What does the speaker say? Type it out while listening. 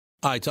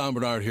Hi, Tom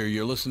Bernard here.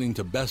 You're listening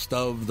to Best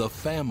of the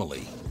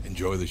Family.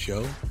 Enjoy the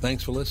show.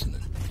 Thanks for listening.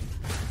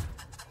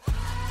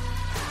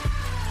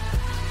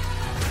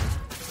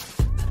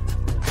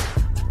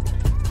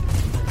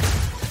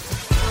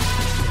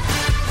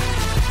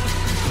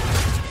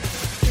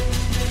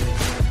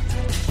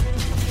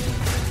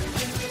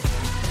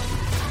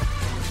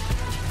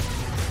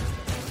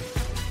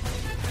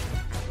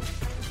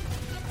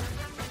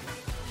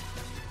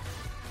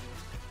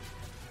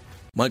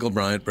 Michael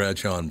Bryant,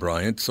 Bradshaw and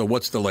Bryant. So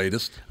what's the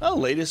latest? Well,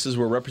 the latest is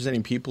we're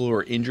representing people who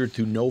are injured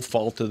through no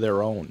fault of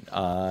their own.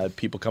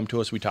 People come to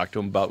us. We talk to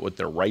them about what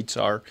their rights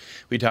are.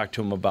 We talk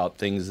to them about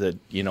things that,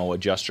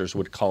 adjusters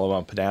would call them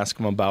up and ask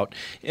them about.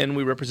 And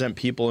we represent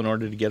people in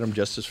order to get them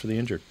justice for the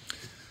injured.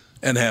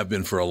 And have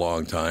been for a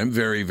long time.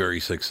 Very, very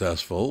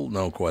successful,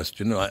 no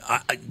question.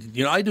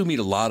 I do meet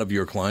a lot of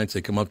your clients.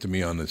 They come up to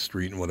me on the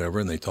street and whatever,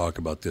 and they talk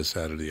about this,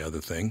 that, or the other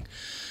thing.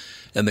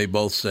 And they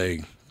both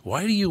say,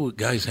 why do you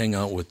guys hang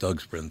out with Doug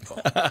Sprinthal?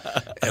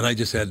 And I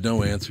just had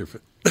no answer for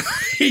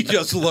He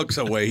just looks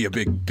away, you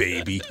big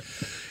baby.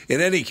 In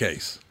any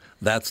case,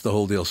 that's the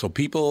whole deal. So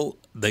people,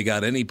 they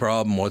got any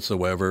problem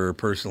whatsoever,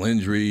 personal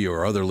injury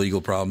or other legal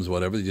problems,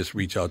 whatever, they just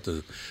reach out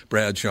to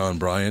Bradshaw and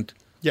Bryant.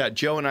 Yeah,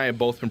 Joe and I have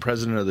both been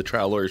president of the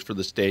trial lawyers for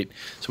the state,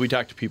 so we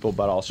talk to people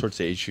about all sorts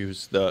of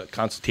issues. The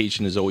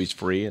consultation is always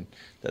free, and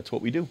that's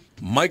what we do.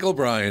 Michael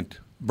Bryant,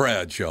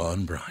 Bradshaw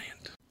and Bryant.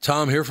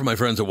 Tom here from my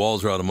friends at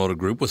Walzer Automotive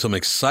Group with some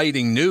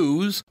exciting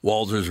news.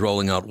 Walzer's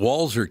rolling out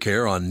Walzer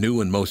Care on new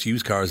and most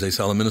used cars they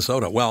sell in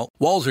Minnesota. Well,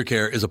 Walzer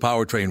Care is a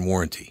powertrain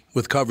warranty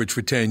with coverage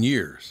for 10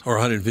 years or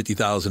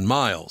 150,000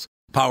 miles.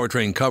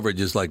 Powertrain coverage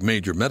is like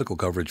major medical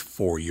coverage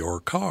for your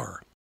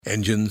car.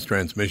 Engines,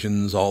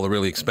 transmissions, all the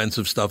really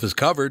expensive stuff is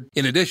covered.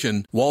 In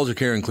addition, Walzer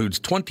Care includes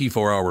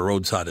 24-hour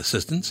roadside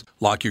assistance,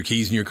 lock your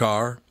keys in your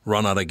car,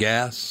 run out of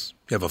gas,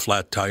 you have a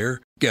flat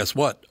tire. Guess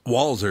what?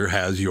 Walzer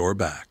has your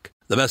back.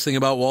 The best thing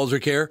about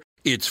Walzer Care,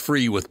 it's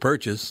free with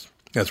purchase.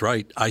 That's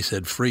right, I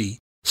said free.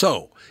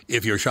 So,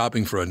 if you're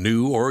shopping for a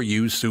new or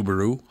used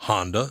Subaru,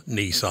 Honda,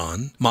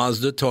 Nissan,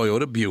 Mazda,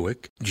 Toyota,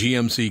 Buick,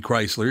 GMC,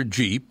 Chrysler,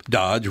 Jeep,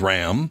 Dodge,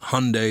 Ram,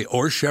 Hyundai,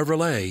 or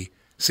Chevrolet,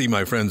 see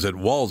my friends at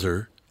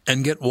Walzer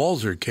and get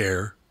Walzer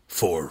Care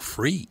for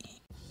free.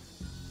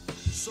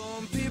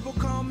 Some people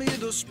call me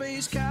the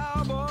space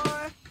cowboy.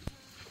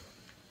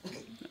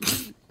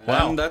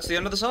 Wow. And that's the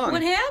end of the song.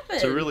 What happened?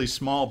 It's a really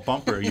small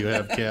bumper you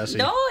have, Cassie.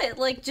 No,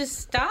 it just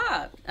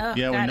stopped. Oh,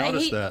 yeah, God. we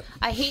noticed that.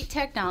 I hate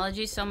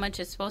technology so much.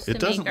 It's supposed to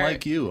make It doesn't our...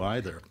 like you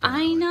either.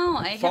 Apparently. I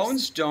know.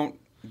 Phones don't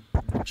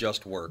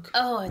just work.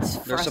 Oh, it's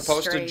frustrating. They're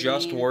supposed to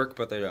just work,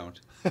 but they don't.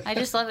 I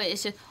just love it.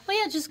 It's just,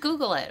 just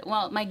Google it.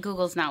 Well, my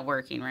Google's not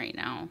working right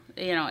now.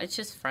 It's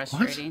just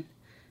frustrating. What?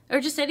 Or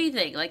just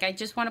anything. Like, I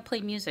just want to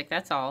play music.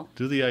 That's all.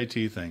 Do the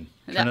IT thing.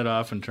 Turn it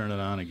off and turn it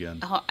on again.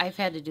 Oh, I've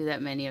had to do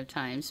that many of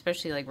times,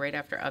 especially like right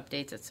after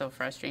updates. It's so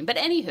frustrating. But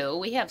anywho,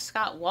 we have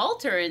Scott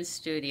Walter in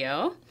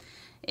studio.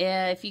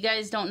 If you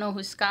guys don't know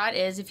who Scott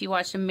is, if you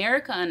watched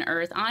America on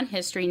Earth on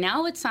History,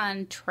 now it's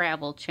on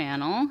Travel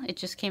Channel. It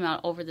just came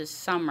out over the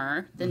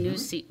summer. The new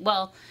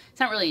well, it's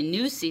not really a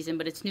new season,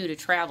 but it's new to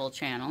Travel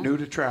Channel. New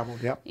to Travel,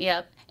 yep.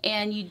 Yep.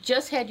 And you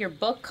just had your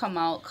book come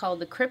out called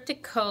The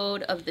Cryptic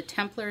Code of the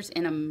Templars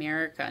in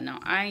America. Now,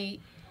 I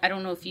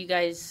don't know if you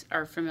guys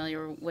are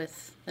familiar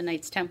with the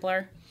Knights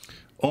Templar.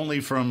 Only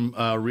from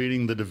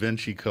reading the Da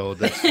Vinci Code.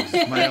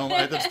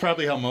 That's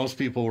probably how most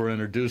people were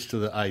introduced to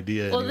the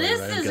idea. Well, anyway, this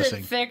right?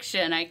 isn't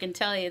fiction. I can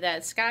tell you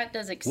that. Scott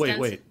does extensive...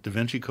 Wait. Da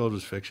Vinci Code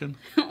was fiction?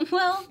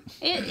 Well,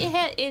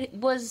 it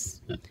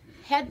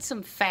had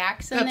some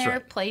facts in there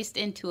placed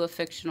into a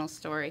fictional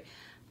story.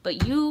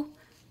 But you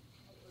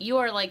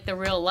are like the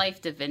real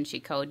life Da Vinci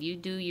Code. You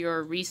do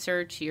your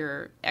research,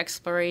 your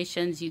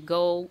explorations. You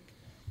go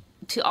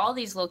to all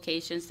these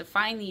locations to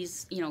find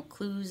these,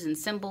 clues and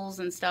symbols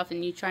and stuff,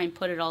 and you try and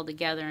put it all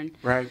together. And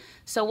right.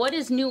 So what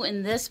is new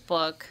in this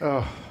book?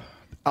 Oh,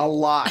 a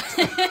lot.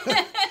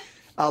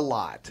 A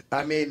lot.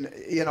 I mean,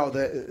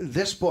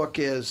 this book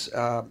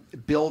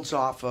builds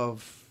off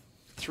of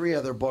 3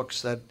 other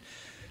books that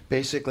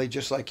basically,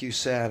 just like you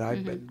said,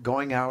 I've been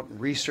going out and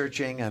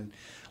researching and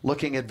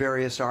looking at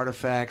various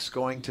artifacts,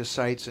 going to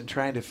sites and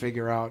trying to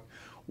figure out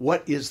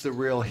what is the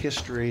real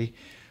history.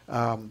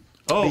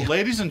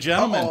 Ladies and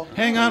gentlemen,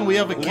 hang on. We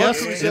have a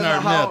guest in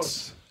our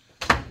midst.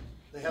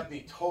 They have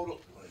me total...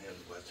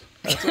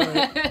 That's all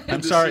right.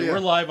 I'm sorry. We're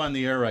live on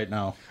the air right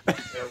now.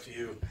 After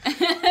you.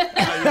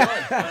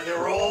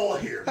 They're all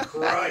here.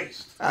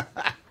 Christ. I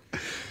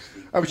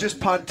was just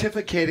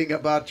pontificating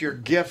about your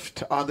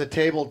gift on the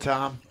table,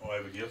 Tom. Oh, I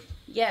have a gift?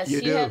 Yes,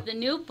 you do. Have the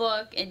new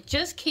book. It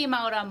just came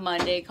out on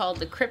Monday called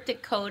The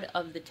Cryptic Code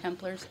of the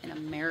Templars in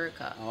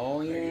America.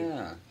 Oh,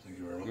 yeah. Thank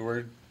you very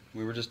much.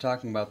 We were just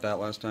talking about that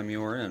last time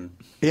you were in.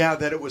 Yeah,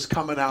 that it was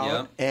coming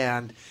out,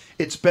 and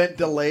it's been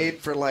delayed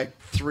for like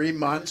 3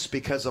 months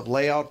because of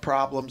layout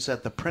problems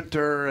at the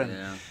printer,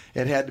 and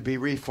it had to be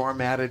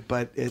reformatted,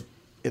 but it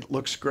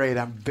looks great.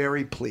 I'm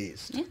very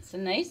pleased. Yeah, it's a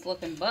nice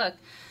looking book.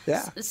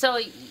 Yeah. So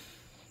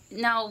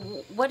Now,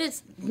 what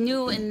is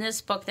new in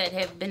this book that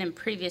have been in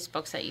previous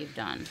books that you've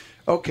done?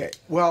 Okay,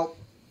 well,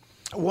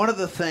 one of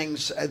the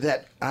things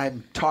that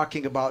I'm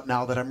talking about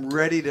now that I'm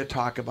ready to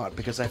talk about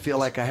because I feel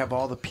like I have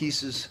all the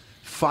pieces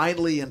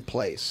finally in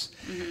place,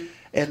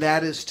 and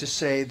that is to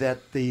say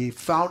that the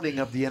founding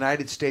of the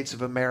United States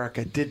of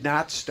America did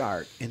not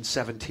start in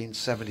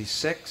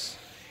 1776.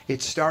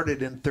 It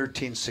started in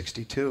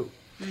 1362.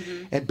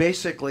 And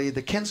basically,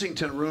 the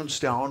Kensington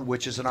runestone,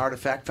 which is an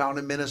artifact found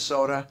in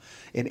Minnesota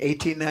in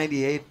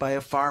 1898 by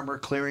a farmer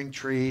clearing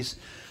trees,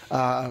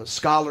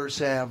 scholars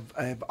have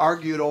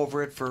argued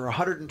over it for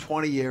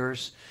 120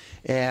 years,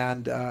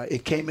 and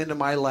it came into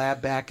my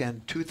lab back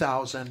in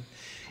 2000,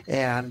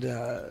 and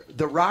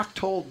the rock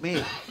told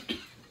me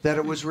that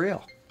it was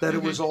real, that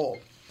it was old,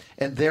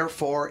 and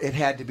therefore it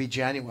had to be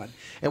genuine.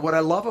 And what I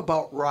love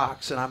about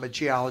rocks, and I'm a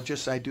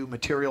geologist, I do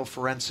material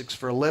forensics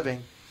for a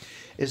living,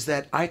 is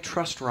that I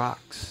trust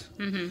rocks.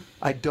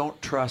 I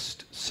don't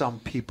trust some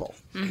people.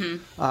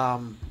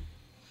 And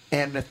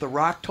if the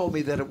rock told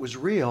me that it was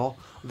real,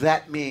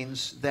 that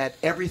means that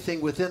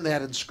everything within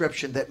that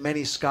inscription that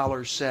many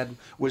scholars said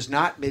was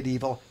not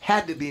medieval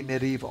had to be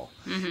medieval.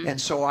 And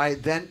so I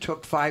then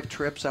took 5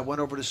 trips. I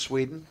went over to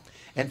Sweden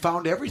and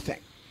found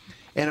everything.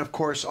 And of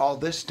course, all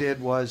this did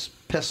was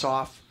piss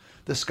off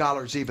the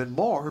scholars even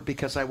more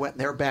because I went in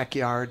their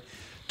backyard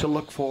to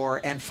look for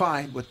and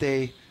find what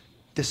they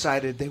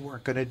decided they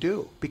weren't going to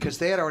do because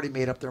they had already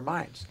made up their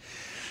minds.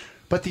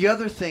 But the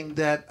other thing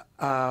that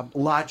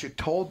logic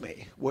told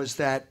me was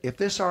that if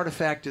this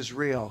artifact is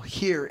real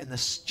here in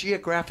the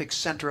geographic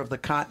center of the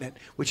continent,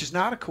 which is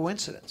not a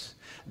coincidence,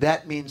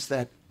 that means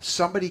that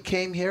somebody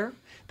came here,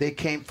 they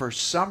came for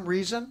some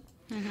reason,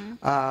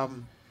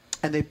 and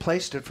they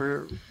placed it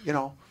for,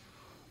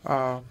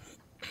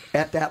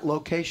 at that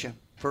location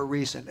for a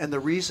reason. And the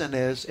reason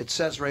is, it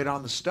says right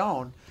on the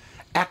stone,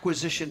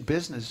 acquisition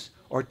business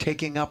or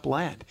taking up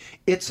land.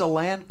 It's a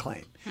land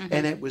claim.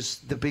 And it was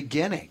the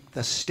beginning,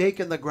 the stake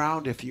in the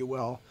ground, if you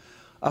will,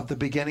 of the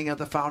beginning of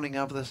the founding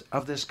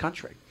of this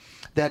country.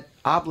 That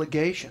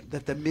obligation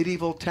that the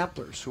medieval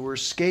Templars who were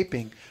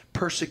escaping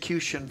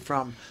persecution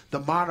from the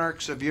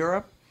monarchs of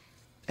Europe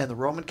and the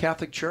Roman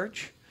Catholic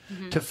Church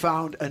to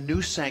found a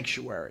new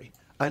sanctuary,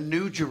 a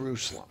new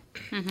Jerusalem,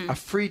 a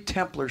free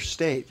Templar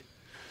state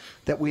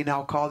that we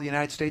now call the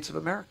United States of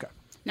America.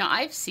 Now,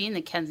 I've seen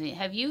the Kensington.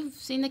 Have you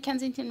seen the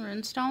Kensington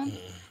runestone?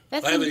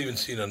 I haven't even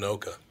seen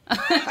Anoka.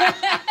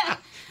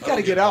 You got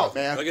to get out,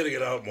 man. I got to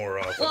get out more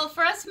often. Well,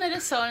 for us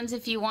Minnesotans,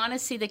 if you want to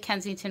see the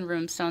Kensington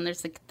runestone,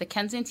 there's the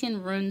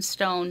Kensington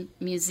Runestone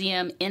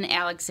Museum in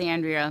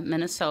Alexandria,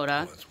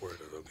 Minnesota. That's worded,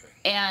 okay.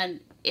 And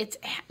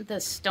the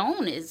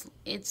stone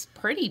it's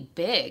pretty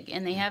big,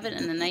 and they have it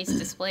in a nice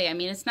display. I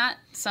mean, it's not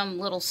some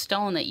little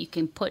stone that you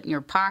can put in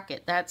your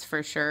pocket, that's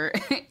for sure.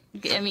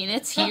 I mean,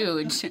 it's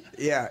huge.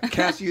 Yeah,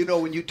 Cassie,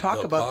 when you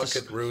talk about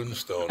pocket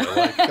runestone, I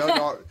like it.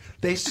 No,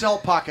 they sell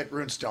pocket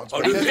runestones.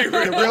 Oh, But do they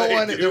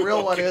really? the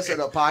real one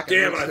isn't a pocket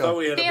Damn it, runestone. I thought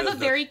we had They have a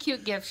business. very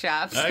cute gift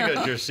shop. I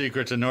got your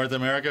secret to North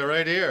America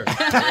right here.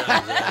 Yeah,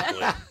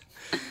 exactly.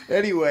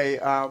 Anyway,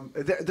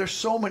 there's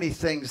so many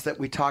things that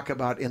we talk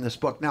about in this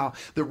book. Now,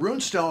 the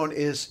runestone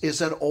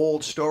is an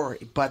old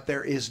story, but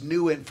there is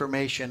new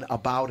information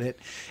about it.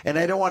 And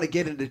I don't want to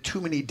get into too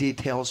many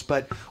details,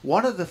 but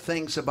one of the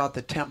things about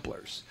the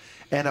Templars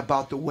and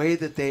about the way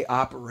that they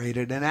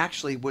operated and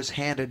actually was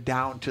handed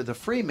down to the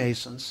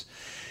Freemasons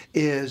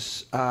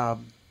is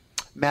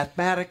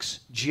mathematics,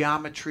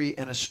 geometry,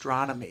 and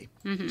astronomy.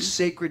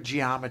 Sacred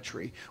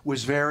geometry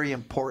was very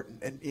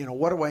important. And,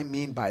 what do I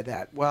mean by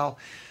that? Well,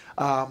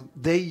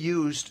 they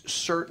used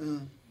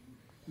certain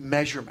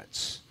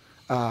measurements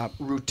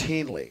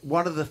routinely.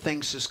 One of the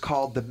things is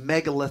called the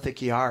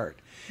megalithic yard.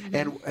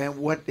 And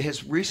what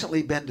has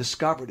recently been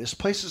discovered is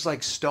places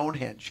like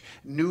Stonehenge,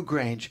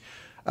 Newgrange,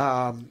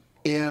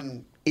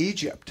 in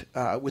Egypt,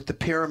 with the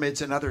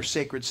pyramids and other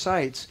sacred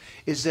sites,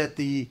 is that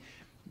the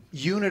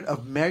unit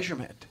of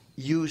measurement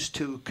used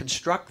to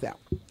construct them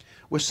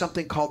was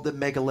something called the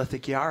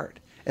megalithic yard.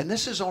 And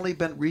this has only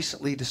been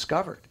recently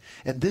discovered.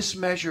 And this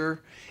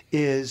measure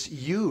is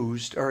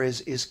used or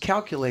is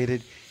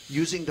calculated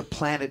using the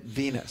planet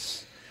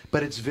Venus.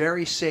 But it's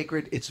very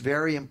sacred. It's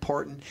very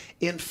important.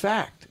 In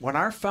fact, when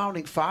our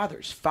founding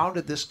fathers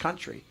founded this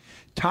country,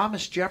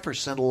 Thomas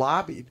Jefferson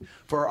lobbied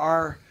for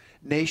our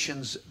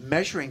nation's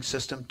measuring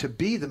system to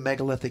be the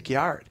megalithic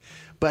yard.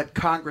 But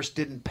Congress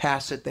didn't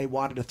pass it. They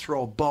wanted to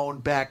throw a bone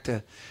back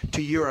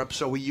to Europe,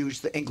 so we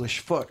used the English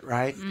foot,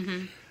 right?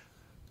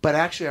 But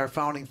actually, our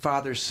founding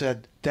fathers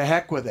said, to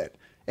heck with it.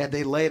 And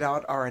they laid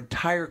out our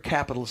entire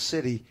capital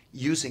city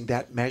using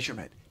that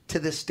measurement. To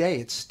this day,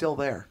 it's still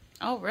there.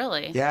 Oh,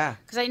 really? Yeah.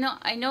 Because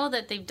I know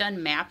that they've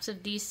done maps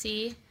of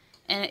D.C.,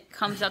 and it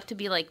comes up to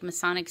be like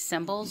Masonic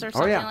symbols or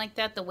something like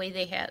that, the way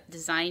they had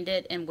designed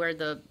it and where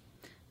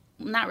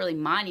not really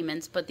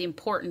monuments, but the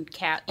important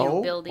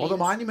buildings. Well, the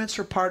monuments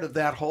are part of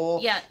that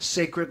whole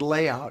sacred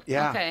layout.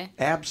 Yeah, okay.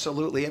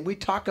 Absolutely. And we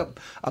talk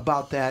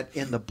about that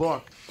in the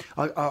book.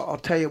 I'll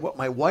tell you what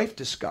my wife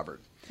discovered.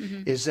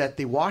 is that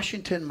the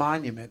Washington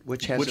Monument,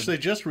 which they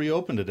just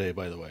reopened today,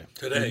 by the way.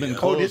 Today, It's been yeah.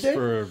 Oh, did closed they?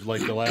 for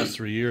like the last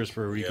 3 years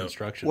for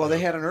reconstruction. well, they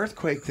had an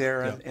earthquake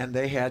there, Yeah. and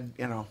they had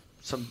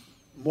some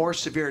more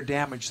severe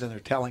damage than they're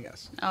telling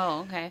us.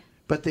 Oh, okay.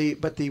 But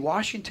the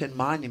Washington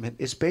Monument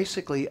is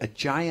basically a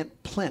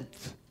giant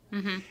plinth,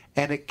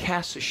 and it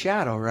casts a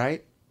shadow,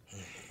 right?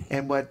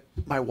 And what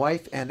my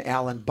wife and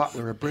Alan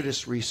Butler, a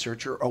British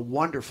researcher, a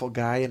wonderful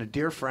guy and a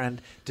dear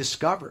friend,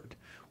 discovered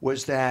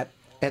was that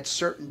at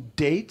certain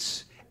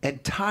dates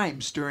and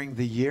times during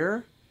the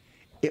year,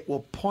 it will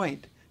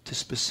point to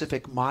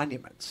specific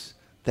monuments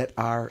that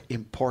are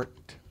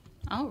important.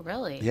 Oh,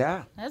 really?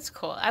 Yeah. That's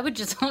cool. I would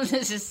just want to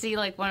just see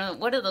like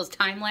what are those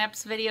time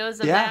lapse videos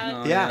of Yeah,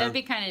 that? yeah. That'd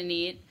be kind of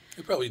neat.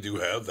 You probably do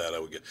have that. I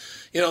would get.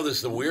 This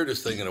is the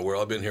weirdest thing in the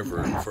world. I've been here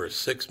for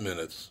 6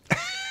 minutes.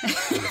 And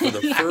for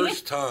the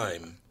first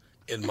time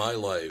in my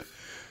life,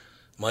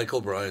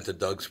 Michael Bryant and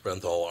Doug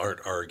Sprenthal aren't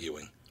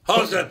arguing.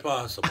 How's that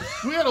possible?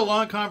 We had a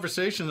long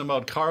conversation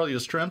about Karl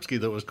Yastrzemski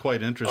that was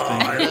quite interesting.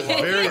 I It has love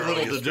very Karl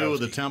little to do with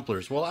the Yastrzemski.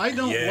 Templars. Well, I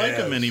don't Yes.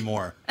 like him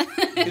anymore.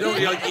 You're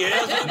like,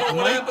 yes?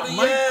 What happened to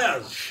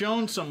yes?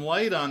 Shown some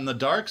light on the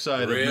dark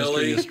side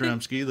Really? of Mr.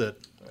 Yastrzemski that,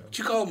 Did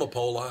you call him a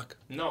Polak?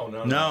 No.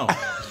 no,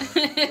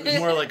 he's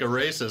more like a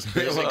racist,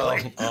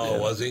 basically. Oh,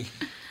 was he?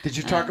 Did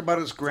you talk about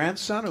his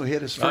grandson who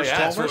hit his Oh first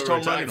yeah, his homer? first we were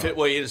home run. talking about.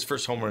 Well, he hit his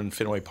first home run in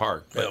Fenway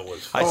Park. But That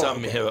was I fun. saw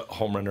him hit a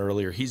home run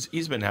earlier. He's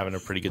been having a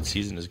pretty good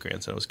season. His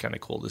grandson. It was kind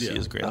of cool to see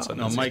his grandson.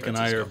 No, in San Mike and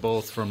I are Francisco.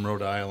 both from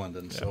Rhode Island,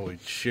 and so we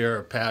share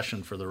a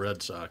passion for the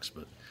Red Sox.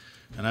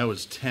 And I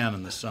was 10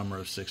 in the summer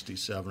of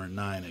 '67 or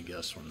 '9, I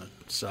guess, when the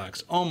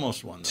Sox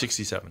almost won.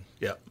 67.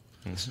 Yep.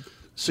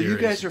 So you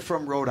Series. guys are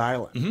from Rhode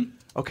Island.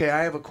 Okay,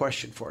 I have a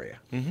question for you.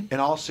 In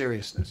all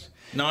seriousness.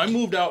 No, I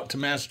moved out to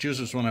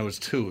Massachusetts when I was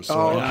 2. So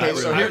Oh, I'm okay, not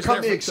so really- here was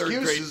come there the from third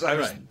grade. excuses. I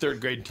was Right. third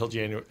grade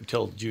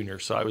till junior,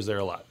 so I was there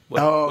a lot.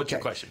 Oh, What's your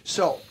okay. question?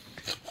 So,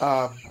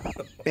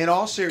 in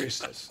all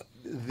seriousness,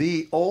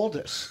 the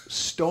oldest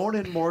stone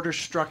and mortar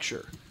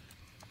structure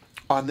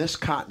on this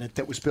continent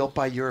that was built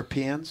by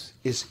Europeans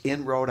is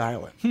in Rhode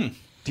Island.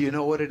 Do you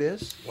know what it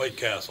is? White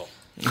Castle.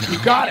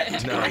 You got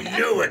it. I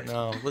knew it.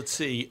 No, let's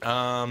see.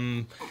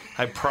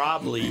 I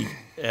probably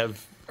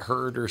have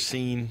heard or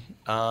seen.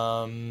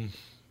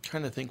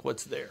 Trying to think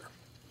what's there.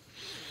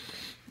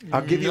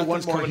 I'll give you one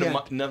Nothing's more coming to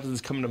hint.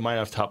 nothing's coming to mind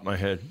off the top of my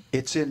head.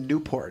 It's in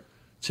Newport.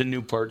 It's in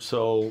Newport,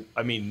 so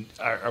I mean,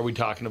 are we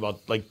talking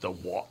about like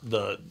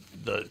the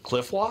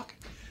cliff walk?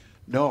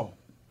 No,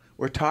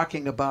 we're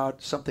talking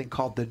about something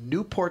called the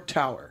Newport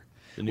Tower.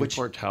 The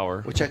Newport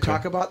Tower, which I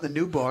talk about in the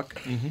new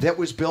book, that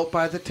was built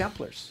by the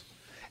Templars.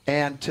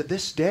 And to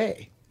this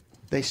day,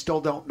 they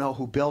still don't know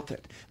who built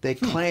it. They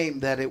claim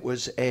that it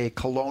was a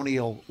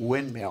colonial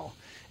windmill.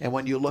 And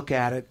when you look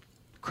at it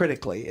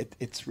critically,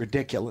 it's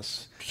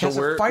ridiculous. It So has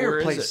where a is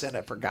fireplace it? in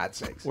it, for God's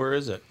sakes. Where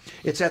is it?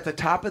 It's at the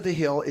top of the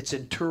hill. It's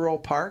in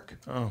Turo Park.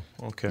 Oh,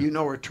 okay. You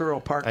know where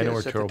Turo Park I is know where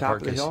at Turo the top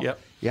Park of the is. hill? Yep.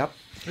 Yep.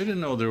 I didn't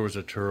know there was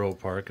a Turo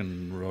Park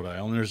in Rhode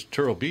Island. There's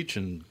Turo Beach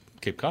in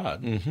Cape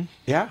Cod. Mm-hmm.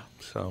 Yeah.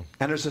 So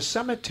And there's a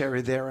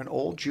cemetery there, an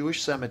old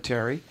Jewish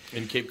cemetery.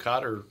 in Cape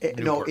Cod or No,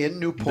 Newport? in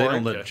Newport. They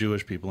don't let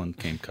Jewish people in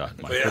Cape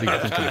Cod. Mike. Yeah, What do you I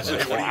was think gonna of say,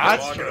 that? what are you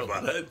That's talking true.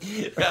 about?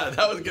 Yeah,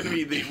 that was going to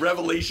be the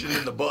revelation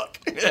in the book.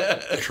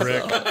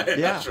 Trick. Yeah.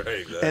 That's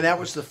right. And that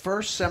was the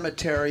first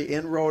cemetery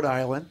in Rhode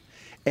Island.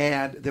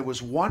 And there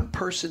was one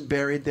person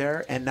buried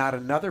there, and not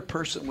another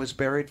person was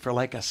buried for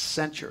like a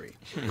century.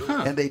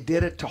 And they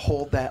did it to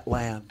hold that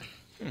land.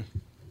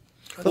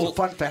 Little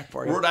fun fact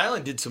for you. Rhode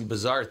Island did some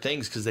bizarre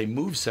things because they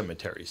moved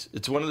cemeteries.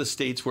 It's one of the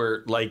states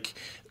where, like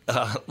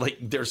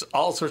there's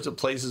all sorts of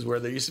places where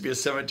there used to be a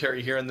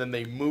cemetery here, and then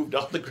they moved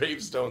all the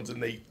gravestones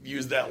and they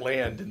used that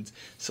land, and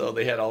so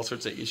they had all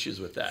sorts of issues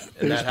with that.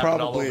 And There's that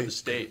happened all probably- over the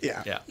state.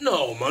 yeah.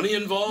 No money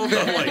involved.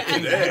 Unlike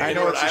today. I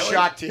know it's a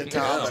shock to you,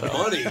 Tom. Yeah, but-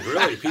 money,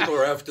 really. People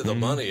are after the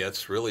money.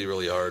 That's really,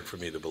 really hard for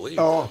me to believe.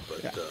 Oh,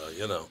 but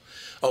yeah.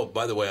 Oh,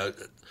 by the way,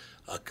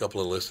 a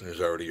couple of listeners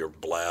already are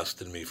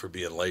blasting me for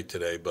being late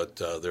today, but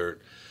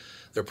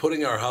they're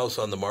putting our house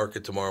on the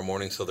market tomorrow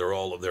morning. So there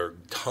are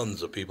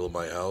tons of people in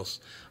my house.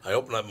 I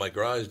open up my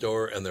garage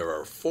door, and there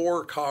are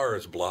 4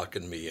 cars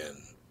blocking me in.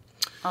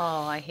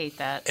 Oh, I hate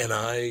that. And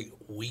I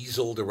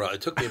weaseled around.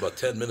 It took me about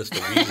 10 minutes to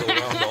weasel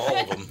around all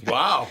of them.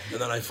 Wow. And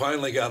then I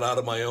finally got out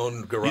of my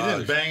own garage. You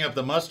didn't bang up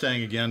the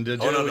Mustang again,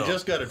 did you? Oh, no, We no.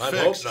 just got it I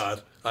fixed.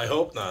 I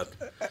hope not.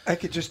 I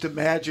could just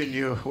imagine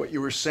what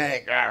you were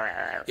saying.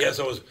 Yes,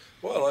 I was.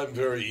 Well, I'm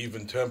very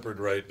even-tempered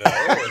right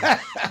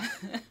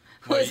now.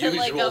 And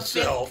my usual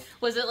self.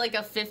 Was it like a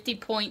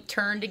 50-point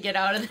turn to get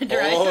out of the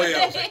driveway? Oh yeah.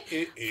 I was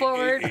like,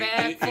 Forward,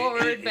 back,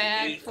 forward,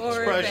 back, forward,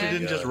 Surprised you back.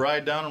 didn't just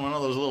ride down on one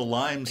of those little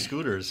lime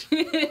scooters.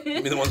 You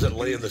mean the ones that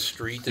lay in the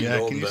street in Yeah,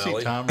 Golden can you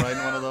Valley? see Tom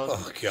riding one of those?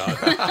 Oh God!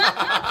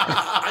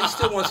 I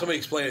still want somebody to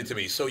explain it to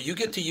me. So you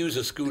get to use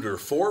a scooter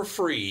for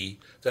free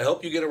to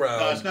help you get around.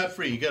 No, it's not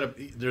free. You got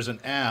to. There's an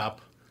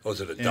app Was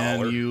it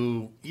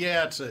 $1?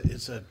 And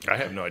it's a. I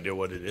have no idea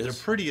what it They're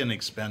is. pretty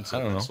inexpensive.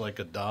 I don't know. It's like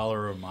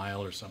 $1 a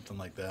mile or something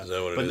like that. Is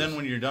that what it but is? then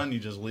when you're done, you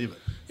just leave it.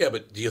 Yeah,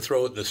 but do you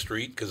throw it in the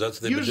street? Because that's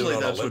they've Usually been doing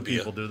on that's what Olympia.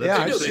 people do. Yeah, That's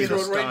I've They do. They seen throw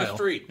the it right in the style.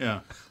 street. Yeah.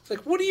 It's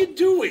like, what are you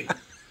doing?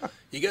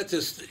 You got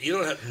this. You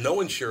don't have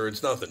no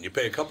insurance, nothing. You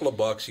pay a couple of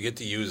bucks, you get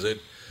to use it,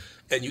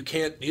 and you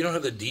can't. You don't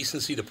have the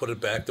decency to put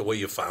it back the way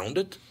you found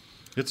it.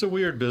 It's a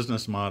weird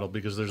business model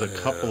because there's a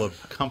couple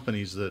of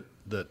companies that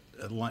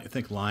I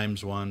think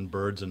Lime's one,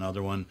 Bird's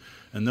another one,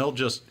 and they'll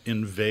just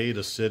invade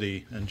a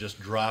city and just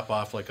drop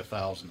off like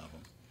 1,000 of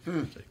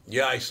them.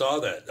 Yeah, I saw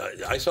that.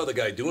 I saw the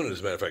guy doing it,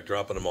 as a matter of fact,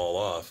 dropping them all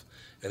off,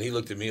 and he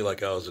looked at me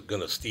like I was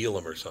going to steal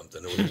them or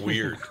something. It was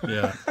weird.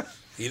 Yeah.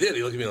 He did.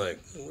 He looked at me like,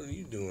 "What are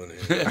you doing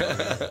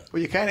here?"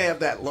 Well, you kind of have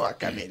that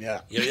look. I mean,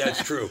 yeah. Yeah,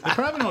 it's true. They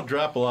probably don't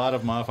drop a lot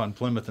of them off on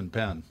Plymouth and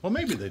Penn. Well,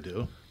 maybe they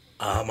do.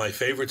 My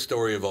favorite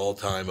story of all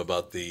time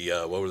about the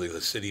what were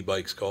the city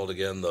bikes called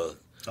again?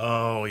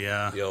 Oh,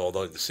 yeah. You know,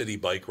 the city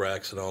bike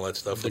racks and all that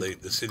stuff. The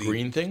city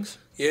Green things?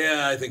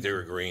 Yeah, I think they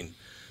were green.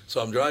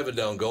 So I'm driving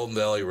down Golden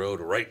Valley Road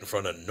right in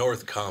front of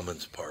North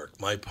Commons Park,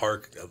 my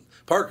park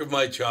of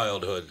my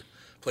childhood.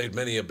 Played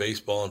many a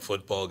baseball and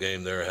football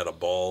game there. Had a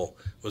ball.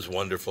 It was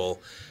wonderful.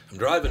 I'm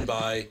driving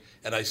by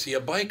and I see a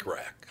bike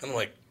rack. I'm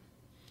like,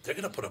 they're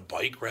going to put a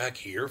bike rack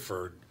here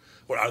for.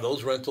 What, are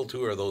those rental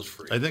too, or are those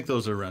free? I think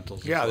those are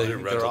rentals. Yeah, They're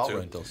they're all too.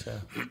 rentals,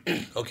 yeah.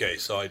 Okay,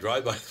 so I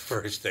drive by the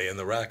first day and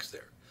the rack's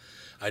there.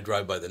 I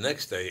drive by the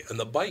next day and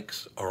the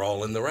bikes are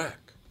all in the rack.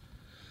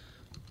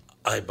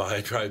 I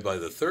drive by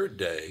the third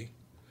day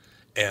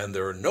and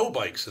there are no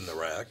bikes in the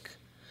rack.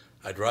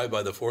 I drive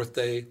by the fourth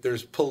day,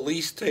 there's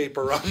police tape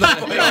around the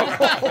bike.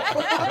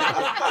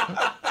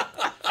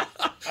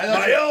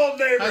 My old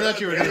neighborhood. I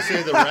thought you were going to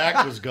say the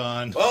rack was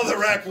gone. Well, the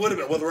rack would have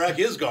been. Well, the rack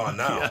is gone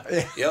now.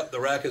 Yeah. Yep, the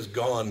rack is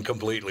gone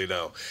completely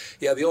now.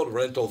 Yeah, the old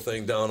rental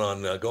thing down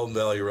on Golden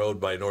Valley Road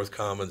by North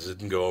Commons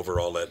didn't go over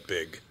all that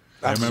big.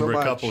 I remember so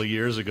a couple much. of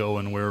years ago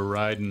when we were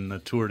riding the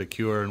Tour de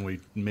Cure and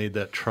we made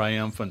that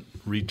triumphant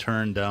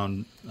return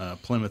down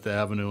Plymouth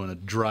Avenue in a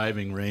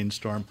driving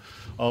rainstorm.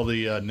 All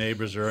the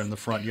neighbors are in the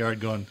front yard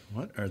going,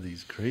 "What are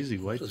these crazy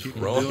white What's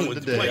people wrong doing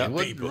with today? white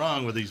What's people?"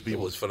 wrong with these It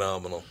people?" was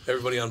phenomenal.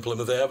 Everybody on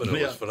Plymouth Avenue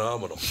Yeah. was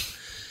phenomenal.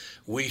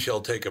 We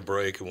shall take a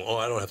break. I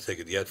don't have to take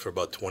it yet for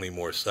about 20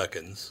 more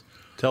seconds.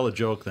 Tell a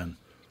joke then.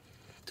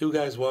 Two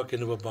guys walk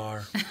into a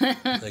bar.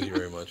 Thank you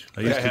very much.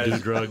 I used to do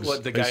drugs.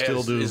 What the I guy still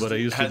has do, is- but I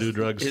used to do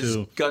drugs his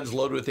too. Gun's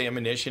loaded with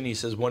ammunition. He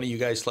says, "One of you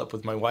guys slept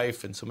with my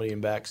wife," and somebody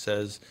in back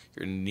says,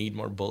 "You're gonna need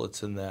more bullets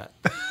than that."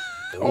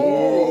 Are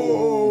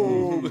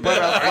you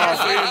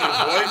saying his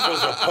wife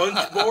was a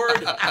punch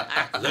board?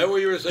 Is that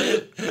what you were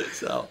saying?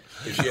 So,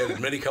 If she had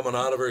many coming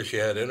out of her, she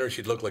had in her,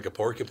 she'd look like a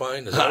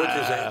porcupine? Is that what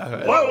you're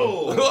saying?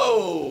 Whoa!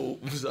 whoa!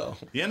 So,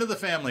 The end of the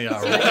family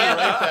hour. We'll be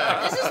right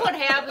back. This is what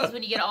happens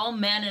when you get all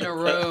men in a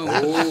room.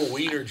 Oh,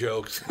 wiener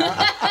jokes.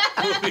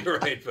 We'll be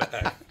right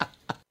back.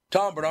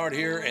 Tom Bernard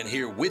here, and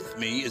here with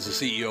me is the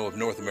CEO of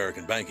North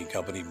American Banking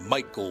Company,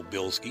 Michael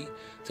Bilski.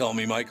 Tell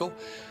me, Michael,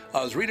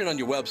 I was reading on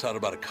your website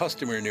about a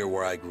customer near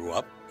where I grew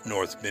up,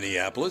 North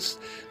Minneapolis.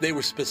 They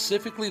were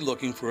specifically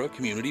looking for a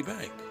community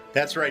bank.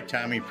 That's right,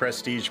 Tommy,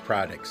 Prestige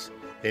Products.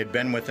 They had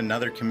been with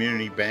another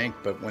community bank,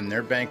 but when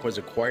their bank was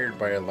acquired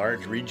by a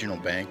large regional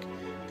bank,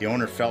 the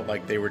owner felt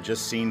like they were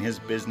just seeing his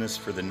business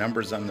for the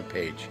numbers on the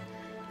page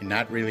and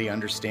not really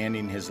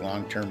understanding his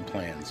long-term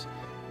plans.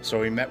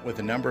 So he met with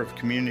a number of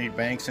community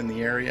banks in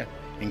the area,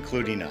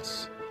 including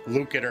us.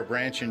 Luke at our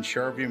branch in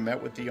Shoreview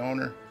met with the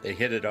owner, they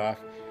hit it off,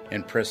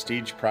 and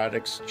Prestige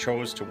Products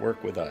chose to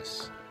work with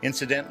us.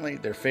 Incidentally,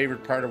 their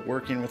favorite part of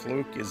working with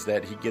Luke is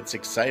that he gets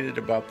excited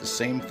about the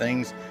same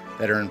things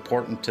that are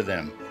important to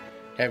them.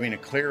 Having a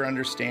clear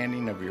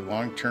understanding of your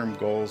long-term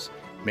goals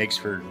makes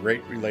for a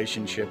great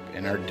relationship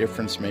and our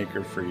difference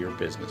maker for your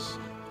business.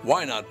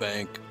 Why not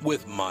bank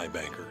with my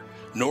banker?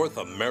 North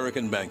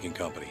American Banking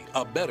Company,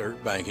 a better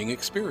banking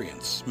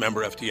experience.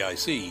 Member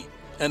FDIC,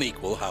 an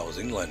equal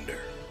housing lender.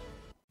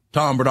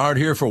 Tom Bernard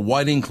here for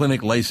Whiting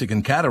Clinic LASIK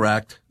and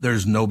Cataract.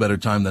 There's no better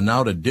time than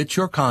now to ditch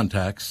your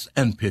contacts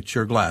and pitch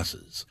your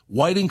glasses.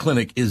 Whiting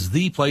Clinic is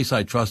the place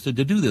I trusted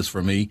to do this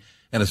for me,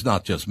 and it's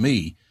not just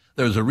me.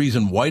 There's a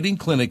reason Whiting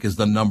Clinic is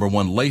the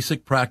 #1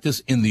 LASIK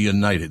practice in the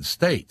United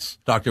States.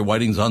 Dr.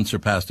 Whiting's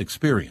unsurpassed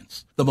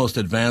experience, the most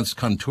advanced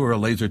Contura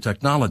laser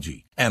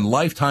technology, and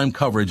lifetime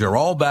coverage are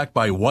all backed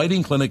by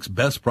Whiting Clinic's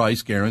best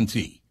price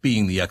guarantee.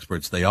 Being the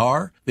experts they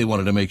are, they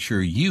wanted to make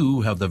sure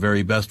you have the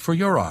very best for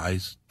your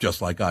eyes,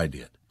 just like I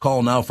did.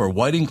 Call now for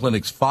Whiting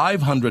Clinic's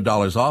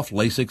 $500 off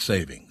LASIK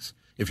savings.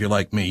 If you're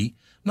like me,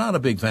 not a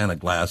big fan of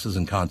glasses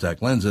and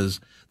contact lenses,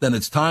 then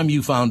it's time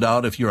you found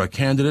out if you're a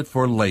candidate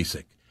for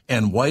LASIK.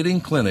 And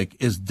Whiting Clinic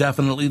is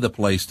definitely the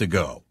place to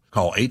go.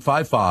 Call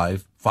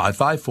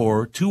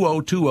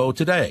 855-554-2020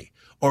 today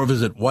or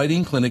visit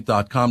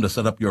whitingclinic.com to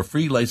set up your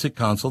free LASIK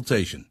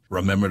consultation.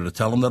 Remember to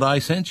tell them that I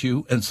sent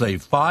you and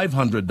save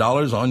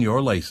 $500 on your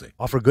LASIK.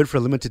 Offer good for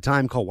a limited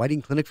time. Call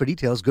Whiting Clinic for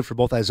details. Good for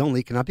both eyes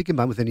only. Cannot be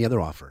combined with any other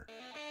offer.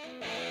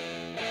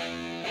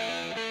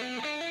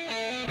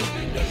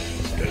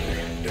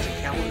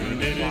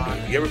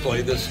 You ever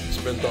played this,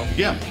 Sprinthal?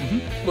 Yeah.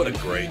 What a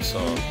great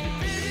song.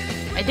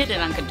 I did it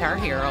on Guitar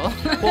Hero.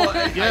 Well,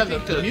 Yeah, I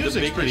think the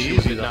music's big pretty issue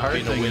easy. with The not hard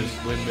being thing a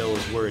is- windmill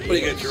is where it is.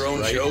 What, you got your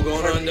own right? show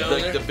going on down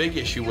there? The big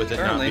issue with it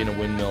Apparently. not being a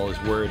windmill is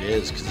where it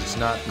is, because it's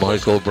not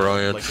Michael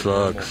Bryant like a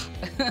normal- sucks.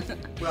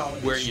 Well,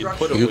 Where you instruction-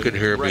 put a You windmill.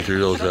 can hear me Right. through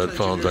those Some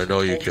headphones. I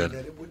know you engineers told can.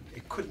 me that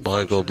it couldn't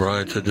Michael function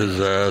Bryant's a if it didn't have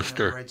the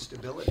disaster. right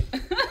stability.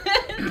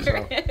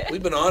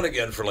 We've been on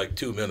again for like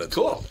 2 minutes.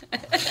 Cool.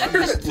 I'm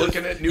just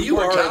looking at You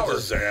Newport are a Tower.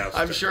 disaster.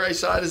 I'm sure I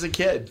saw it as a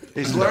kid.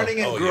 He's learning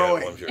and Oh,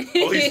 growing. yeah, well, I'm sure.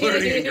 Oh, he's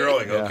learning and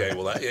growing. Yeah. Okay,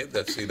 well,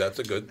 that's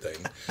a good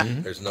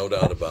thing. There's no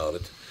doubt about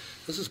it.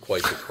 This is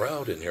quite the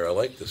crowd in here. I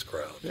like this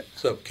crowd.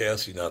 Except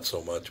Cassie, not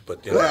so much.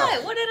 But you know,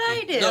 What? What did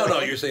I do? no,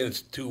 you're saying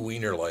it's too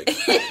wiener-like.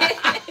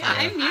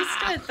 I'm used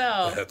to it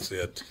though. That's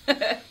it.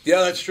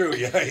 Yeah, that's true.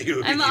 Yeah,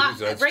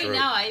 that's right true.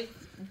 now.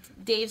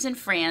 Dave's in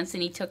France,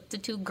 and he took the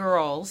 2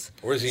 girls.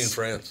 Where's he in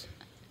France?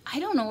 I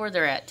don't know where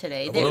they're at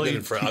today. I've They-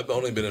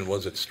 only been in,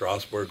 was it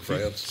Strasbourg,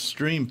 France?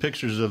 Stream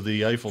pictures of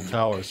the Eiffel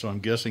Tower, so I'm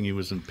guessing he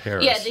was in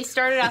Paris. Yeah, they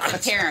started off in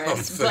That's what I'm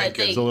Paris, but thinking.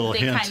 they It's a little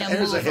hint. kind of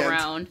There's a move hint.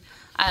 around.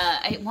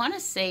 I want to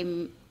say,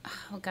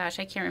 oh gosh,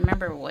 I can't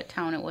remember what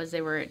town it was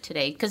they were at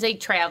today, because they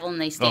travel and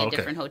they stay Oh, at okay.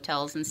 different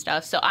hotels and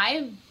stuff. So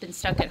I've been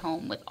stuck at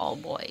home with all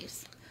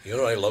boys. You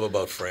know what I love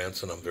about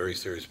France, and I'm very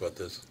serious about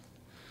this?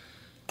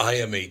 I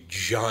am a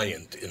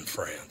giant in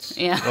France.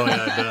 Yeah. Oh,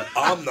 yeah, I bet.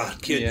 I'm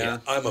not kidding Yeah.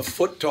 you. I'm a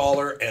foot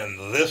taller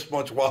and this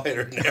much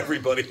wider than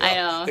everybody else. I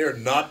know. They're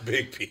not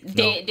big people.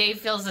 Dave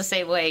feels the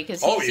same way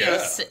because Oh, he's,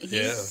 yeah. he's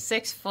Yeah.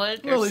 6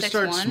 foot or Well, they 6'1".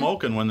 start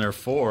smoking when they're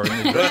 4, and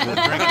they drink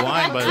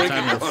wine by the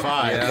time they're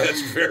 5. Yeah.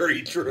 That's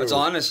very true. That's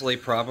honestly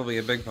probably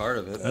a big part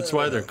of it. That's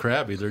why they're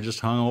crabby. They're just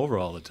hung over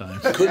all the time.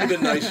 Couldn't have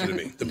been nicer to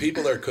me. The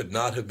people there could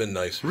not have been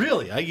nicer.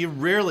 Really, you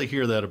rarely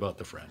hear that about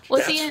the French.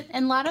 Well, see,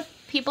 and a lot of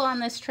people on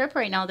this trip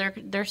right now,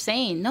 they're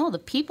saying, no, the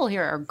people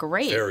here are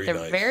great. Very they're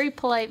nice. very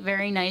polite,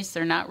 very nice.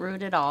 They're not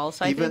rude at all.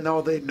 So I Even think,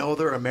 though they know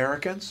they're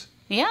Americans?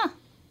 yeah.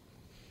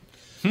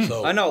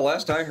 So, I know.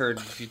 Last I heard,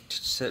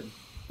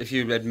 if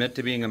you admit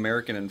to being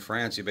American in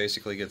France, you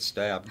basically get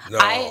stabbed. No,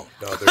 I-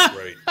 they're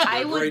great. I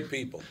They're would- great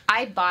people.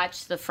 I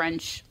botched the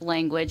French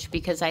language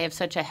because I have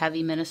such a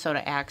heavy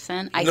Minnesota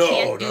accent. I No,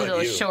 can't do not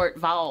those you. short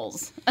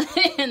vowels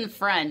in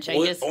French. I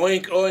just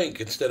Oink,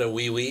 oink, instead of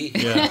wee wee.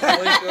 Yeah.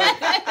 Oink,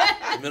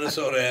 oink.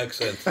 Minnesota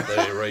accent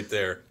right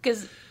there.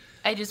 because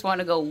I just want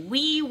to go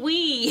wee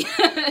wee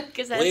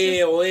because that's Wee,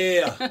 just, wee.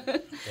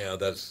 Yeah,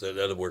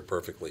 that'll work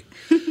perfectly.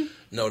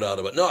 No doubt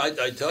about it. No,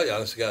 I tell you,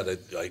 honest to God,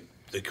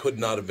 they could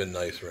not have been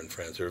nicer in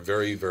France. They're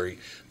very, very.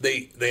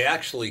 They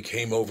actually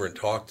came over and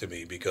talked to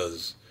me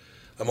because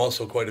I'm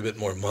also quite a bit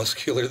more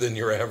muscular than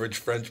your average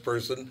French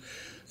person.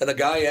 And a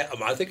guy,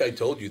 I think I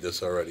told you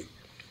this already.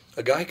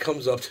 A guy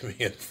comes up to me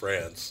in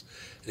France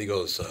and he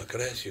goes, "Can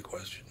I ask you a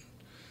question?"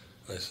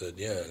 I said,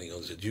 "Yeah." And he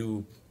goes, "Did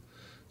you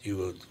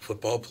a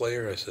football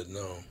player?" I said,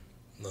 No,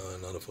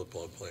 I'm not a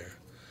football player.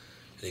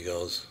 And he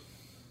goes,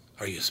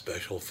 "Are you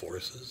Special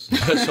Forces?"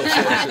 Special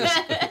forces.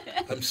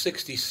 I'm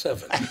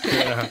 67.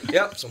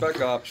 Yep,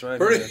 Spec Ops, right?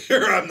 Pretty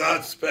sure I'm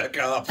not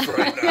Spec Ops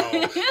right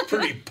now.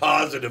 Pretty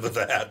positive of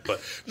that. But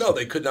no,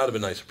 they could not have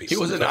been nicer people. He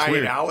wasn't That's eyeing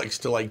weird. Alex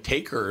to like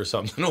take her or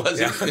something, was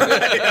he?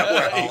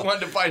 Yeah, He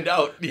wanted to find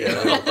out.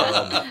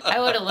 I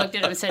would have looked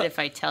at him and said, if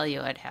I tell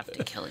you, I'd have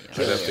to kill you.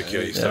 I'd have to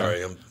kill you.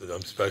 Sorry, I'm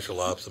Special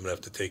Ops. I'm going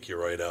to have to take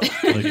you right out.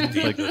 Like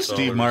That's all Steve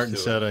there is Martin to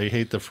it. said, I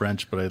hate the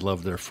French, but I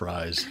love their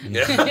fries.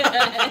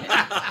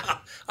 Yeah.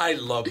 I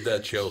loved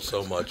that show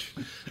so much.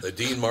 The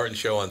Dean Martin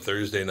Show on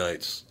Thursday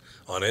nights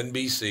on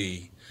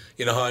NBC.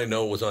 You know how I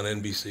know it was on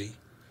NBC?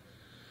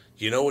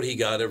 You know what he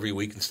got every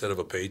week instead of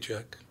a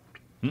paycheck?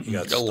 He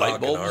got light stock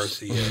in bulbs?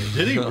 RCA.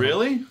 Did he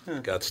really?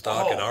 Got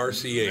stock in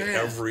RCA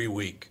every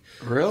week.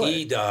 Really?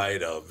 He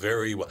died a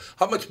very well.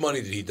 How much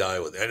money did he die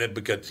with? And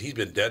because he's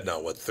been dead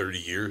now, 30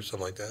 years,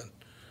 something like that?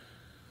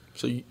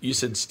 So you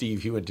said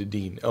Steve, he went to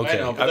Dean. Okay,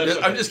 know, but that's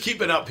I'm okay. just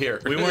keeping up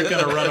here. We weren't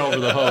going to run over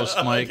the host,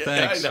 Mike.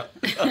 Thanks. I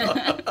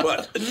know.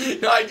 But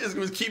No, I just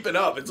was keeping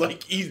up. It's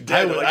like he's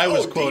dead. I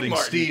was Dean quoting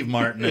Martin. Steve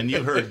Martin, and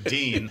you heard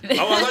Dean. I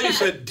thought you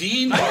said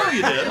Dean I know Martin.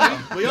 you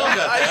did. We all got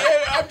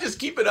that. I'm just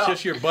keeping up.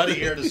 Just your buddy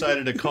here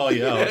decided to call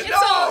you out. It's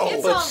all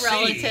let's see.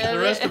 relative. The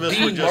rest of us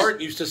were Dean just...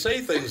 Martin used to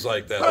say things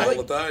like that all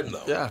the time,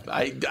 though. Yeah,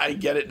 I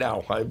get it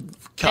now. I'm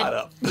caught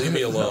up. Leave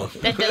me alone.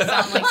 That does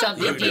sound like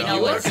something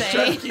Dino would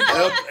say.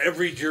 Yep,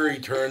 every jury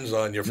turns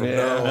on you from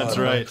now on. That's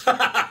right.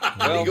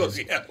 He goes,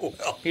 yeah, well.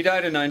 He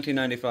died in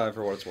 1995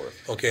 for what it's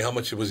worth. Okay, how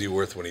much was he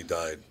worth when he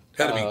died?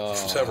 Had to be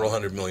several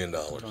 $100 million.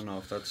 I don't know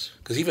if that's...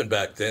 Because even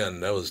back then,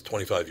 that was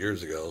 25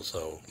 years ago,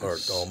 so or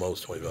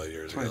almost 25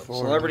 years ago.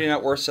 Celebrity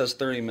net worth says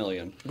 $30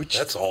 million,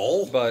 That's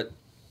all? but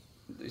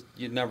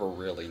you never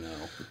really know.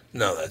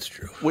 No, that's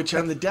true. Which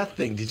on the death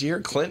thing, did you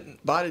hear Clinton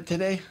bought it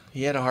today?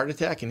 He had a heart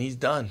attack and he's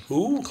done.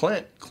 Who?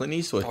 Clint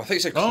Eastwood. Oh, I think you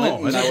said Oh,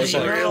 Clinton. is I was he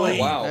like, really?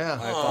 oh, wow. Yeah. I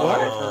thought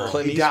I'd heard.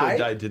 Clint He Eastwood died?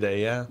 died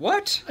today, yeah.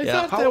 What? I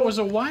Yeah. thought that was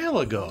a while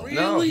ago.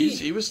 No, Really?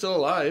 he was still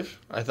alive,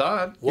 I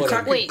thought. What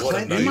a, Wait. what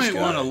a You nice might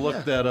guy. want to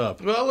look that up.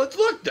 Well, let's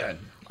look then.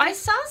 I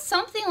saw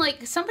something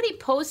like somebody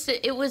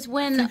posted. It was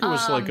when It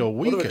was like a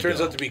week What if it turns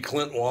ago. out to be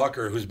Clint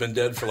Walker, who's been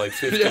dead for like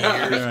 50 years?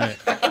 Right.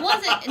 it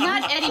wasn't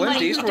not Eddie Clint Money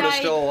who Eastwood is died.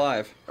 still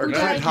alive. Who Clint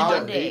died Howard.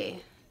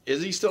 Monday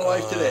Is he still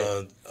alive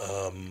today?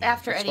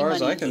 after As Eddie far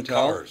as Money? I can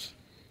tell. Cars.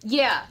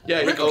 Yeah, Yeah,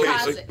 Rick Rick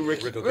Ocasek.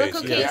 Rick Rick Ocasek.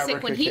 Ocasek. Yeah,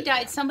 When Rick he Ocasek.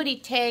 died, somebody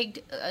tagged.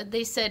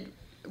 They said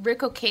Rick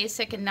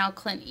Ocasek and now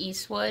Clint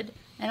Eastwood,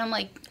 and I'm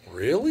like,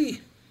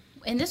 Really?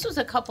 and this was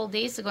a couple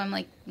days ago. I'm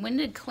like, when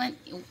did Clint?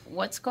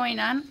 What's going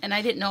on? And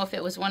I didn't know if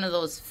it was one of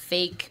those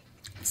fake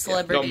No,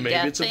 celebrity maybe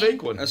death it's a thing.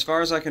 fake one. As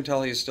far as I can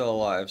tell, he's still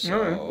alive. So All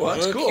right. Well,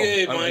 that's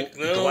Okay, cool. Mike,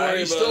 I'm no glad worry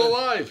he's about still it.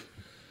 alive.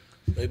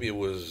 Maybe it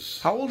was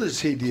How old is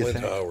he, do you Clint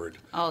think? Howard.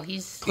 Oh,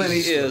 he's Clint he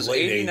Eastwood. is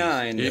Late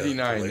 89. 80s.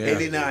 89, late yeah.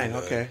 89,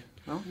 okay.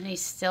 and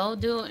he's still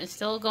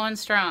going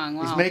strong.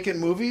 Wow. He's making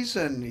movies,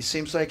 and he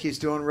seems like he's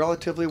doing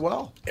relatively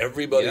well.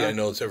 Everybody Yeah. I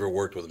know that's ever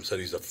worked with him said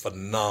he's a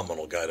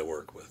phenomenal guy to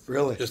work with.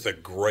 Really? Just a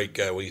great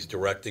guy when he's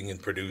directing and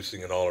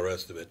producing and all the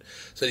rest of it.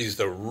 Said he's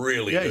a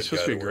really Yeah, good he's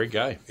supposed to be a work great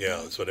guy. with.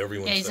 Yeah, that's what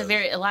everyone Yeah, he's says.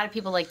 a lot of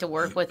people like to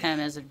work with him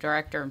as a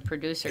director and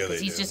producer Yeah, because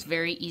they he's do. just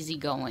very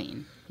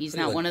easygoing. He's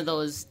Yeah, not like- one of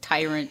those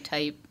tyrant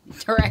type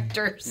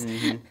directors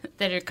Mm-hmm.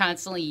 that are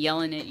constantly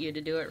yelling at you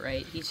to do it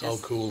right. He's How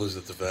just cool is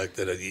it the fact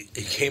that he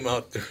came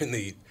out during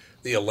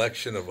the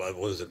election of, what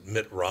was it,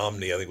 Mitt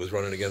Romney, I think, was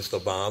running against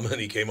Obama,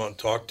 and he came out and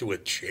talked to a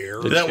chair.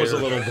 That was a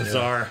little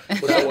bizarre. Was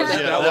that,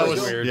 That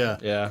was was- weird. yeah.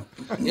 Yeah.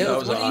 yeah, that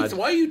was odd.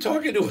 why are you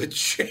talking to a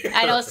chair?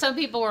 I know some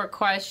people were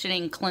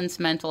questioning Clint's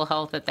mental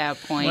health at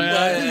that point.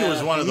 Well, I think it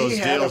was one of those He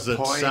had deals a that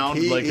point.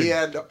 sounded like he a,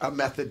 had a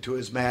method to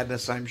his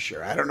madness, I'm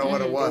sure. I don't know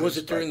what it was. Or was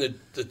it but- during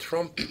the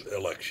Trump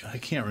election? I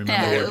can't remember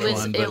Yeah, which it was-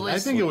 one, it but I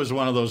was think it was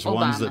one of those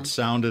ones Obama. that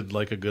sounded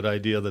like a good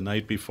idea the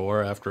night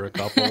before after a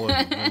couple,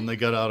 and then they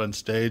got out on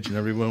stage and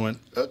everyone went,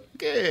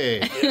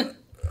 okay.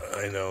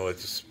 I know,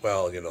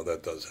 that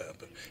does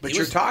happen. But He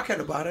you're was- talking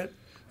about it.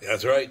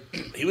 That's right.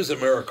 He was the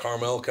mayor of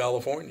Carmel,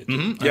 California. Too.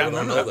 Mm-hmm. Yeah, I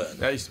don't know that.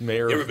 Nice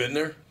mayor. You ever been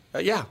there?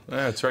 Yeah,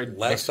 that's right.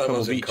 Last Next to time I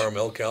was Pebble in Beach.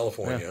 Carmel,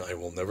 California, I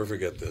will never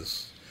forget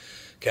this.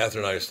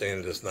 Catherine and I are staying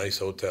at this nice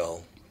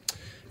hotel,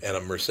 and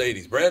a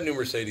brand new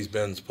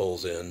Mercedes-Benz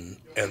pulls in,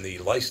 and the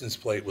license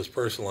plate was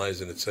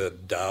personalized, and it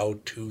said Dow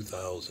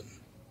 2000.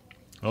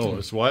 Oh, it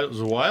was a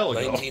while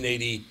ago.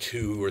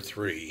 1982 or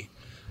 3.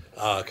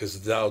 Because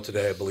the Dow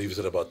today, I believe, is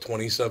at about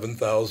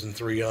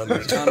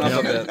 27,300. Gone up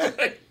a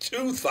bit.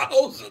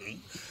 2,000.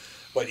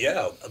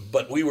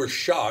 But we were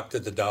shocked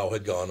that the Dow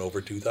had gone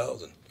over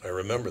 2,000. I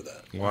remember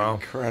that. Wow.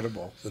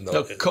 Incredible. So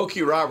No,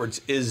 Cokie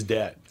Roberts is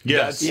dead.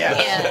 Yes. Yeah.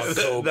 Yes.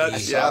 I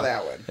saw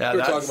that one. Yeah, we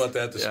were that's- talking about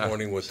that this yeah.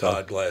 morning with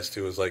Todd Glass,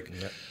 too. It was like,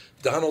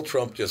 Donald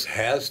Trump just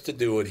has to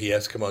do it. He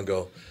has to come on and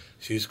go,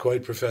 she's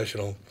quite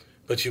professional,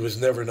 but she was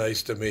never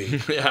nice to me.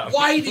 Yeah.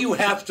 Why do you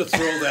have to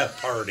throw that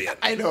part in?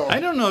 I know. I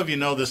don't know if you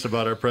know this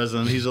about our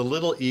president. He's a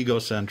little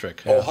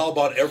egocentric. Oh, how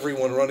about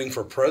everyone running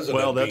for president?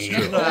 Well, that's being,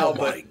 true. Oh,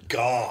 my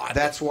God.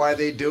 That's why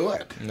they do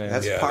it.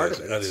 That's part of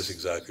it. That is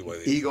exactly why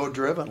they Ego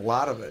driven, a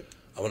lot of it.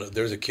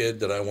 There's a kid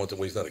that I want to,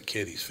 well, he's not a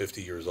kid, he's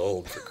 50 years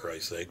old, for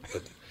Christ's sake,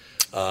 but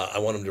I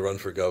want him to run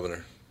for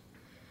governor.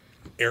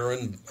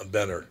 Aaron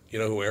Benner. You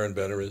know who Aaron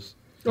Benner is?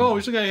 Oh,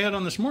 he's the guy I had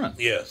on this morning.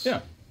 Yes.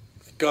 Yeah.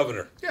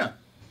 Governor. Yeah.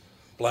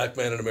 Black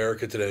man in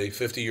America today,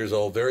 50 years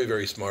old, very,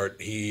 very smart.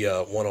 He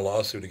won a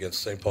lawsuit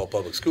against St. Paul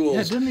Public Schools.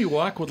 Yeah, didn't he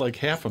walk with like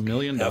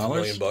 $500,000?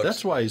 $500,000.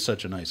 That's why he's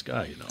such a nice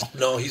guy, you know.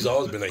 No, he's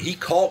always been there. He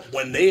called,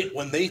 when they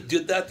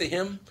did that to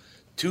him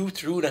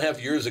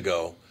 2.5 years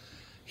ago,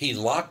 he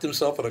locked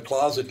himself in a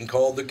closet and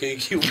called the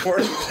KQ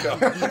Morning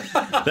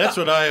Show. That's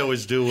what I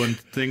always do when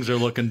things are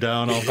looking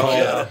down. I'll call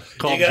You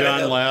gotta John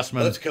have-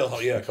 Lastman. Let's call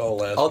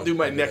Lastman. I'll do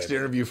my next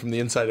interview from the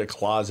inside of a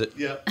closet.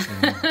 Yeah.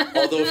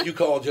 Although if you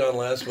call John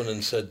Lastman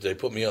and said they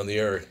put me on the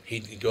air,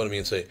 he'd go to me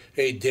and say,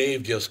 "Hey,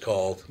 Dave just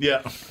called.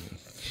 Yeah.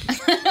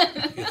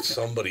 Get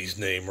somebody's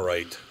name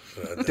right."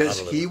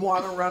 Does he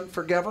want to run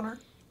for governor?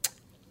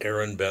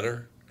 Aaron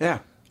Benner? Yeah.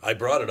 I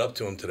brought it up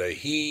to him today.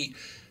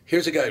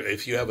 Here's a guy,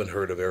 if you haven't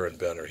heard of Aaron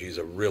Benner, he's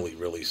a really,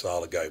 really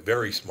solid guy,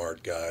 very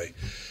smart guy.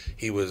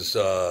 He was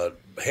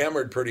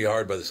hammered pretty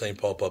hard by the St.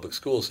 Paul public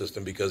school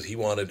system because he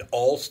wanted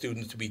all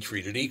students to be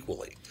treated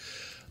equally.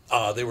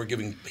 They were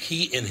giving,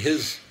 and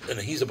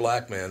he's a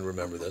black man,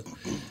 remember that.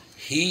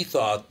 He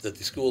thought that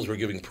the schools were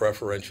giving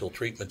preferential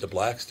treatment to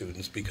black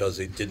students because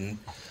they didn't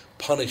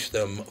punish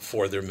them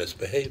for their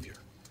misbehavior.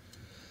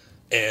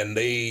 And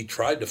they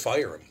tried to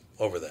fire him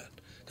over that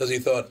because he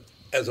thought,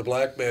 as a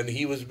black man,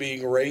 he was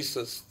being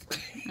racist.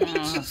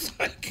 It's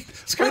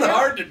kind of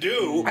hard to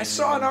do. I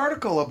saw an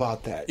article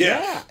about that.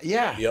 Yeah.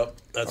 Yeah. Yep,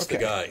 that's Okay.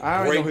 the guy. I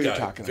already Great know who you're guy,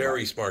 talking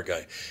very about. smart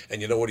guy.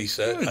 And you know what he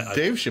said?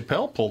 Dave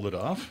Chappelle pulled it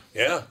off.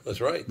 Yeah,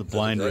 that's right. The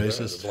blind That's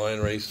exactly racist.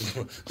 right. The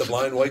blind racist. The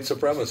blind white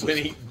supremacist. When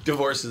he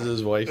divorces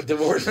his wife.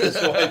 Divorces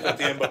his wife at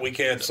the end, but we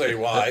can't say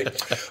why.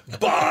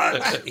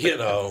 But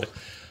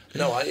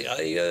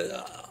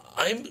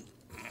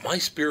my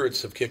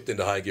spirits have kicked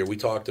into high gear. We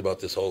talked about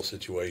this whole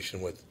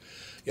situation with,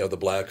 the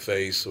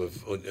blackface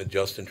with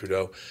Justin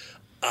Trudeau.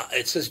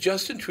 It says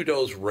Justin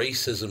Trudeau's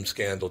racism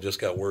scandal just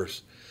got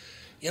worse.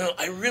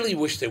 I really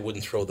wish they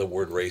wouldn't throw the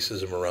word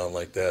racism around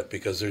like that,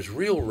 because there's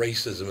real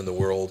racism in the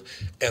world,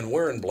 and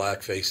wearing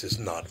blackface is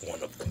not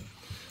one of them.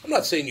 I'm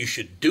not saying you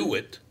should do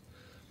it,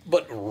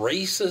 but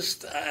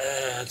racist,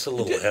 it's a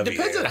little heavy.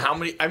 Depends on how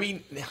many. I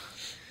mean,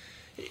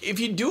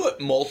 if you do it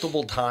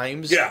multiple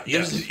times,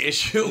 there's an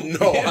issue.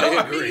 No,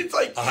 I agree. I mean, it's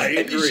like,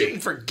 and you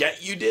shouldn't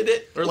forget you did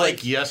it. Or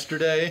like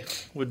yesterday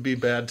would be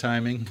bad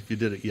timing if you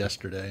did it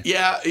yesterday.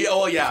 Yeah.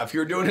 Oh, yeah. If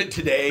you're doing it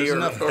today, there's or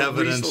enough or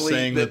evidence recently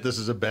saying that this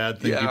is a bad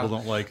thing. People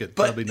don't like it.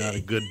 But probably not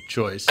a good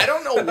choice. I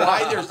don't know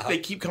why they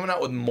keep coming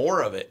out with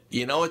more of it.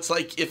 It's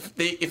like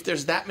if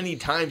there's that many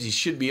times, you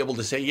should be able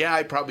to say, yeah,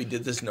 I probably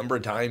did this number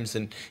of times,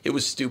 and it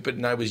was stupid,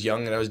 and I was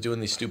young, and I was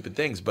doing these stupid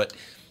things, but.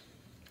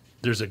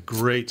 There's a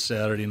great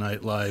Saturday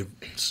Night Live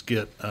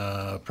skit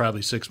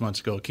probably 6 months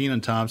ago. Kenan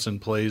Thompson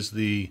plays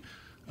the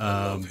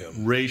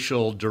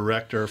racial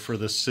director for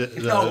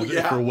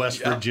for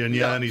West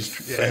Virginia, and he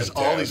has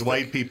all these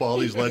white people, all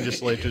these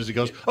legislators. He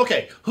goes,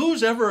 "Okay,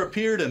 who's ever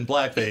appeared in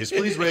blackface?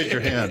 Please raise your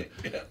hand."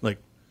 Like,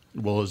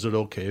 well, is it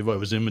okay if I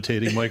was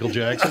imitating Michael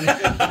Jackson?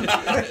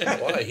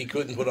 Why? He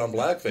couldn't put on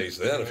blackface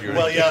then. If you're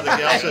the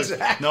gal says,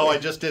 "No, I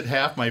just did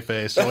half my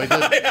face." So I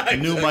did a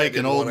new mic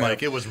and old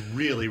mic. It was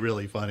really,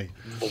 really funny.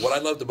 Well, what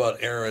I loved about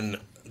Aaron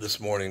this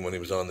morning when he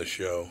was on the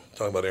show,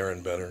 talking about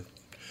Aaron Benner,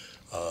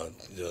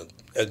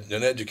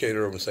 an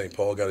educator over in St.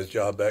 Paul got his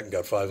job back and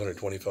got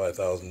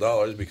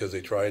 $525,000 because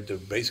they tried to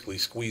basically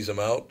squeeze him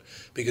out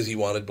because he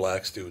wanted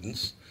black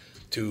students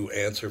to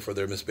answer for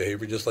their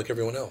misbehavior just like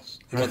everyone else.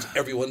 He wants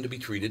everyone to be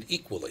treated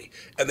equally,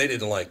 and they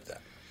didn't like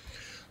that.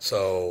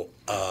 So,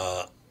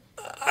 I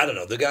don't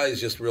know. The guy is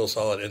just real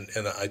solid,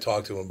 and I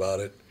talked to him about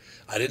it.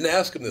 I didn't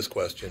ask him this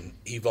question.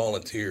 He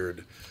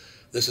volunteered.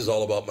 This is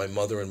all about my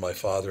mother and my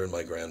father and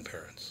my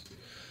grandparents.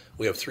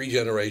 We have 3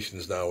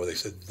 generations now where they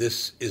said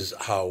this is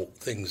how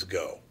things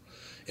go.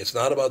 It's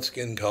not about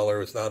skin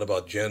color. It's not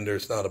about gender.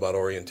 It's not about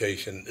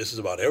orientation. This is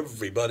about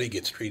everybody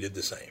gets treated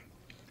the same,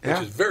 which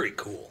is very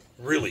cool.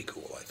 Really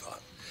cool, I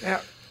thought.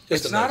 Yeah,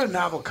 it's not a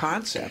novel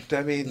concept.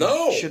 I mean,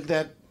 should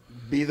that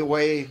be the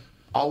way,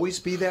 always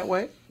be that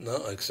way?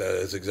 No, it's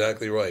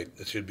exactly right.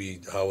 It should be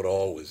how it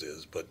always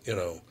is. But,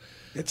 we'll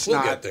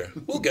get there.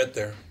 We'll get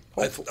there.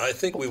 I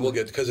think we will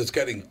get, because it's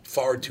getting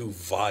far too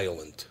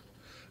violent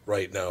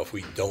right now if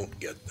we don't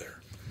get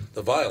there.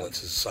 The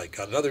violence is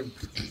psychotic.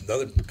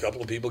 Another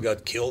couple of people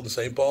got killed in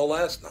St. Paul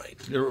last night.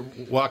 They were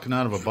walking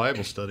out of a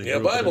Bible study. Yeah,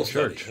 Bible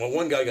study. Well,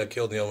 one guy got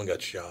killed and the other one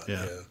got shot.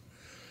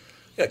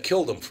 Yeah,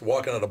 killed him for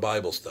walking out of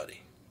Bible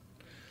study.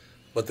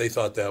 But they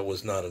thought that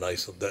was not a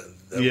nice... think,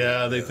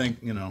 Yeah, they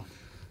think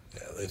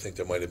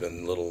there might have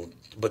been little...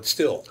 But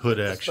still... Hood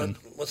action.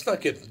 Let's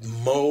not get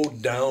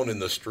mowed down in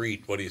the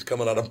street when he's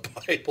coming out of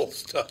Bible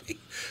study.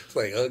 It's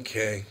like,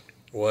 okay,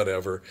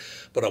 whatever.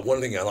 But one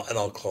thing, and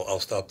I'll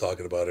stop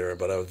talking about Aaron,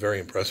 but I was very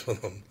impressed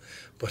with him.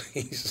 But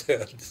he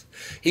said...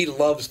 He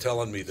loves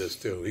telling me this,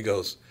 too. He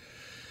goes...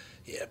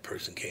 Yeah, a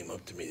person came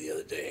up to me the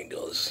other day and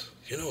goes,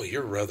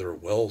 you're rather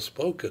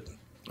well-spoken.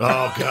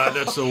 Oh, God,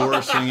 that's the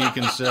worst thing you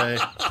can say.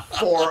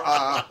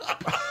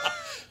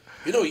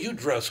 You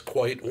dress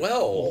quite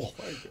well.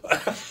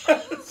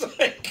 It's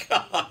like,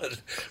 God,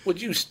 would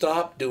you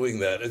stop doing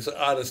that? It's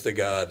honest to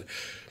God.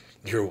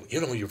 You're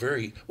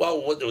very...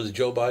 Well, what was it,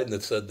 Joe Biden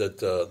that said that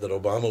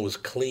Obama was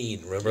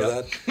clean? Remember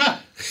that?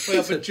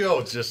 Well, but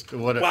Joe, just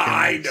what it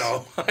I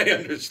know. I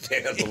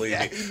understand, believe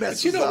me.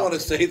 But you don't want to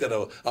say that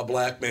a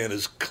black man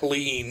is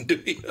clean,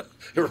 do you?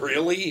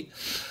 Really?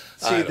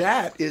 See,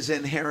 that is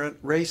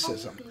inherent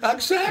racism.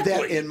 Exactly.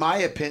 That, in my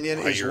opinion,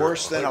 is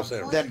worse than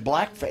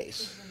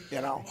blackface.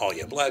 Oh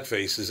yeah,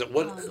 blackface is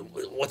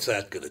what's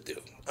that going to do?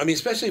 I mean,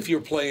 especially if you're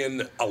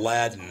playing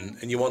Aladdin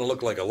and you want to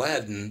look like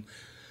Aladdin,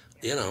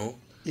 You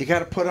got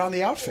to put on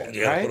the outfit,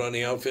 You got to put on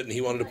the outfit, and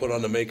he wanted to put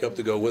on the makeup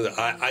to go with it.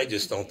 I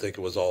just don't think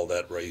it was all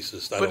that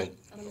racist.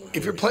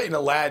 If you're playing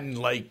Aladdin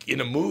like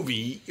in a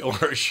movie or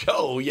a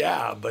show,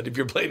 yeah. But if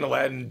you're playing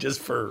Aladdin just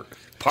for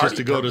party just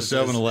to go purposes, to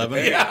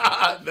 7-Eleven?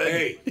 Yeah.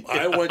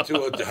 I went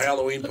to a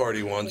Halloween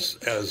party once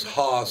as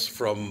Haas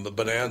from the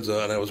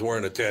Bonanza, and I was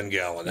wearing a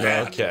 10-gallon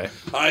hat. Okay.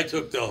 I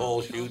took the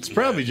whole shoot. It's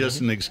probably just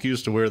an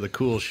excuse to wear the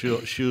cool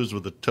shoes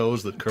with the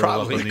toes that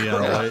curl up in the end,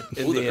 right?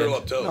 The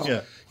curl-up toes.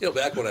 No. Yeah.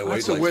 Back when I weighed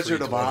That's the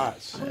Wizard of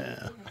Oz.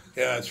 Yeah,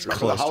 that's true.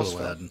 Close to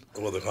Aladdin.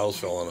 Well, the house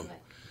fell on him.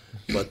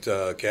 But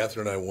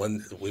Catherine and I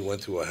we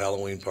went to a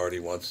Halloween party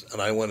once,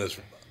 and I went as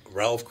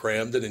Ralph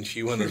Cramden, and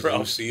she went as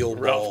Lucille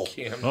Ball.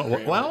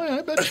 Well,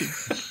 I bet you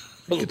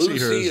could see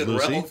her as and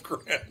Lucy. Ralph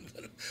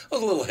Cramden. I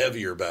was a little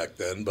heavier back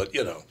then, but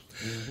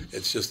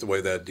it's just the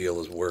way that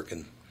deal is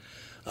working.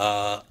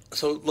 So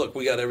look,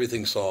 we got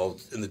everything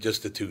solved in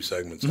just the 2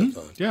 segments. I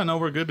thought. Yeah, no,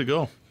 we're good to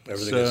go.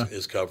 Everything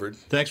is covered.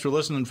 Thanks for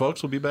listening,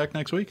 folks. We'll be back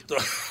next week.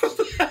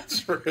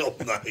 That's real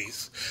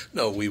nice.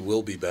 No, we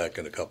will be back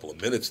in a couple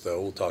of minutes,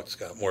 though. We'll talk to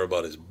Scott more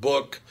about his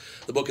book.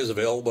 The book is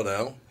available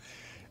now.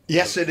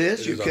 Yes, it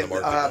is. You can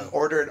can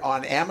order it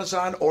on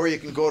Amazon, or you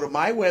can go to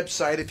my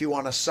website if you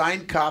want a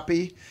signed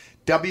copy,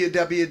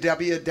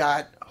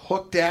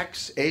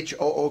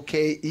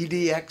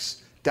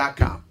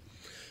 www.hookedx.com.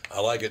 I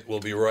like it. We'll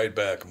be right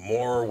back.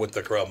 More with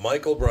the crowd.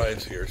 Michael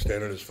Bryant's here,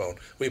 standing at his phone.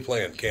 We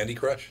playing Candy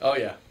Crush? Oh,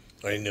 yeah.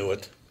 I knew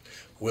it.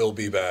 We'll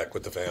be back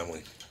with the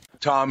family.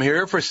 Tom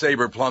here for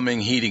Sabre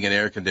Plumbing, Heating, and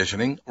Air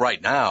Conditioning. Right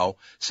now,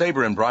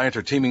 Sabre and Bryant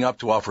are teaming up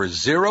to offer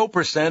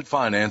 0%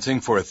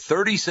 financing for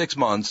 36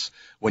 months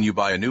when you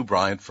buy a new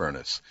Bryant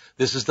furnace.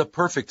 This is the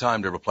perfect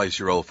time to replace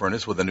your old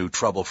furnace with a new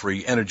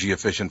trouble-free,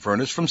 energy-efficient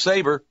furnace from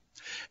Sabre.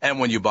 And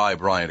when you buy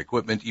Bryant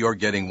equipment, you're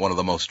getting one of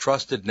the most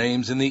trusted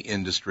names in the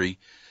industry.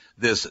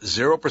 This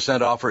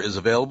 0% offer is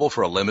available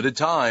for a limited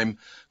time.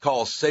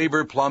 Call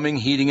Sabre Plumbing,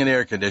 Heating, and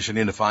Air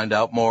Conditioning to find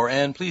out more,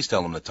 and please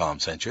tell them that Tom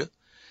sent you.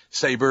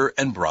 Sabre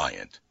and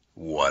Bryant,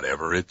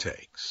 whatever it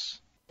takes.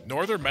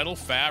 Northern Metal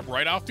Fab,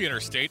 right off the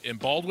interstate in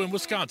Baldwin,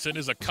 Wisconsin,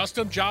 is a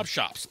custom job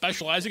shop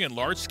specializing in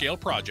large-scale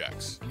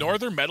projects.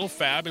 Northern Metal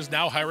Fab is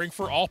now hiring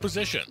for all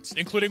positions,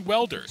 including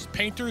welders,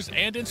 painters,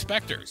 and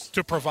inspectors,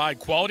 to provide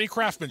quality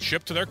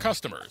craftsmanship to their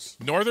customers.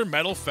 Northern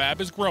Metal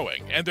Fab is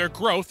growing, and their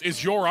growth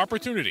is your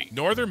opportunity.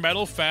 Northern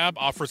Metal Fab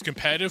offers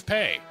competitive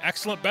pay,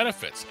 excellent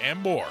benefits, and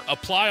more.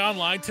 Apply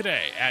online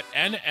today at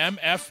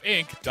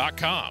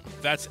nmfinc.com.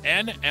 That's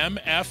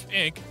nmfinc.com.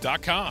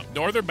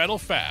 Northern Metal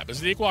Fab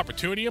is an equal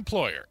opportunity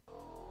employer.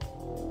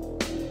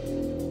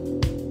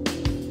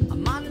 A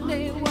modern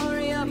day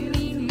warrior,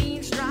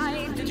 mean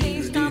stride.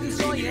 Today's come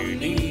so you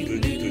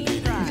mean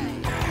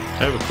pride.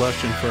 I have a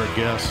question for our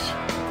guests.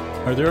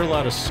 Are there a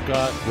lot of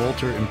Scott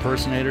Wolter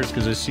impersonators?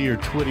 Because I see your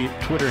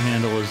Twitter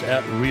handle is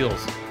 @real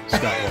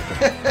Scott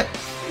Wolter.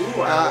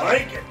 Ooh, I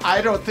like it.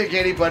 I don't think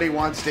anybody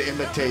wants to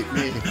imitate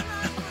me.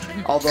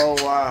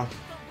 Although,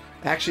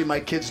 actually, my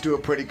kids do a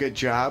pretty good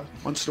job.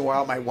 Once in a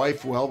while, my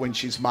wife will when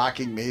she's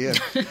mocking me and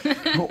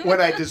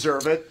when I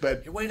deserve it.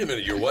 But Wait a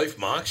minute, your wife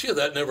mocks you?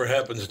 That never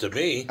happens to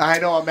me. I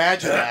know,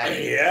 imagine that.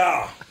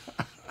 Yeah.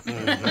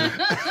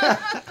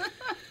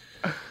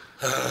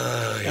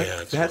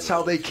 Yeah, That's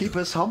how they keep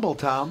us humble,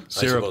 Tom.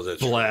 Sarah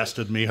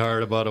blasted me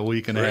hard about a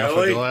week and a half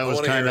Really? ago. I was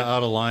wanna kind hear of it.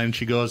 out of line.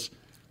 She goes,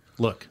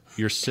 "Look,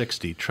 you're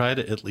 60. Try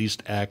to at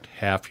least act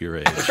half your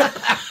age."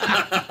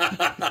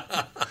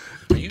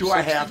 Do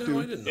I have to?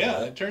 I didn't know Yeah, I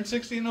that. turned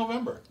 60 in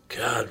November.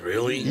 God,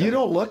 really? You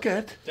don't look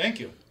it. Thank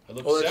you. I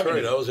look Oh, that's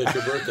 70. right. I was at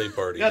your birthday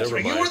party. That's Never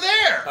right. You mind. were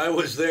there. I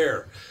was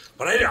there.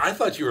 But I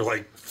thought you were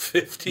like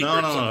 50 No,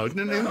 or no,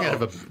 something.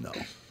 no.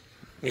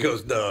 He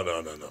goes, no.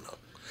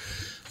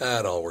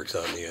 That all works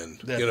out in the end.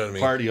 That you know what I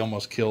mean? party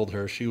almost killed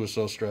her. She was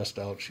so stressed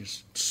out. She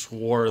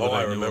swore that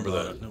I knew remember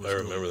about that. it. It was I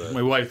remember that.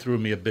 My wife threw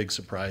me a big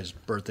surprise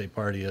birthday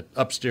party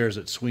upstairs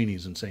at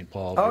Sweeney's in St.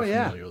 Paul. Oh, We're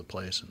yeah. familiar with the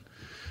place. And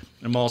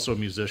I'm also a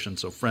musician,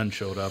 so a friend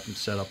showed up and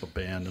set up a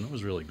band, and it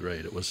was really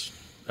great.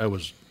 I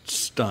was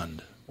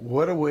stunned.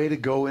 What a way to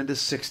go into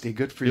 60.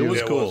 Good for It you. was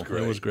Yeah, it cool. was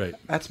great. It was great.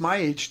 That's my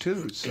age,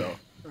 too. So,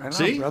 right on,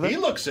 See, brother. he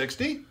looks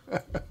 60.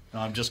 No,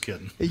 I'm just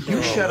kidding.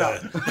 You shut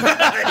up.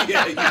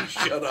 Yeah, you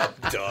shut up,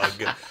 Doug.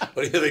 What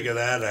do you think of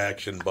that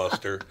action,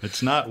 Buster?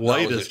 It's not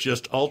white, was it's it.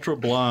 just ultra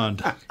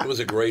blonde. It was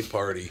a great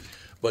party.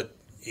 But,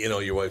 you know,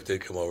 your wife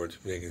did come over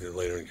to me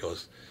later and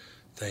goes,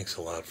 thanks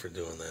a lot for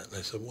doing that. And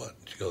I said, what?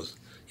 She goes,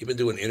 you've been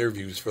doing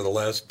interviews for the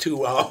last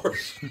 2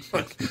 hours.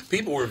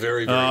 People were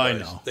very, very I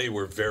nice. know. They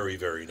were very,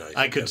 very nice.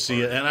 I at could that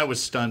see party. it, and I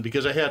was stunned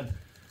because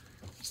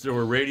there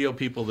were radio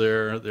people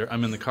there.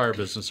 I'm in the car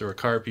business. There were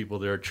car people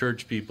there,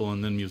 church people,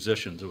 and then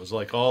musicians. It was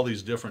like all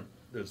these different.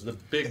 There's the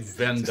big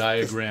Venn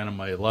diagram of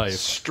my life,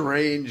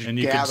 Strange and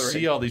you gathering. could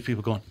see all these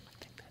people going.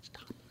 I think that's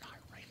Tom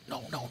Hartwright.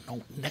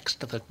 No, next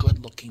to the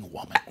good-looking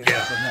woman.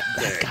 Yeah.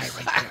 that guy right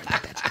there. I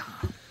think that's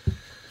Tom.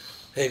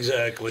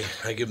 Exactly.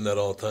 I give them that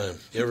all the time.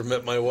 You ever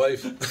met my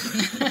wife?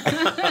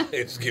 I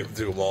just give them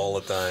to them all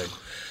the time.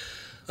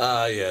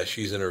 Yeah,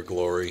 she's in her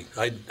glory.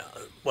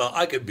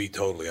 I could be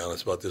totally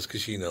honest about this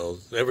because she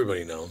knows,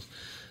 everybody knows,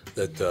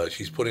 that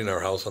she's putting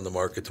our house on the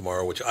market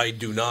tomorrow, which I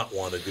do not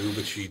want to do,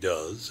 but she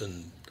does.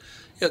 And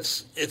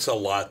it's a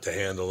lot to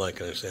handle. I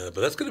can understand it,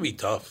 but that's going to be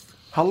tough.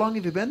 How long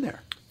have you been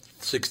there?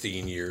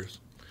 16 years.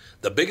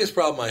 The biggest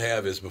problem I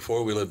have is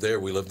before we lived there,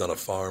 we lived on a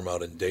farm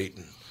out in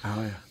Dayton.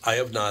 Oh, yeah. I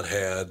have not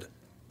had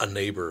a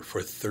neighbor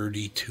for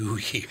 32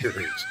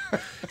 years.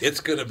 It's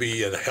going to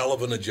be a hell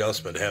of an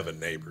adjustment having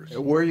neighbors.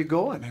 Where are you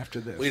going after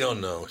this? We don't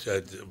know.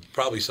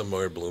 Probably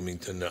somewhere in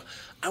Bloomington.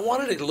 I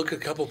wanted to look at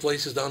a couple of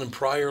places down in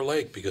Prior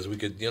Lake because we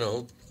could,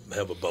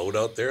 have a boat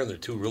out there, and there are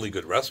two really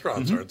good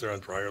restaurants, aren't there, on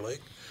Prior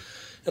Lake?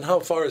 And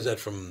how far is that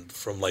from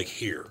like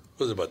here?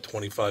 Was it about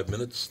 25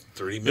 minutes,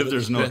 30 minutes? If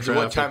there's no Depends on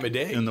traffic what time of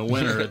day. in the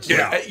winter, it's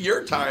At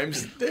your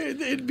times,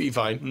 it'd be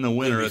fine. in the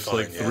winter It'd be it's fine,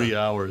 like yeah. 3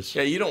 hours.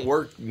 Yeah, you don't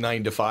work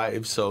 9 to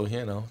 5, so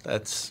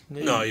that's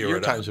No, you're your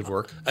right. times would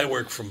work. I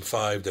work from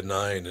 5 to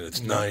 9, and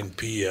it's 9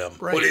 p.m.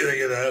 Right. What do you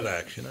think of that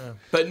action?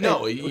 But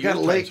no, we got a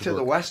lake to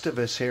the west of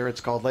us here. It's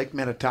called Lake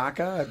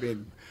Minnetonka. I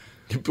mean,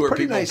 where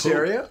pretty people nice poop.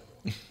 area.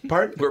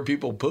 Pardon? Where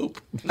people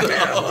poop.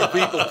 Yeah, where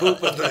people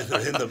poop in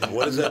the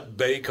what is that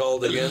bay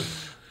called again?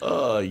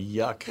 Oh,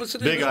 yuck. What's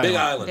it? Big Big Island.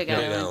 Island. Big Big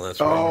Island. Island. That's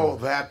right. Oh,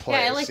 that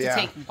place. Yeah, I like to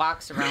take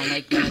walks around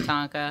Lake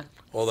Minnetonka.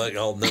 Well,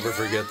 I'll never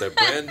forget that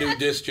brand new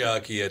disc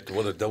jockey at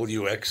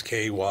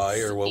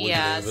WXKY or what was the name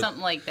Yeah, of it?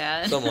 something like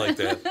that. Something like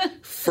that.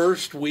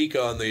 first week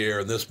on the air,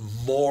 and this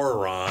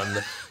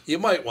moron, you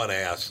might want to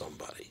ask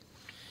somebody.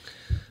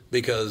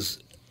 Because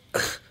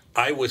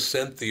I was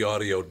sent the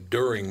audio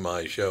during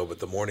my show, but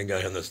the morning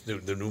guy on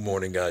the new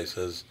morning guy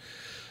says,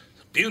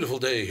 beautiful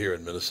day here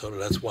in Minnesota.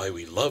 That's why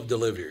we love to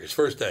live here. His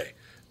first day,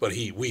 but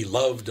we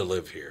love to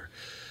live here.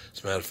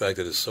 As a matter of fact,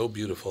 it is so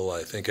beautiful.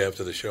 I think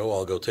after the show,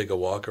 I'll go take a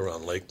walk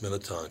around Lake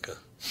Minnetonka.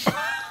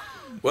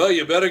 Well,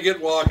 you better get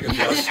walking.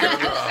 Is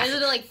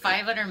it like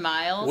 500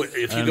 miles?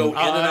 If you go in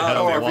and out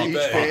of every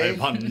day,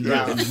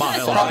 500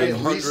 miles.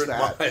 500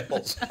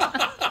 miles.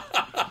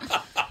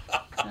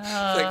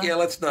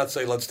 Let's not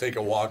say let's take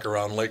a walk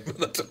around Lake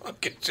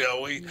Minnetonka,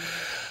 shall we?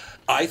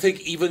 I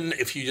think even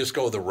if you just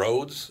go the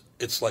roads,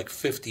 it's like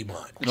 50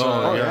 miles.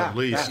 At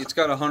least. It's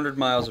got 100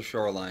 miles of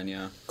shoreline,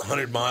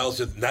 100 miles,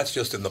 and that's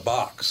just in the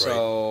box, right?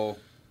 So,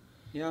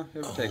 yeah,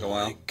 it would take a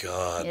while. Oh, my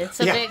God.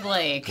 It's a big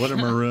lake. What a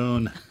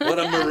maroon. What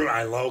a maroon.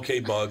 I love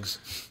Bugs.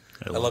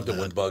 I loved it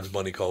when Bugs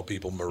Bunny called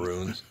people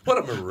maroons. What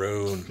a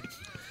maroon.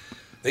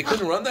 They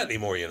couldn't run that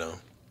anymore, you know.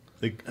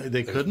 They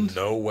couldn't?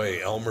 No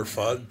way. Elmer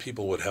Fudd,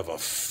 people would have a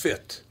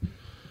fit.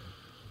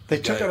 They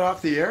took it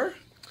off the air?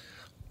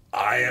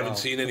 I haven't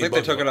seen any. I think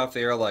they took it off the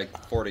air like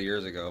 40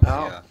 years ago.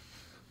 Oh.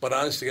 But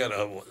honestly,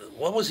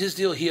 what was his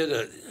deal? He had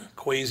a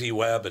quasi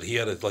wabbit. He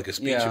had a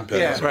speech impediment.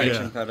 Yeah, speech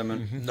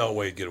impediment. No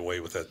way to get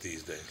away with that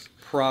these days.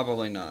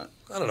 Probably not.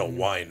 I don't know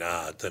why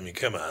not. I mean,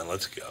 come on,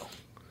 let's go.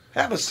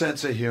 Have a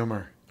sense of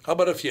humor. How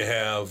about if you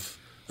have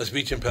a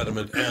speech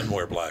impediment and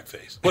wear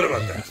blackface? What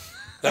about that?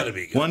 That'd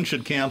be good. One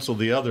should cancel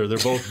the other. They're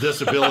both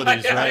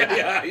disabilities, right?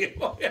 Yeah,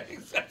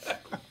 exactly.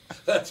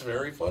 That's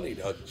very funny,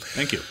 Doug.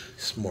 Thank you.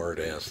 Smart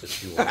ass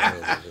that you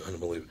are.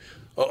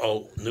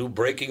 Unbelievable. New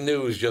breaking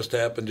news just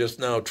happened just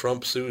now.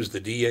 Trump sues the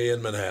DA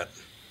in Manhattan.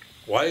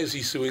 Why is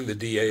he suing the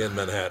DA in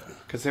Manhattan?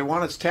 Because they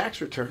want his tax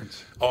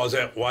returns. Oh, is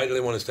that why do they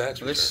want his tax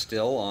Are returns? they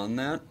still on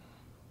that?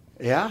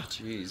 Yeah.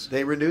 Jeez.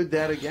 They renewed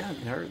that again.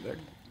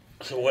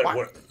 So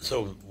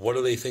what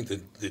do they think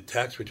the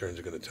tax returns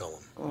are going to tell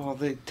them? Oh,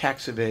 the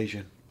tax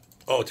evasion.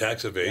 Oh,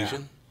 tax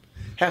evasion?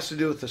 Yeah. Has to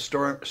do with the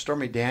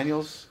Stormy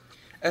Daniels.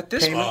 At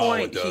this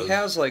point, he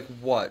has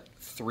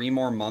 3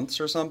 more months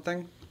or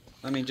something?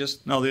 I mean,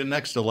 just... No, the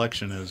next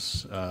election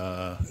is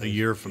a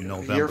year from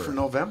November. A year from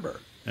November.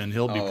 And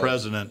he'll be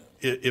president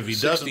if he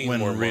doesn't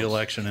win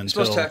re-election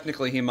until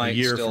technically he might a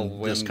year still from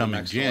win this the coming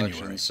next January.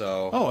 election,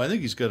 so... Oh, I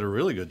think he's got a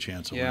really good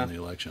chance of winning the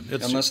election.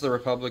 Unless the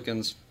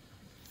Republicans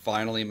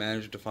finally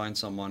manage to find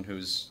someone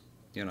who's,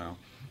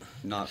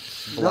 not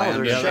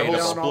bland. No,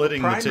 they're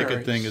splitting the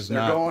ticket thing is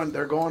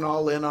They're going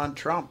all in on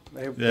Trump.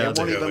 They won't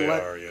even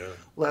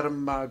let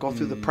him go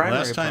through the primary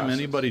Last time process.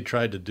 anybody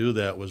tried to do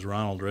that was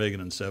Ronald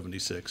Reagan in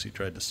 '76. He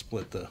tried to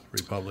split the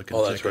Republican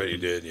ticket. Oh, that's right, he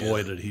did. Yeah.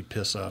 Boy, did he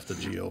piss off the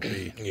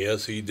GOP.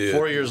 Yes, he did.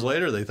 4 years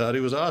later, they thought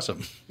he was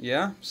awesome.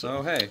 Yeah,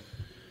 so hey.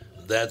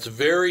 That's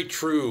very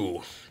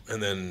true.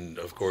 And then,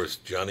 of course,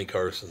 Johnny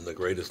Carson, the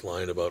greatest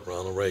line about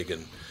Ronald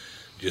Reagan.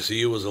 Did you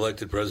see who was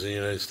elected president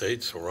of the United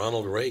States?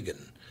 Ronald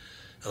Reagan.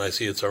 And I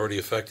see it's already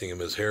affecting him.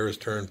 His hair has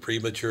turned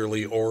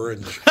prematurely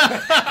orange.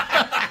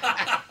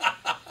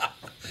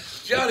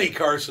 Johnny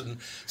Carson.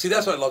 See,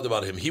 that's what I loved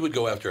about him. He would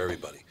go after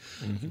everybody.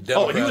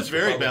 Mm-hmm. He was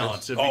very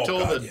balanced. If he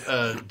told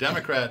a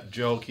Democrat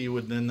joke, he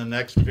would, in the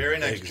very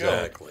next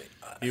joke,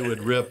 he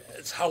would rip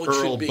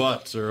Earl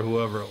Butz or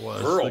whoever it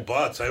was. Earl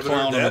Butz. I haven't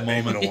heard that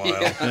name in a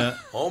while. Yeah.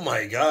 Oh,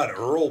 my God,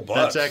 Earl Butz.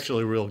 That's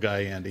actually a real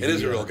guy, Andy. It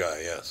is a real guy,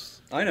 yes.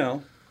 I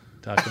know.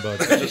 Talk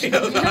about I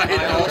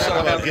also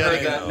haven't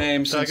heard that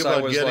name since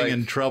I was getting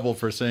in trouble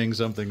for saying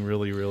something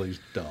really, really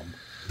dumb.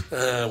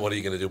 What are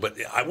you going to do? But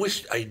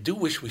I do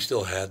wish we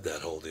still had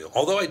that whole deal.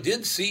 Although I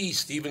did see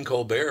Stephen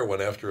Colbert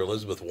went after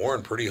Elizabeth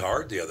Warren pretty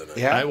hard the other night.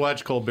 Yeah, I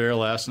watched Colbert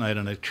last night,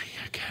 and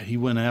he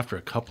went after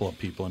a couple of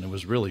people, and it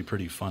was really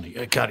pretty funny.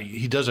 God,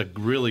 he does a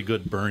really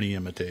good Bernie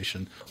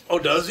imitation. Oh,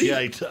 does he?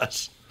 Yeah, he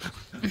does.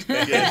 He's got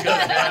a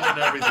hand and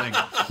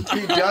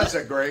everything. He does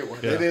a great one.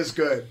 Yeah. It is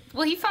good.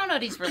 Well, he found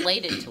out he's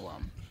related to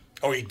him.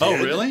 Oh, he did?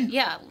 Oh, really?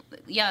 Yeah.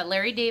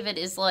 Larry David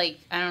is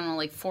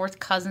fourth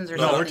cousins or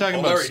something. No, we're talking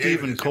about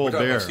Stephen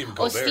Colbert.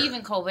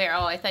 Stephen Colbert.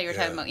 Oh, I thought you were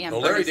talking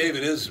about Larry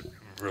David is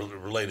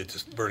related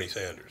to Bernie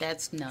Sanders.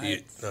 That's nuts. He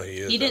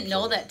is. He didn't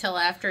know that till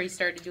after he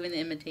started doing the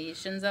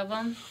imitations of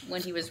him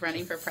when he was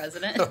running for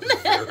president.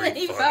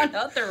 He found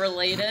out they're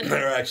related.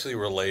 They're actually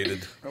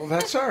related. Well,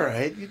 that's all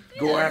right. You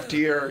go after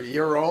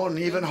your own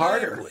even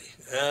harder.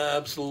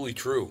 Absolutely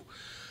true.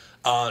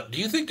 Do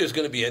you think there's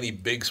going to be any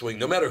big swing,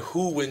 no matter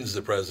who wins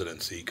the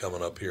presidency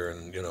coming up here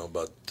in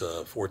about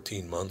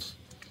 14 months?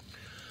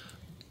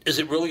 Is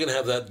it really going to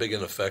have that big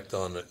an effect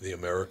on the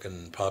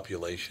American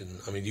population?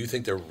 I mean, do you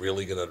think they're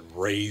really going to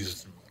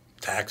raise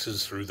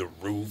taxes through the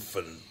roof?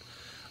 And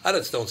I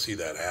just don't see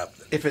that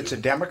happening. If it's a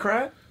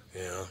Democrat?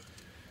 Yeah.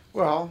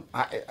 Well,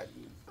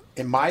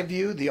 in my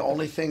view, the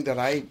only thing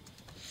the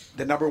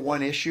number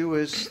one issue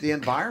is the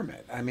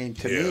environment. I mean,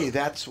 to me,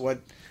 that's what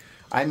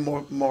I'm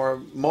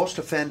most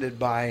offended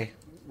by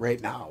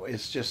right now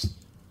is just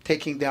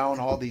taking down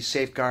all these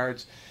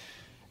safeguards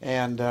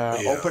and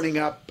opening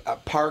up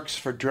parks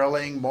for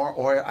drilling, more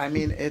oil. I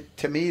mean,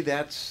 to me,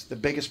 that's the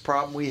biggest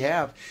problem we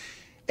have.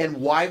 And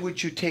why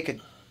would you take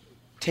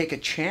a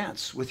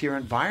chance with your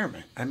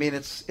environment? I mean,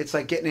 it's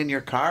like getting in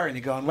your car and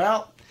you're going,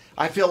 well,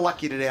 I feel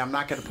lucky today. I'm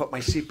not going to put my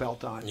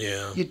seatbelt on.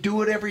 Yeah. You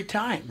do it every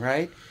time,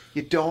 right?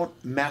 You don't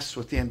mess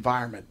with the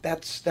environment.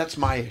 That's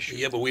my issue.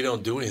 Yeah, but we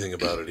don't do anything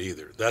about it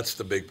either. That's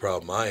the big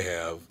problem I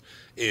have.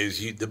 Is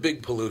the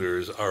big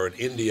polluters are in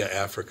India,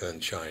 Africa,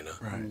 and China,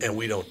 right. And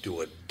we don't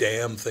do a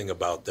damn thing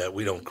about that.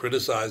 We don't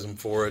criticize them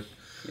for it.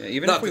 Yeah,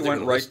 even if we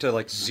went right to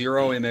like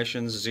zero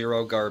emissions,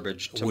 zero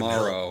garbage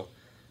tomorrow,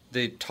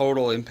 the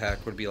total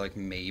impact would be like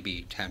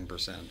maybe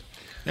 10%.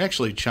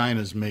 Actually,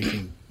 China's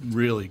making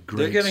really great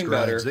They're getting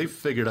strides. better. They've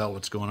figured out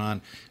what's going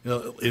on.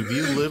 If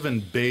you live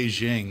in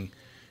Beijing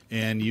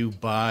and you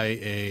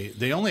buy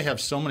they only have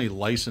so many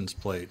license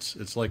plates.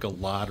 It's like a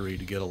lottery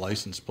to get a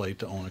license plate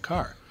to own a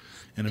car.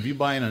 And if you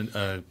buy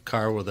a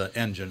car with an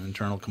engine,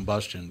 internal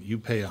combustion, you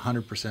pay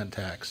 100%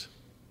 tax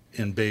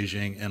in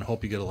Beijing and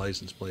hope you get a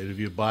license plate. If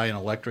you buy an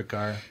electric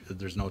car,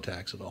 there's no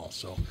tax at all.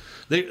 So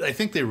I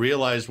think they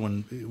realized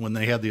when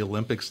they had the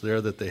Olympics there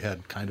that they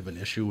had kind of an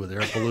issue with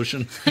air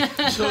pollution.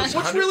 So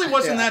which really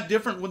wasn't that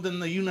different than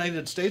the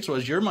United States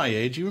was. You're my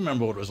age. You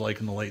remember what it was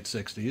like in the late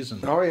 60s.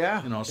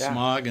 And,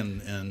 smog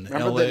and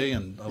L.A.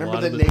 and a lot of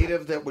Remember the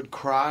native that would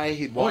cry?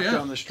 He'd walk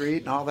down the street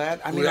and all that?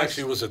 I mean,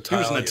 actually was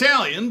Italian. He was an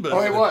Italian.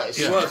 But he was.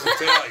 He was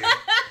Italian.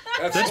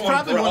 That's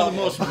probably one of the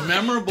most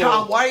memorable.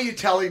 Tom, why are you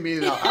telling me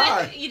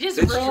that? You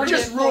just ruined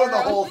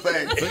the whole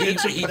thing.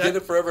 He did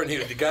it forever, and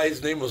the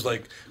guy's name was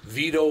like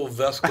Vito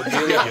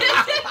Vescamilio.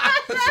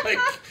 It's like,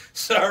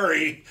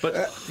 sorry.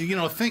 But,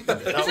 think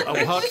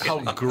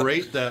how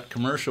great that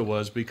commercial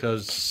was,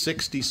 because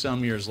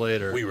 60-some years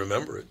later... We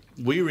remember it.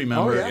 We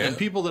remember it, and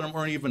people that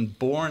weren't even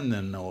born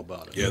then know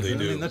about it. Yeah, they do. I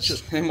mean, that's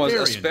just His name was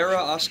Aspera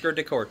Oscar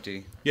de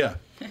Corti. Yeah.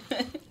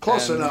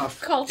 Close enough.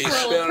 Cultural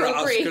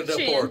appropriation.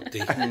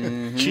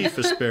 Chief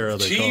Aspera,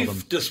 they called him.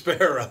 Chief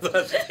Despera,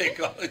 that's what they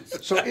call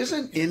it. So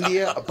isn't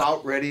India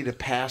about ready to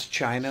pass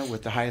China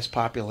with the highest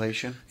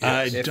population?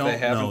 Yes. If they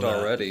haven't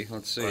already.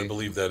 Let's see. I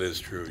believe that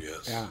is true,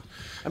 yes. Yeah.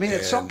 I mean,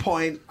 at some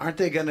point, aren't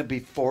they going to be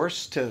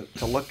forced to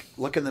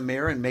look in the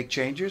mirror and make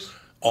changes?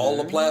 All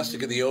the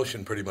plastic in the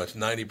ocean, pretty much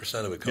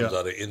 90% of it comes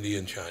out of India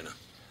and China.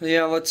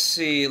 Yeah, let's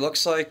see.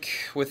 Looks like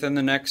within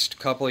the next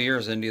couple of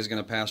years, India's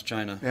going to pass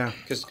China. Yeah.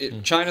 Because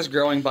China's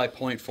growing by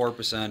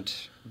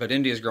 0.4%, but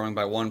India's growing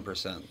by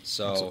 1%.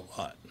 So that's a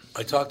lot.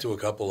 I talked to a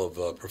couple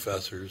of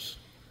professors.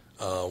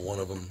 One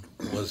of them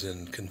was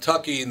in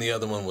Kentucky, and the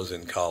other one was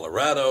in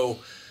Colorado.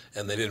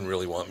 And they didn't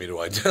really want me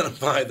to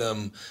identify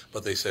them,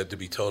 but they said, to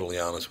be totally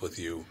honest with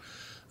you,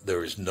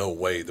 there is no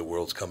way the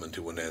world's coming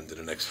to an end in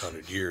the next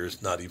 100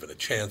 years, not even a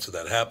chance of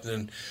that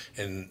happening.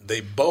 And they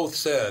both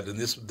said, and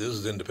this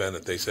is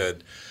independent, they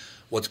said,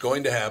 what's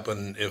going to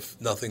happen if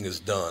nothing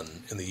is done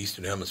in the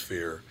Eastern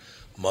Hemisphere,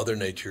 Mother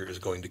Nature is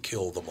going to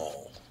kill them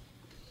all.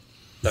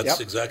 That's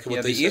exactly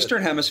what they said. The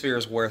Eastern Hemisphere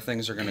is where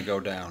things are going to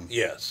go down.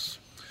 Yes.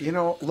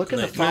 Look at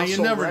the fossil Now, you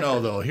never record. know,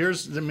 though.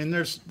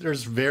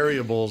 There's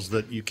variables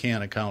that you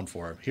can't account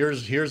for.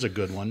 Here's a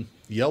good one.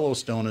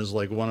 Yellowstone is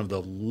like one of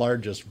the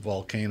largest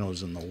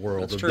volcanoes in the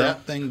world. That's if true.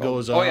 that thing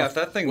goes off, if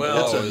that thing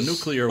that's blows, a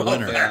nuclear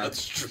winter.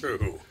 That's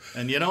true.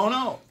 And you don't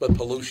know. But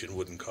pollution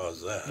wouldn't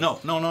cause that. No.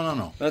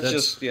 That's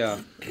just,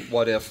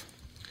 what if?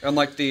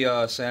 Unlike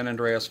the San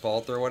Andreas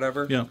Fault or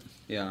whatever. Yeah.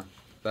 Yeah.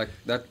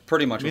 That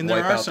pretty much would there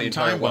wipe are out the some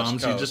entire time West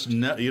bombs. Coast.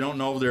 You don't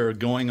know if they're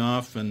going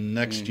off in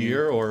next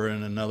year or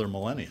in another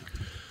millennium.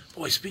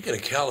 Boy, speaking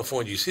of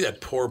California, you see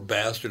that poor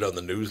bastard on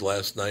the news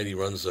last night? He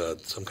runs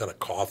some kind of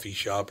coffee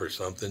shop or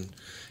something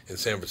in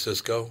San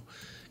Francisco.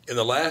 In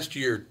the last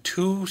year,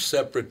 2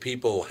 separate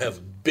people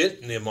have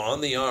bitten him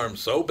on the arm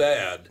so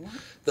bad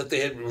that they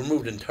had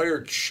removed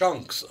entire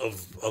chunks of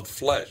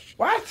flesh.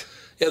 What?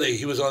 Yeah,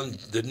 he was on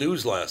the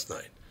news last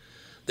night.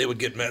 They would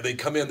get mad. They'd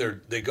come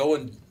in, they go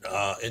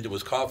into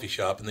his coffee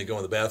shop, and they go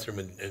in the bathroom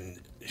and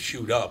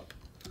shoot up.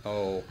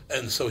 Oh.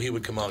 And so he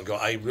would come out and go,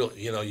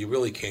 you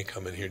really can't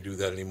come in here and do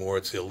that anymore.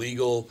 It's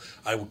illegal.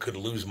 I could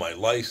lose my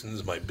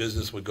license. My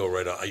business would go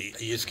right on. You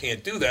just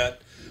can't do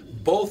that.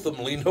 Both of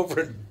them leaned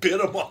over and bit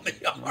him on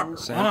the arm.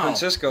 San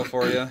Francisco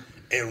for you.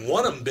 And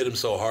one of them bit him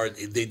so hard,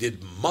 they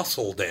did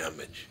muscle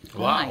damage.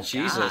 Wow.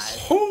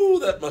 Jesus. Whoo,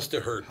 that must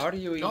have hurt. How do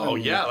you even... Oh,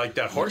 yeah, like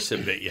that horse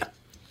that bit you.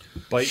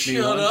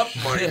 Shut up,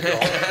 Michael.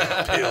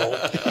 Pill.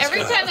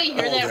 Every time I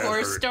hear that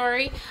horse hurt.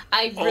 story,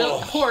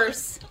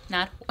 horse,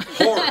 not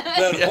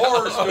That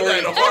horror story.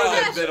 That horse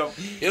that bit him.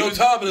 You know,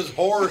 Tom and his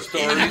horror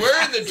story. He was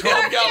wearing the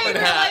 12-gallon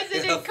hat.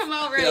 it didn't come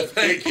out right.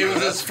 Thank you. It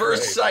was his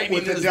first sighting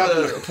With the as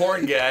W. the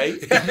porn guy.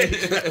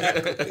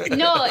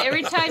 No,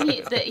 every time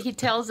he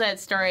tells that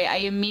story, I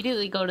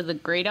immediately go to the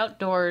Great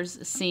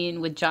Outdoors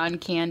scene with John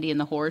Candy and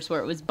the horse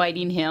where it was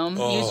biting him.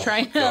 He was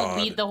trying to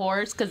lead the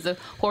horse because the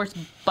horse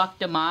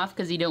bucked him off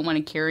because he didn't want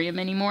to carry him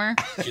anymore.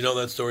 Do you know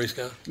that story,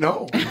 Scott?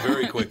 No.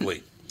 Very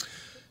quickly.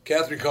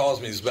 Catherine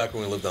calls me. This is back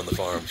when we lived on the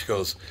farm. She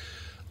goes,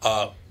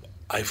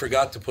 I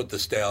forgot to put the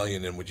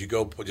stallion in. Would you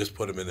go just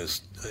put him in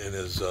his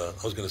I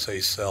was going to say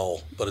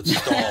cell, but it's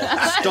stall.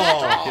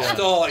 Stall. Yeah.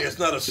 Stall, it's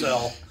not a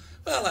cell.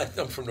 Well,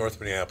 I'm from North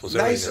Minneapolis.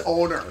 Nice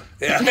owner.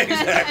 Yeah,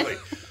 exactly.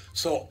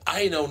 So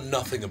I know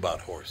nothing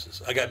about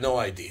horses. I got no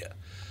idea.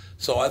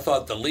 So I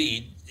thought the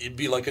lead, it'd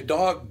be like a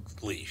dog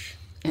leash.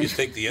 You just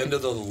take the end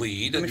of the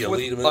lead and you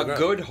lead him in the ground. A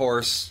good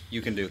horse,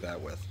 you can do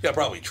that with. Yeah,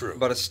 probably true.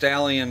 But a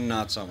stallion,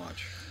 not so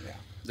much.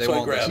 Yeah. So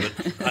I grab it.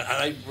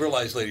 I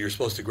realized later you're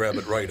supposed to grab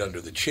it right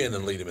under the chin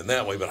and lead him in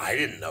that way, but I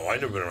didn't know.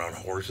 I'd never been around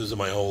horses in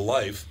my whole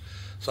life.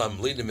 So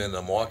I'm leading him in, and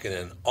I'm walking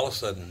in. All of a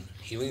sudden,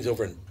 he leans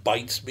over and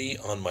bites me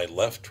on my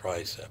left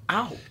tricep.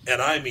 Ow.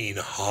 And I mean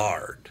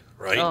hard,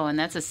 right? Oh, and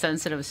that's a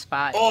sensitive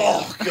spot.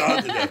 Oh,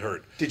 God, did that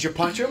hurt. Did you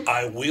punch him?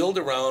 I wheeled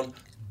around.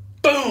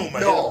 Boom! I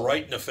hit him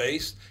right in the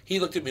face. He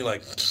looked at me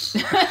like,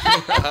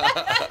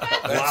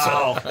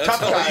 Wow.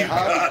 Tough guy,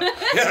 huh?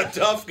 Yeah,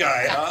 tough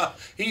guy, huh?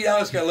 He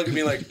honestly got to look at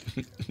me like,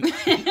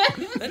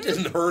 that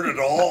didn't hurt at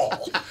all.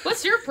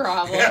 What's your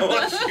problem? Yeah,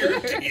 what's your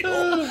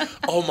deal?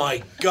 Oh,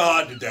 my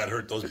God, did that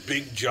hurt? Those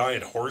big,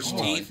 giant horse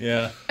teeth.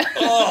 Yeah.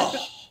 Oh.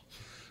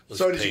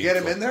 So did you get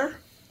him in there?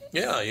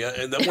 Yeah.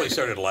 And then when he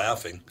started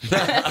laughing, after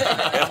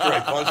I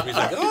punched him, he's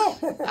like, oh.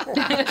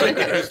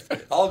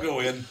 I'll go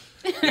in.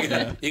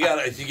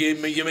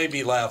 You made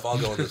me laugh. I'll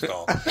go in the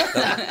stall.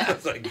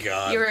 That's like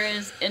God. You were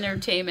his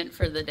entertainment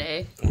for the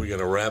day. We're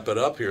going to wrap it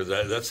up here.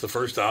 That's the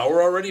first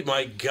hour already?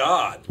 My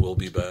God. We'll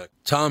be back.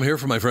 Tom here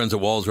from my friends at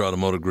Walzer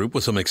Automotive Group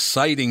with some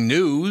exciting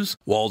news.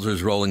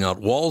 Walzer's rolling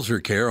out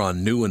Walzer Care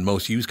on new and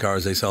most used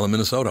cars they sell in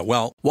Minnesota.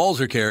 Well,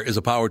 Walzer Care is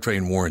a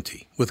powertrain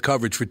warranty with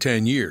coverage for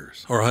 10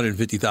 years or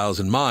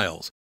 150,000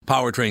 miles.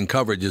 Powertrain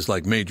coverage is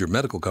like major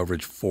medical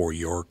coverage for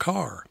your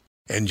car.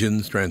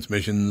 Engines,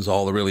 transmissions,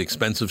 all the really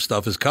expensive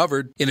stuff is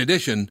covered. In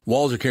addition,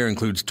 Walzer Care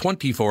includes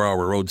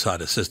 24-hour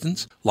roadside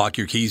assistance. Lock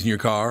your keys in your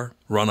car,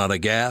 run out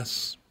of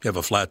gas, you have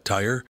a flat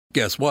tire.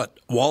 Guess what?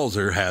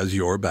 Walzer has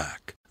your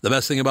back. The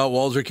best thing about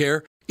Walzer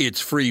Care?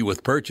 It's free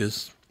with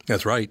purchase.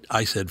 That's right,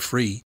 I said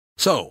free.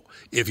 So,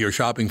 if you're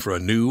shopping for a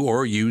new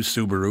or used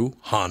Subaru,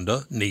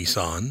 Honda,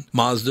 Nissan,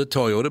 Mazda,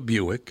 Toyota,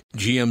 Buick,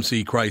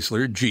 GMC,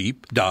 Chrysler,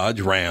 Jeep,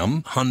 Dodge,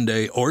 Ram,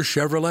 Hyundai, or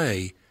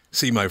Chevrolet,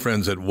 see my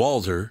friends at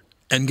Walzer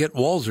and get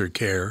Walzer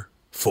Care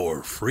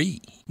for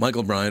free.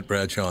 Michael Bryant,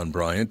 Bradshaw and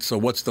Bryant. So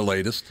what's the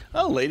latest?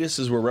 Well, the latest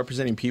is we're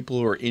representing people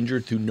who are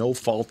injured through no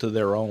fault of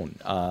their own.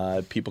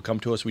 People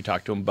come to us. We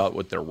talk to them about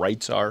what their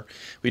rights are.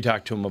 We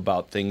talk to them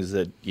about things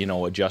that,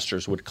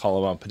 adjusters would call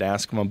them up and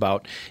ask them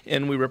about.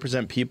 And we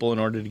represent people in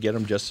order to get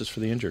them justice for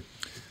the injured.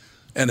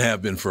 And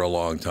have been for a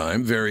long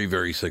time. Very,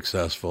 very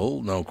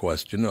successful, no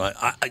question.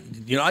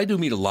 I do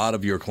meet a lot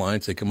of your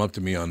clients. They come up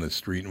to me on the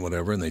street and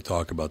whatever, and they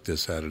talk about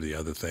this, that, or the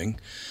other thing.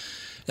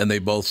 And they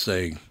both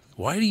say,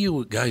 why do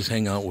you guys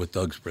hang out with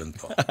Doug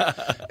Sprinthal?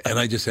 And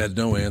I just had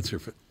no answer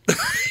for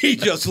He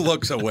just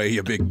looks away,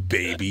 you big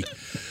baby.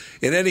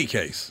 In any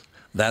case,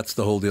 that's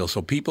the whole deal.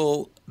 So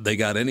people, they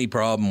got any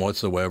problem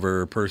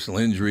whatsoever, personal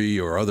injury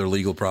or other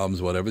legal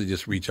problems, whatever, they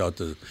just reach out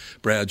to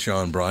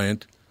Bradshaw and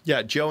Bryant.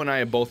 Yeah, Joe and I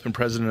have both been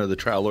president of the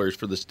trial lawyers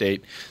for the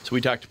state, so we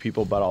talk to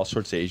people about all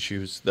sorts of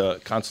issues. The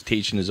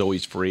consultation is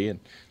always free, and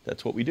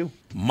that's what we do.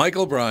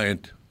 Michael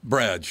Bryant,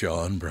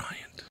 Bradshaw and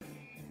Bryant.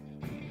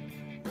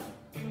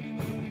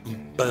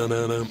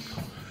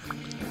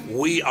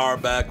 We are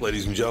back,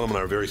 ladies and gentlemen.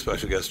 Our very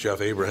special guest,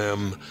 Jeff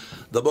Abraham.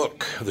 The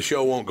book, The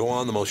Show Won't Go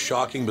On, the most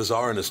shocking,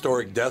 bizarre, and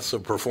historic deaths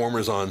of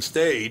performers on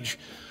stage.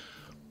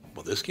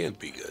 Well, this can't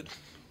be good.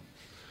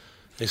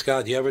 Hey,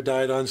 Scott, you ever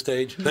died on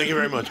stage? Thank you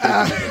very much.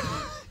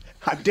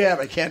 I'm dead.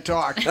 I can't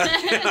talk.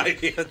 I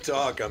can't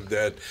talk. I'm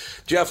dead.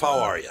 Jeff, how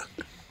are you?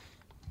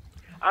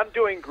 I'm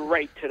doing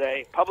great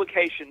today.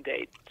 Publication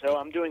date, so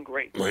I'm doing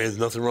great. Man, there's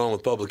nothing wrong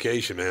with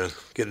publication, man.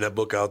 Getting that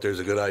book out there is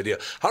a good idea.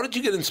 How did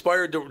you get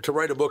inspired to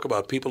write a book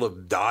about people who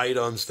have died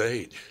on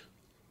stage?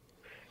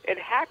 It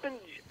happened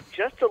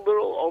just a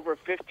little over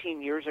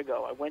 15 years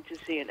ago. I went to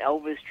see an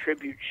Elvis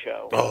tribute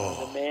show. Oh.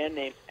 There was a man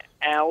named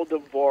Al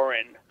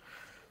DeVoren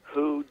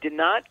who did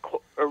not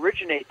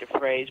originate the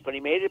phrase, but he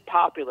made it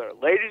popular.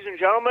 Ladies and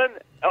gentlemen,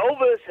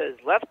 Elvis has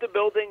left the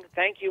building.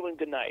 Thank you and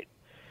good night.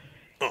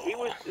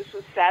 This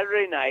was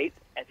Saturday night.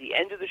 At the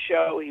end of the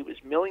show, he was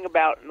milling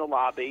about in the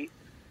lobby,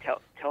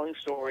 telling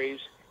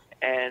stories,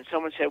 and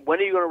someone said, when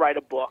are you going to write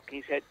a book?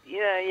 He said,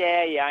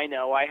 yeah, I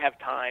know, I have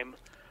time.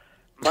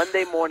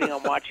 Monday morning,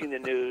 I'm watching the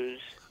news.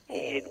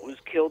 He was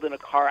killed in a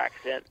car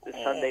accident this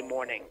Sunday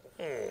morning.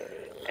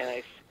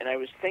 And I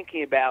was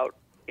thinking about,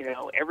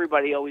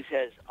 everybody always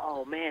says,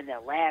 oh, man,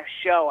 that last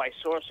show, I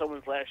saw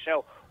someone's last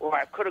show, or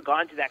I could have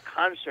gone to that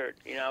concert,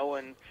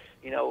 and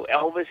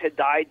Elvis had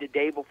died the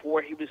day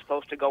before he was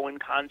supposed to go in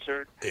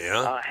concert.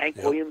 Yeah. Hank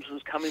Williams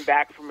was coming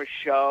back from a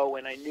show,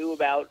 and I knew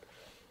about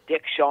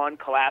Dick Shawn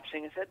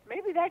collapsing. I said,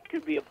 maybe that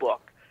could be a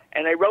book.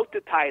 And I wrote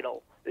the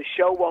title, The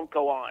Show Won't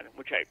Go On,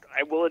 which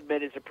I will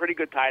admit is a pretty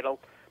good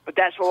title, but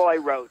that's all I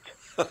wrote.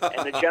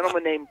 And a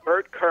gentleman named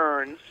Bert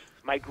Kearns,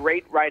 my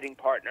great writing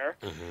partner,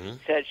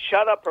 said,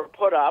 shut up or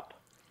put up.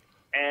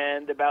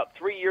 And about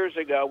 3 years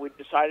ago, we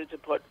decided to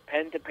put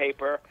pen to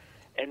paper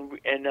and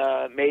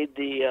made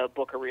the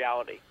book a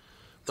reality.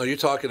 No, you're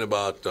talking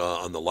about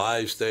on the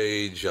live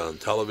stage, on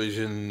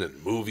television,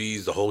 and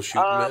movies, the whole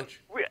shooting match?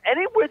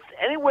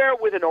 Anywhere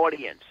with an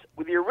audience.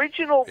 With the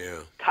original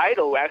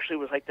title, actually,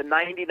 was like the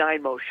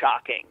 99 Most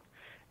Shocking.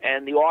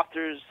 And the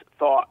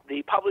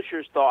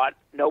publishers thought,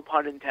 no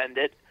pun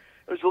intended,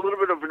 it was a little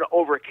bit of an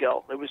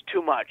overkill. It was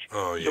too much.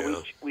 Oh, yeah.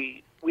 So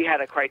we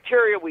had a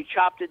criteria, we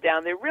chopped it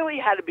down. There really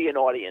had to be an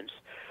audience.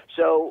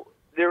 So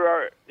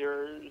there's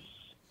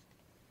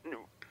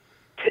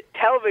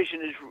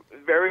television is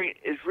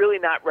really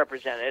not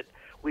represented.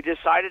 We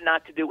decided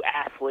not to do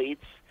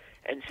athletes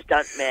and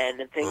stuntmen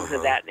and things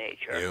of that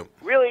nature. Yep.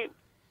 Really,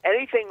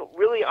 anything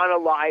really on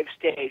a live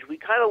stage. We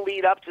kind of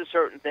lead up to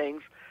certain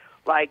things,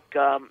 like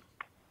Lee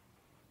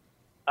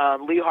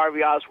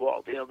Harvey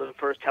Oswald, the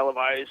first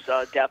televised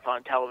death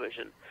on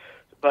television.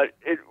 But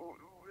it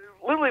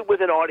literally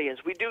with an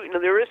audience. We do.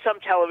 There is some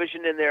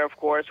television in there, of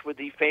course, with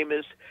the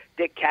famous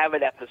Dick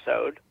Cavett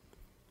episode.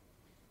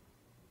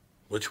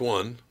 Which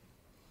one?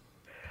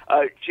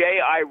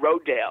 J.I.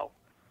 Rodale,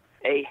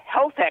 a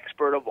health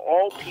expert of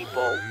all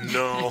people.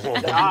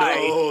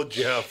 No,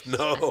 Jeff,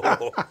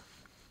 no.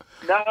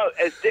 No,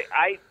 this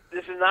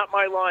is not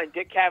my line.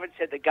 Dick Cavett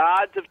said the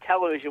gods of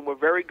television were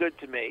very good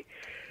to me.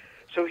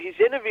 So he's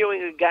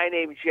interviewing a guy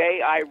named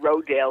J.I.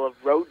 Rodale of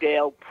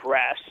Rodale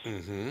Press.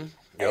 Mm-hmm.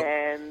 Yep.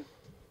 And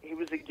he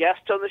was a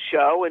guest on the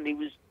show, and he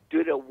was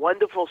doing a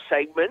wonderful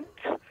segment.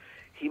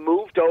 He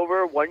moved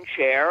over one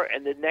chair,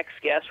 and the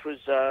next guest was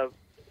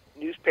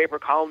newspaper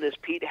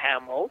columnist Pete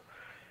Hamill,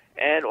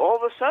 and all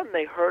of a sudden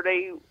they heard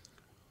it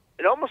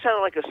almost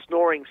sounded like a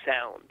snoring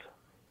sound,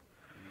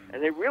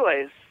 and they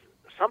realized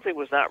something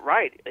was not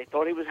right. They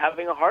thought he was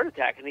having a heart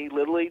attack, and he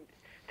literally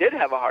did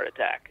have a heart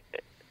attack.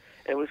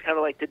 It was kind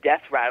of like the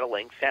death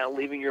rattling sound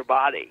leaving your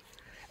body,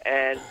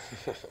 and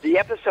the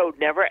episode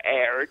never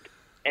aired,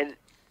 and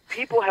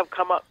people have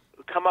come up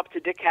to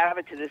Dick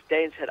Cavett to this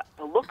day and said,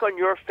 the look on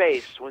your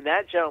face when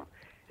that gentleman,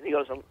 and he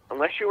goes,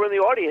 unless you were in the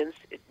audience,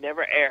 it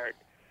never aired.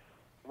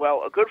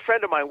 Well, a good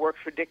friend of mine works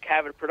for Dick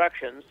Cavett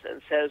Productions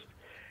and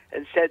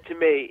said to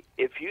me,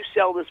 if you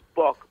sell this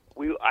book,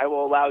 I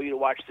will allow you to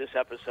watch this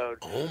episode.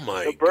 Oh,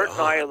 my So Bert God.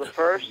 and I are the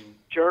first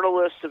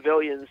journalist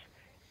civilians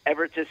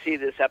ever to see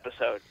this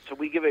episode. So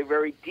we give a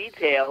very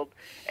detailed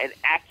and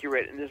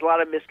accurate, and there's a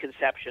lot of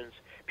misconceptions.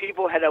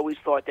 People had always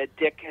thought that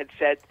Dick had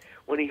said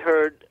when he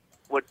heard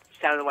what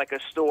sounded like a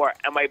snore,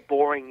 am I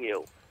boring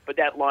you? But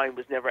that line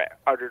was never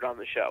uttered on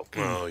the show.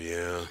 Oh,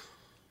 yeah.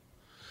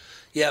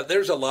 Yeah,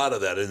 there's a lot of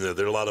that in there.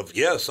 There are a lot of,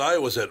 yes, I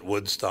was at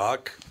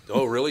Woodstock.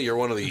 Oh, really? You're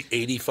one of the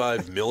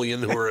 85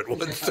 million who are at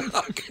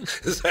Woodstock?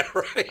 Is that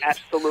right?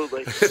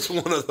 Absolutely. It's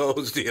one of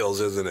those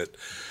deals, isn't it?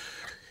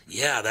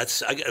 Yeah,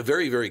 that's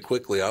very, very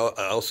quickly. I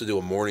also do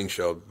a morning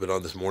show. I've been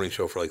on this morning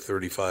show for like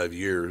 35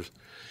 years.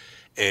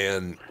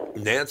 And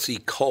Nancy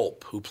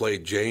Culp, who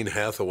played Jane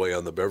Hathaway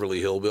on the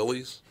Beverly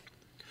Hillbillies.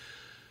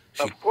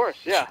 Of course,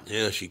 yeah.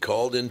 She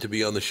called in to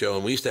be on the show,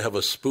 and we used to have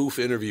a spoof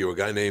interview, a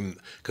guy named,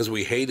 because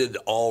we hated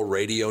all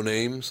radio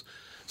names.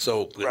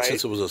 So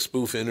since it was a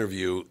spoof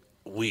interview,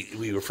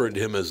 we referred to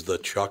him as the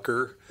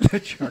Chucker. The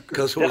Chucker.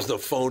 Because it was the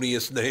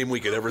phoniest name we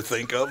could ever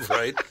think of,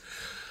 right?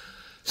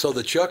 So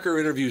the Chucker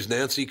interviews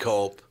Nancy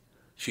Culp.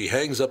 She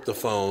hangs up the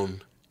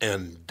phone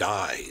and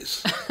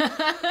dies.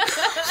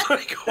 It's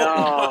like,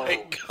 oh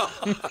my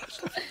God.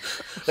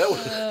 That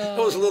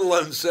was a little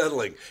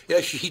unsettling.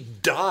 Yeah, she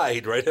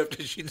died right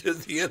after she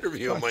did the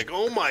interview. I'm like,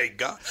 oh my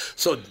God.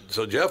 So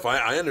Jeff,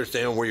 I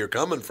understand where you're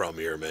coming from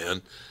here,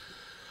 man.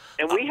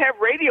 And we have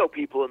radio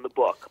people in the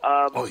book.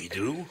 Oh, you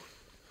do?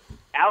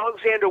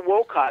 Alexander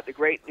Woollcott, the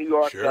great New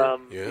York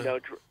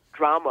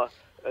drama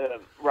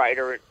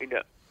writer,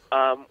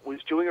 was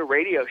doing a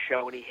radio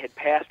show, and he had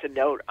passed a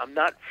note, I'm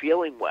not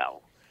feeling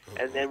well,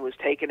 and then was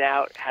taken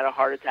out, had a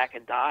heart attack,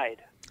 and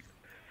died.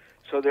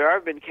 So there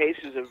have been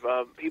cases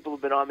of people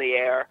who've been on the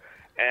air,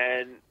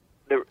 and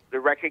the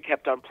record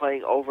kept on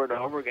playing over and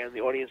over again.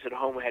 The audience at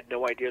home had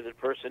no idea the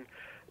person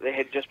they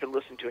had just been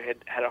listening to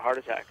had a heart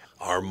attack.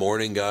 Our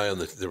morning guy on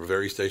the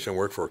very station I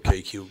worked for,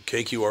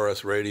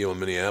 KQRS Radio in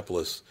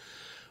Minneapolis,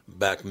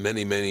 back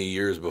many, many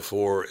years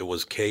before, it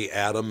was K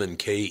Adam and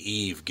K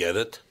Eve. Get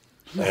it?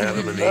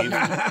 Adam and Eve,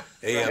 AM,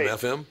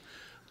 FM.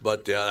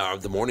 But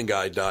the morning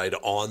guy died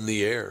on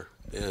the air.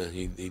 Yeah,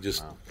 he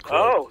just.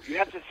 Oh, you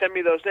have to send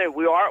me those names.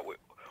 We are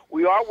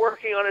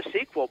working on a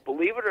sequel.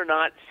 Believe it or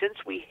not,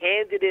 since we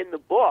handed in the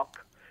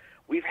book,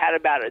 we've had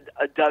about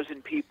a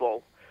dozen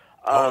people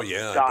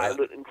die,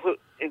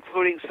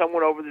 including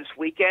someone over this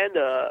weekend,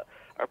 a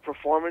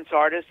performance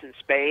artist in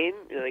Spain.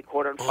 They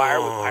caught on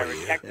fire with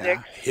pyrotechnics.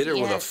 Yeah. Hit her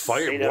with a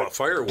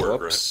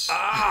firework. Right?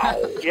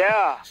 Ow!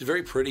 Yeah. She's a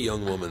very pretty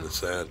young woman. It's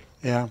sad.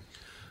 Yeah.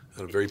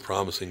 Had a very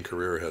promising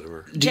career ahead of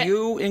her. Do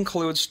you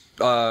include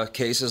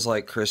cases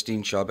like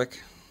Christine Chubbuck?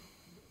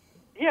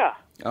 Yeah.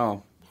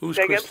 Oh. Who's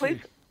Say again, Christine?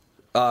 please?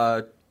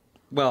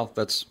 Well,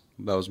 that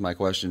was my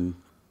question.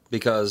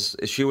 Because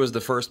she was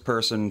the first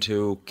person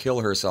to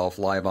kill herself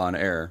live on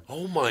air.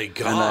 Oh, my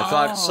God. And I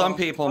thought some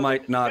people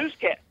might not...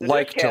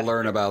 like to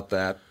learn about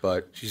that,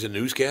 but she's a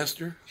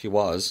newscaster. She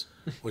was.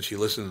 Would she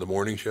listen to the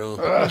morning show?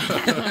 Do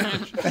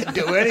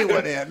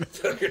anyone in?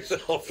 Turn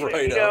yourself You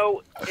right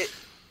know,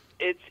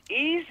 it's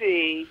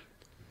easy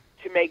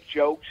to make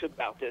jokes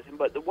about this,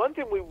 but the one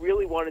thing we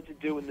really wanted to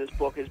do in this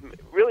book is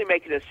really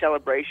make it a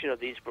celebration of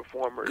these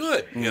performers.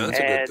 Good. Yeah, that's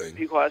a good thing.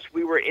 Because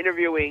we were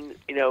interviewing,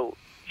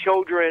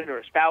 children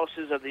or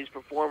spouses of these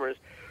performers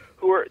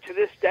who are, to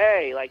this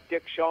day, like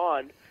Dick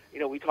Shawn,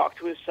 we talked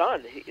to his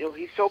son.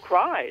 He still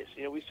cries.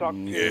 We talked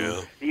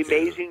to the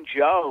amazing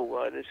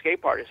Joe, an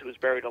escape artist who was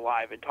buried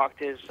alive, and talked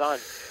to his son.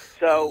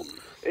 So,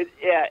 it's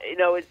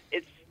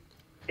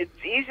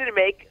easy to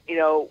make,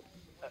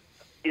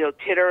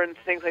 titter and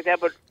things like that,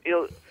 but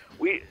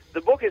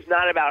the book is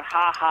not about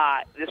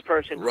this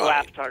person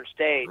collapsed on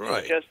stage. Right.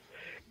 It's just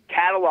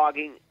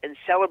cataloging and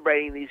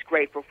celebrating these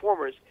great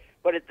performers.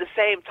 But at the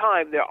same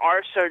time, there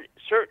are certain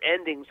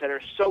endings that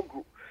are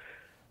so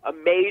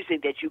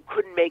amazing that you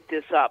couldn't make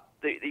this up.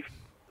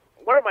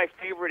 One of my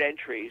favorite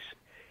entries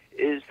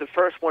is the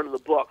first one of the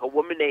book. A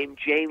woman named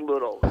Jane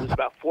Little, who was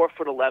about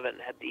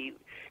 4'11", had the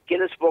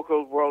Guinness Book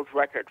of World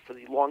Record for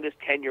the longest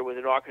tenure with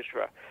an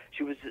orchestra.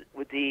 She was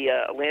with the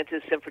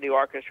Atlantis Symphony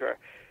Orchestra.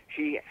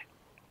 She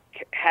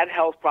had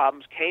health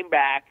problems, came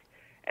back,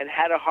 and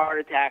had a heart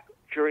attack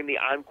during the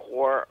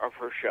encore of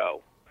her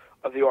show,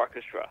 of the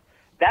orchestra.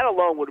 That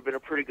alone would have been a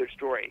pretty good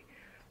story.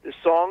 The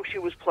song she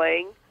was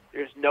playing,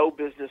 there's no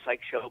business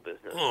like show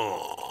business.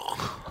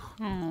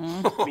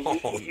 I mean,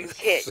 you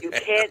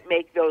can't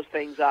make those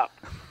things up.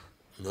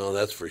 No,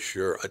 that's for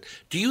sure.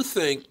 Do you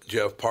think,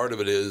 Jeff, part of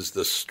it is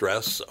the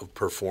stress of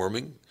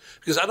performing?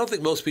 Because I don't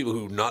think most people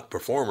who are not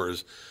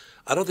performers,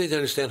 I don't think they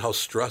understand how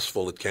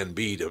stressful it can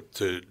be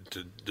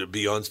to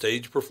be on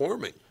stage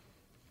performing.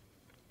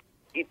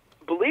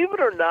 Believe it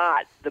or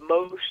not, the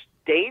most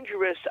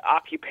dangerous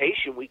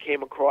occupation we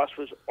came across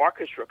was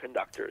orchestra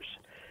conductors.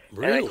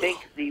 Really? And I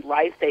think the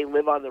life they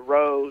live on the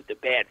road, the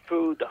bad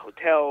food, the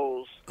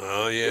hotels,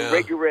 the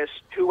rigorous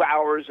 2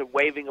 hours of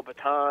waving a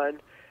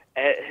baton,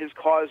 has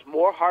caused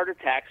more heart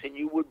attacks than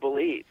you would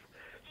believe.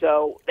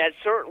 So that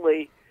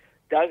certainly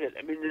does it.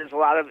 I mean, there's a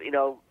lot of,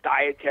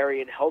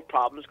 dietary and health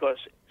problems because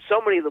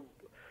so many of the,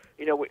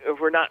 if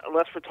we're not,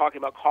 unless we're talking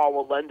about Carl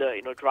Wallenda,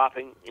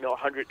 dropping,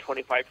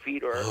 125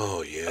 feet or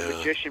a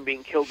magician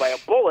being killed by a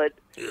bullet,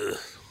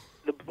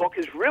 the book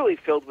is really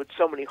filled with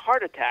so many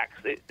heart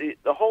attacks.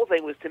 The whole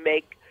thing was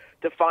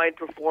to find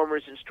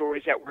performers and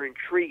stories that were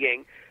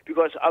intriguing,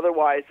 because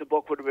otherwise the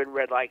book would have been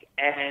read like,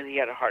 and he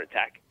had a heart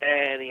attack,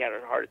 and he had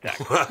a heart attack.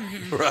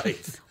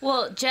 Right.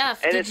 Well,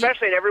 Jeff, and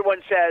especially, and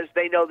everyone says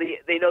they know the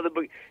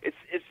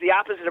it's the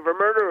opposite of a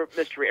murder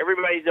mystery.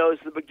 Everybody knows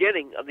the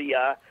beginning of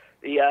the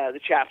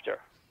chapter.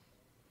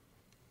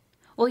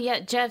 Well, yeah,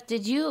 Jeff,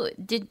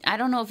 I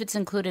don't know if it's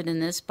included in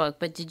this book,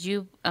 but did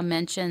you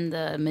mention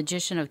the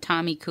magician of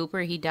Tommy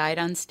Cooper? He died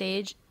on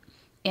stage.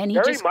 And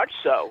Very much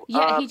so.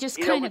 Yeah, he just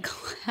kind of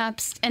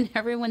collapsed, and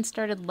everyone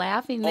started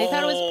laughing. They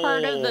thought it was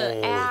part of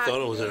the act.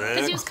 Thought it was an act?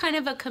 Because he was kind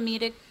of a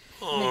comedic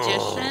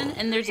magician,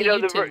 and there's a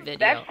YouTube video.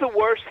 That's the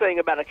worst thing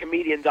about a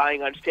comedian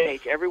dying on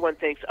stage. Everyone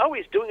thinks,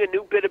 he's doing a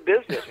new bit of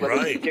business.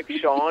 Whether it's Dick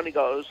Shawn, he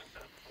goes.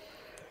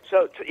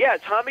 So,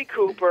 Tommy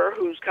Cooper,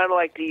 who's kind of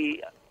like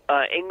the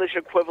English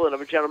equivalent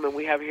of a gentleman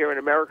we have here in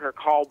America,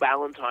 Carl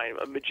Ballantine,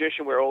 a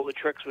magician where all the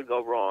tricks would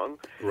go wrong.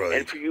 Right.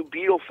 And for you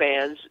Beatle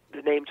fans,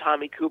 the name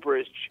Tommy Cooper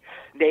is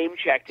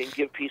name-checked in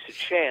Give Peace a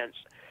Chance.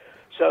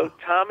 So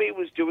Tommy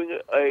was doing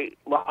a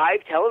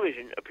live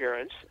television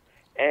appearance,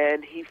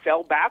 and he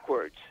fell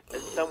backwards.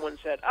 And someone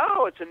said,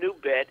 it's a new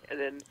bit. And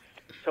then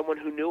someone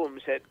who knew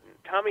him said,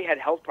 Tommy had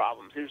health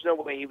problems. There's no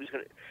way he was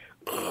going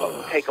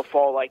to take a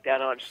fall like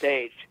that on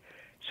stage.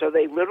 So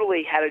they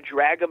literally had to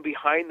drag him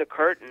behind the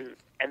curtain,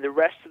 and the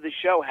rest of the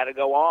show had to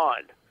go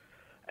on.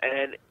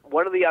 And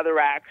one of the other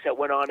acts that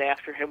went on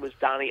after him was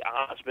Donny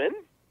Osmond.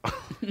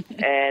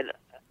 and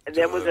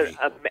then was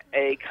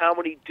a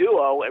comedy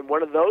duo, and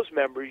one of those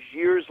members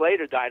years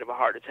later died of a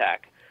heart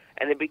attack.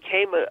 And it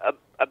became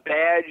a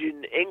badge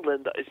in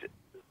England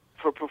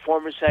for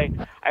performers saying,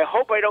 I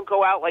hope I don't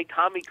go out like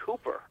Tommy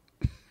Cooper.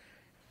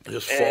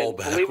 Just fall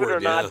backward, believe it or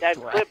not, that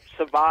clip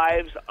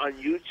survives on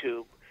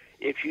YouTube.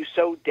 If you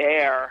so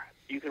dare,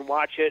 you can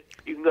watch it.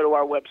 You can go to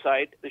our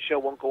website,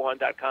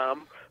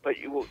 theshowwon'tgoon.com, but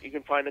you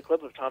can find a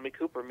clip of Tommy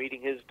Cooper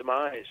meeting his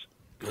demise.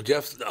 Well,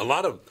 Jeff,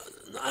 I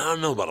don't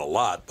know about a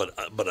lot,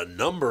 but a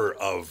number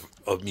of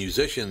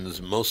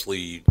musicians,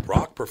 mostly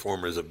rock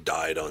performers, have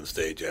died on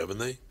stage, haven't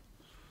they?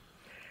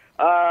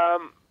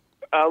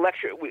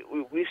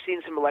 We've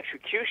seen some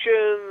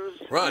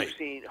electrocutions. Right. We've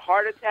seen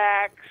heart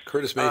attacks.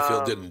 Curtis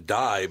Mayfield didn't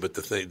die, but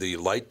the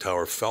light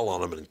tower fell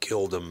on him and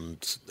killed him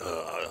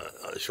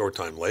a short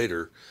time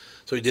later.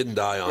 So he didn't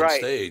die on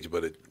stage,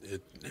 but it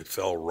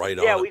fell right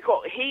on him. Yeah,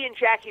 he and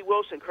Jackie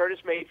Wilson, Curtis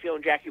Mayfield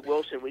and Jackie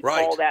Wilson, we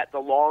call that the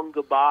long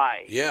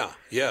goodbye. Yeah,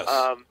 yes.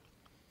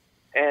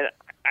 And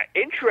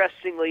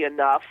interestingly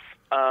enough,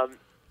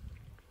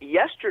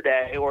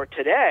 yesterday or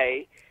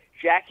today,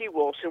 Jackie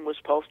Wilson was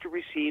supposed to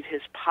receive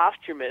his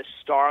posthumous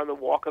Star on the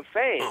Walk of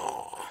Fame.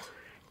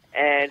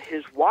 and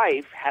his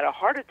wife had a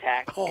heart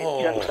attack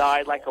and just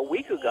died like a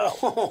week ago.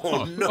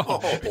 Oh, no.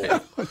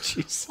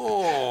 Jeez.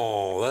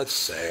 Oh, that's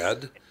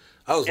sad.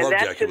 I always And loved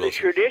that's Jackie in the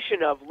Wilson.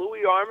 tradition of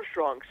Louis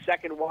Armstrong's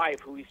second wife,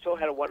 who he still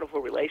had a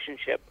wonderful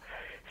relationship.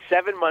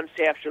 7 months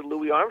after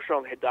Louis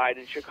Armstrong had died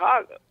in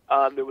Chicago,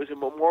 there was a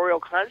memorial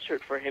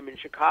concert for him in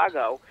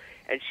Chicago,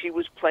 and she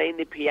was playing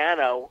the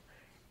piano,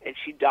 and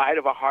she died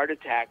of a heart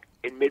attack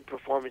in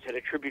mid-performance at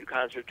a tribute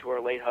concert to her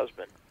late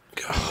husband.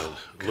 God,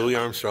 Louis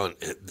Armstrong,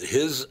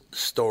 his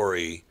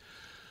story,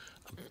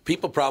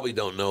 people probably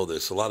don't know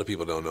this. A lot of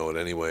people don't know it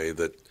anyway,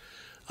 that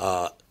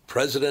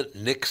President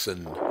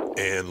Nixon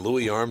and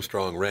Louis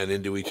Armstrong ran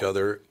into each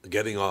other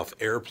getting off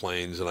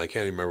airplanes, and I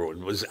can't even remember what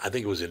it was. I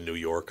think it was in New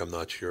York. I'm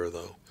not sure,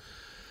 though.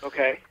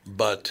 Okay.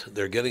 But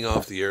they're getting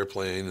off the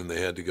airplane, and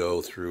they had to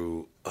go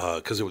through,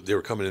 because they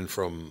were coming in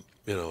from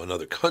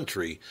another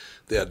country.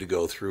 They had to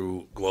go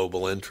through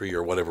global entry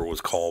or whatever it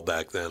was called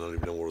back then. I don't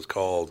even know what it was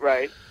called.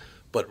 Right.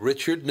 But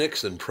Richard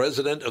Nixon,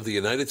 President of the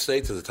United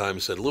States at the time,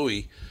 said,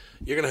 Louis,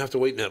 you're going to have to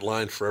wait in that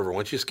line forever. Why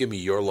don't you just give me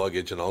your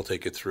luggage and I'll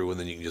take it through, and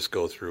then you can just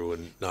go through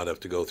and not have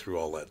to go through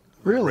all that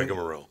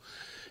rigmarole.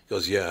 He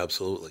goes, yeah,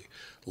 absolutely.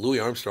 Louis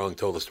Armstrong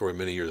told the story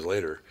many years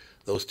later.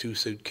 Those two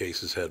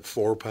suitcases had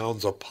 4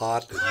 pounds of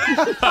pot.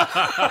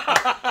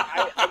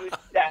 I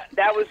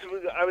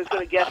was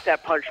going to guess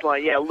that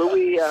punchline. Yeah,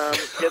 Louis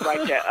did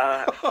like to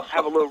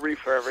have a little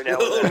reefer every now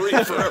and then. A little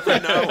reefer every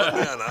now and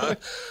then, huh?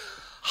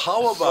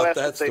 How about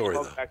that story,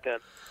 though? Back then.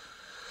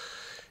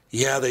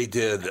 Yeah, they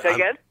did. Say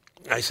again?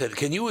 I said,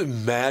 can you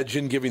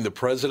imagine giving the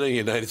President of the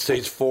United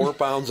States 4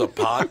 pounds of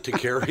pot to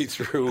carry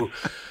through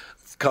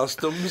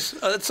customs?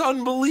 It's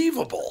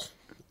unbelievable.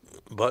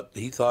 But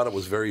he thought it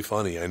was very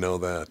funny. I know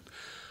that.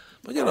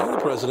 But, the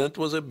President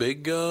was a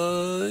big,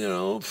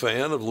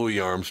 fan of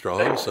Louis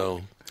Armstrong,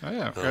 so... Oh,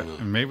 yeah.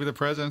 Maybe the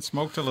President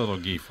smoked a little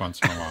geef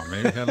once in a while.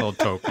 Maybe had a little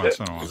toke once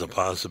in a while. There's a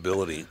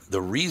possibility.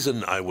 The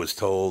reason I was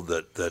told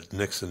that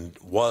Nixon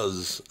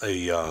was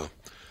a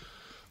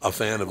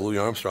fan of Louis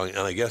Armstrong, and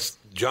I guess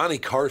Johnny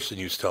Carson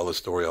used to tell the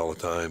story all the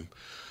time,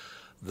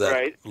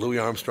 that Louis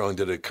Armstrong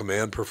did a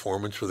command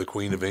performance for the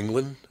Queen of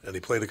England, and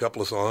he played a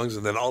couple of songs,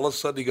 and then all of a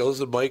sudden he goes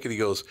to the mic and he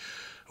goes,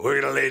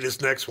 we're going to lay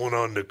this next one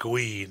on the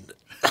Queen.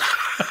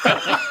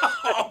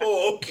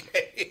 Oh,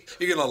 okay.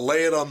 You're going to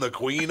lay it on the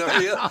Queen,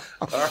 are you?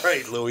 All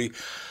right,Louis.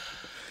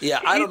 Yeah,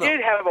 I don't know. He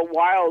did have a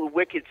wild,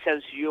 wicked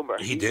sense of humor.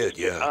 He did,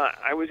 yeah.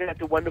 I was at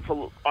the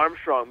wonderful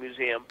Armstrong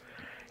Museum,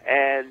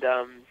 and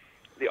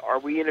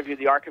we interviewed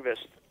the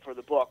archivist for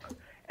the book,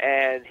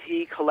 and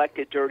he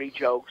collected dirty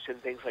jokes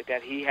and things like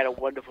that. He had a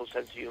wonderful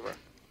sense of humor.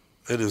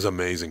 It is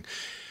amazing.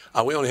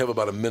 We only have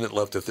about a minute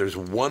left. If there's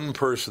one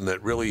person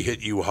that really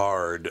hit you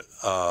hard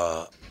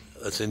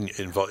that's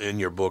in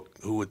your book,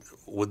 who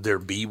would there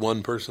be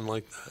one person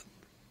like that?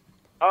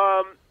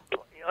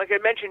 Like I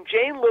mentioned,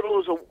 Jane Little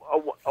is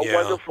a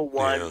wonderful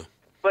one. Yeah.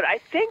 But I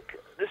think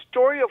the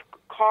story of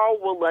Carl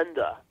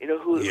Walenda,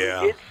 who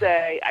did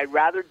say, I'd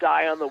rather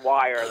die on the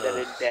wire than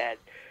in bed.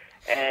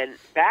 And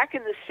back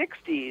in the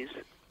 60s,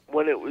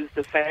 when it was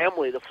the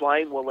family, the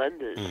Flying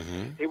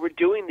Walendas, they were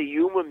doing the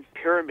human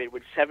pyramid,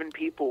 which 7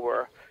 people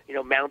were,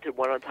 mounted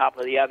one on top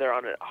of the other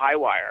on a high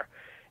wire.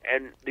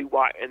 And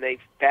they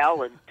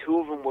fell, and 2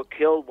 of them were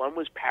killed. One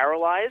was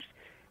paralyzed.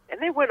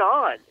 And they went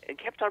on and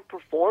kept on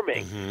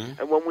performing.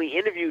 And when we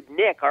interviewed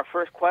Nick, our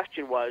first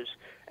question was,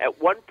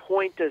 at what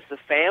point does the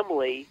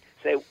family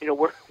say,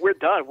 we're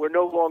done. We're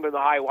no longer in the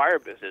high wire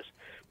business.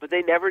 But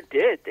they never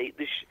did.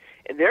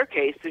 In their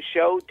case, the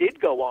show did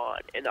go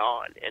on and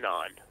on and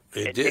on.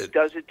 It did. Nick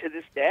does it to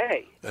this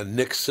day. And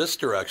Nick's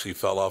sister actually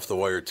fell off the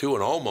wire, too,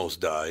 and almost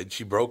died.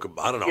 She broke,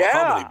 I don't know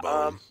how many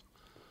bones.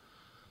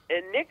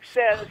 And Nick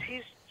says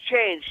he's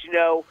changed.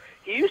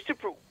 He used to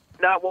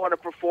not want to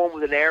perform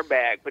with an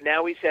airbag, but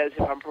now he says,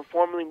 if I'm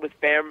performing with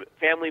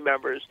family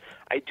members,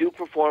 I do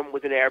perform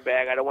with an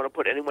airbag. I don't want to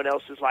put anyone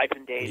else's life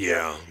in danger.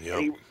 Yeah.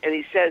 And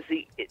he says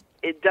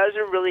it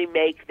doesn't really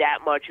make that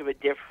much of a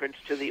difference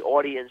to the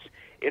audience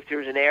if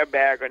there's an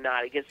airbag or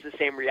not. It gets the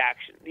same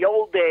reaction. The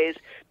old days,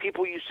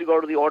 people used to go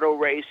to the auto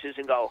races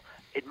and go,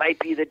 it might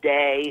be the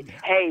day.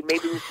 Hey,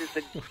 maybe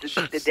this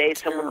is the day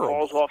someone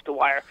falls off the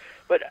wire.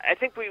 But I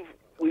think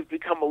we've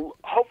become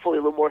hopefully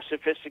a little more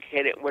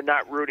sophisticated, and we're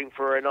not rooting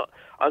for an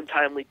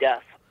untimely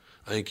death.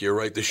 I think you're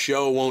right. The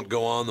show won't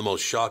go on. The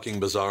most shocking,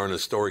 bizarre, and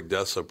historic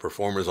deaths of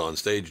performers on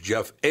stage.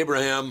 Jeff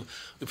Abraham,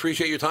 we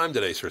appreciate your time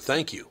today, sir.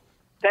 Thank you.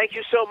 Thank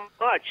you so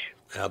much.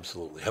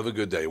 Absolutely. Have a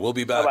good day. We'll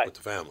be back with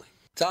the family.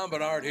 Tom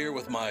Bernard here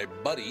with my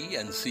buddy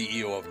and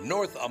CEO of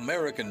North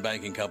American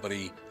Banking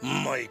Company,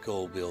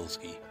 Michael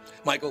Bilski.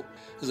 Michael,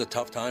 this is a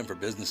tough time for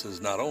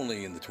businesses not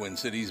only in the Twin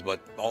Cities,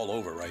 but all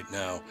over right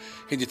now.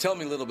 Can you tell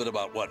me a little bit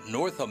about what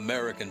North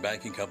American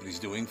Banking Company is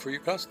doing for your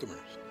customers?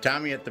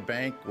 Tommy, at the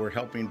bank, we're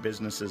helping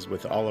businesses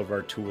with all of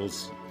our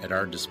tools at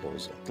our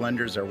disposal.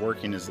 Lenders are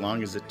working as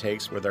long as it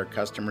takes with our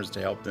customers to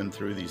help them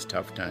through these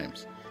tough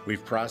times.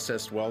 We've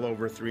processed well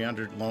over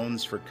 300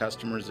 loans for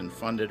customers and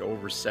funded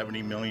over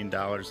 $70 million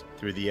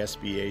through the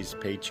SBA's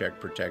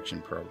Paycheck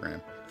Protection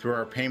Program. Through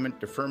our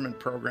payment deferment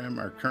program,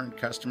 our current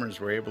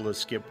customers were able to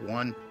skip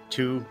 1,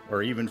 2,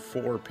 or even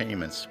 4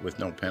 payments with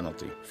no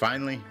penalty.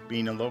 Finally,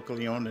 being a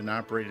locally owned and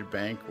operated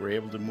bank, we're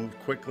able to move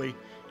quickly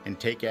and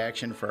take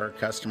action for our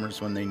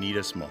customers when they need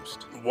us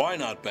most. Why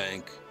not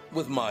bank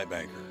with my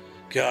banker?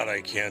 God,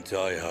 I can't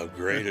tell you how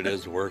great it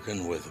is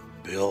working with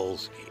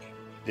Bilski.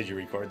 Did you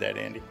record that,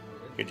 Andy?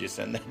 Could you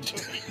send that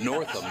to me?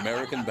 North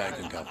American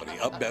Banking Company,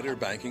 a better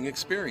banking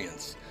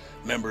experience.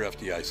 Member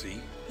FDIC,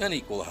 an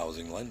equal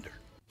housing lender.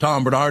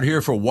 Tom Bernard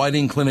here for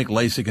Whiting Clinic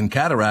LASIK and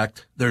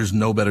Cataract. There's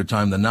no better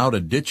time than now to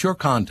ditch your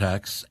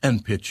contacts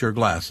and pitch your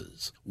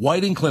glasses.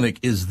 Whiting Clinic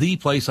is the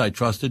place I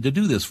trusted to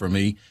do this for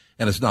me,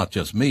 and it's not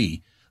just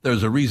me.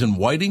 There's a reason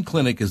Whiting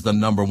Clinic is the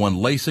 #1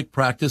 LASIK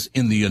practice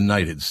in the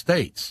United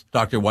States.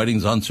 Dr.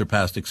 Whiting's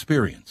unsurpassed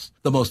experience,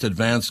 the most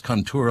advanced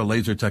Contura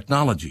laser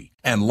technology,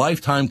 and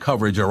lifetime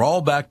coverage are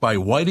all backed by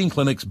Whiting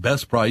Clinic's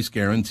best price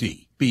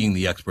guarantee. Being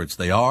the experts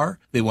they are,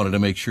 they wanted to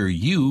make sure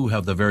you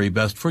have the very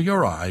best for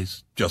your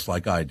eyes, just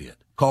like I did.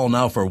 Call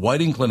now for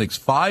Whiting Clinic's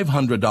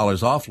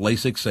 $500 off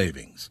LASIK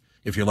savings.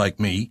 If you're like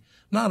me,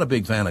 not a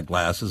big fan of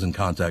glasses and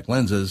contact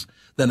lenses,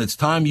 then it's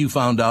time you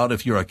found out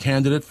if you're a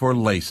candidate for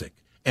LASIK.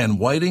 And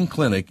Whiting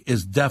Clinic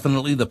is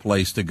definitely the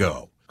place to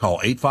go. Call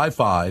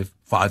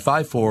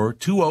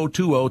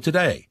 855-554-2020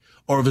 today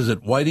or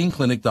visit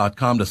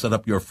whitingclinic.com to set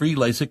up your free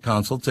LASIK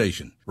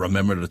consultation.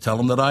 Remember to tell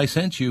them that I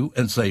sent you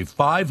and save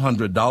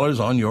 $500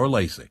 on your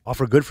LASIK.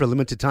 Offer good for a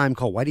limited time.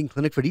 Call Whiting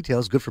Clinic for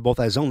details. Good for both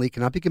eyes only.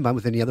 Cannot be combined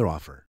with any other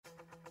offer.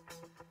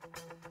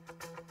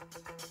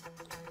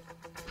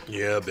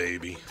 Yeah,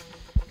 baby.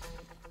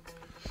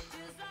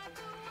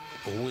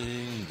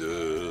 Winged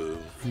up.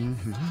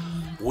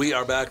 We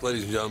are back,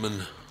 ladies and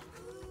gentlemen.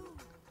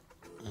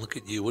 Look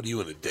at you. What are you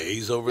in a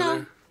daze over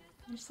there?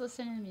 I'm just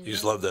listening to music. You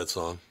just love that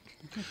song.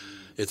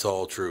 It's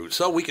all true.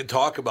 So we can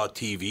talk about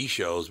TV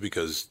shows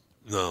because,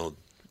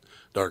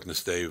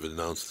 Darkness Dave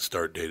announced the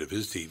start date of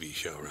his TV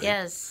show, right?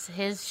 Yes,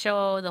 his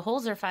show, The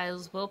Holzer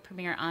Files, will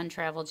premiere on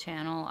Travel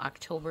Channel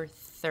October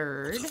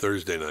 3rd. It's a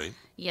Thursday night.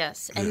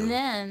 Yes, and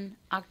then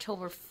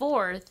October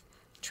 4th,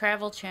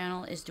 Travel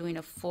Channel is doing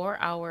a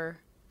 4-hour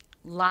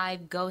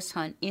live ghost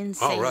hunt in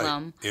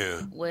Salem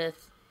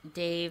with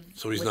Dave.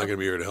 So he's not going to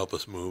be here to help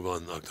us move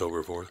on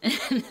October 4th?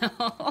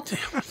 No.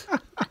 Damn it.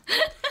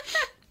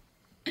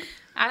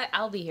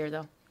 I'll be here,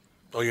 though.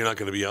 Oh, you're not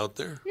going to be out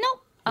there?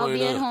 Nope. I'll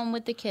be at home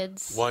with the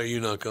kids. Why are you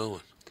not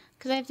going?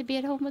 Because I have to be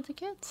at home with the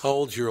kids. How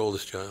old's your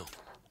oldest child?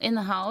 In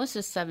the house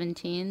is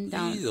 17.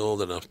 He's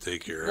old enough to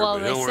take care of well,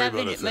 her. Don't worry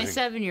about a thing. My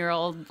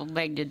 7-year-old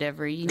begged to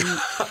differ. He needs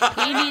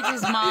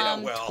his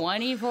mom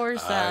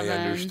 24/7. I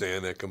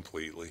understand that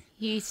completely.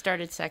 He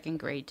started 2nd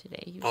grade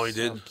today. He was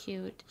he did? So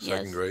cute.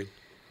 Second grade?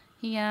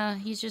 Yeah,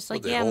 he's just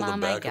like, They hold him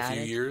Mom, back I got a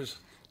few it. years?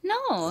 No.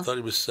 I thought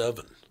he was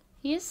 7.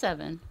 He is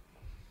 7.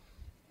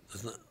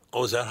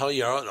 Is that how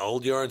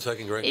old you are in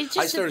 2nd grade?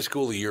 I started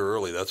school a year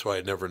early. That's why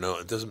I never know.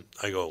 It doesn't.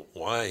 I go,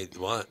 why?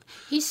 What?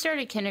 He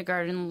started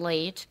kindergarten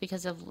late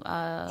because of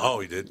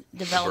he did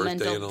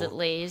developmental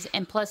delays,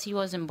 and plus he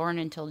wasn't born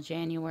until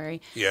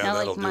January. Yeah, now,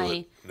 that'll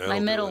like do it.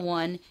 my middle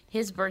one,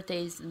 his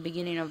birthday's the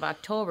beginning of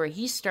October.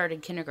 He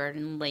started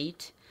kindergarten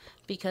late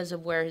because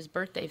of where his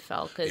birthday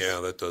fell. Yeah,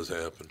 that does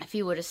happen. If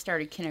he would have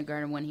started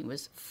kindergarten when he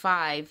was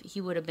 5,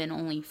 he would have been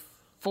only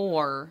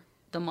 4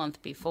 the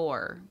month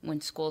before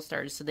when school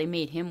started, so they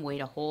made him wait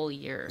a whole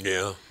year.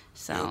 Yeah.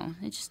 So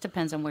it just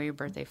depends on where your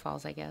birthday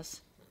falls, I guess.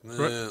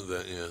 But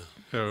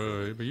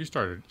you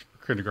started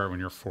kindergarten when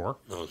you were 4?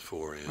 I was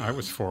 4, yeah. I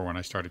was 4 when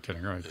I started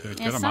kindergarten. Yeah.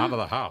 Get them out of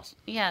the house.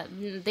 Yeah,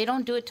 they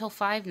don't do it till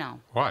 5 now.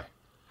 Why?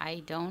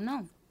 I don't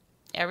know.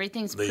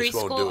 Everything's They just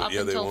won't do preschool it. up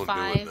Yeah, they until won't do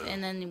it 5, now.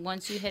 and then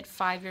once you hit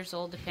 5 years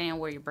old, depending on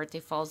where your birthday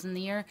falls in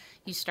the year,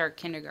 you start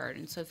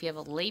kindergarten. So if you have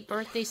a late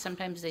birthday,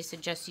 sometimes they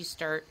suggest you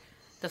start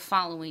the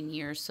following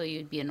year, so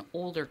you'd be an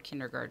older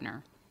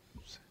kindergartner.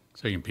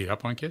 So you can beat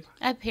up on kids?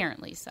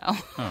 Apparently so.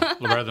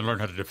 Rather than learn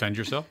how to defend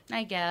yourself?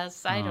 I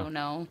guess. I don't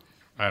know.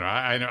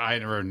 I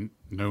never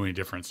knew any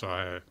difference. So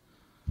I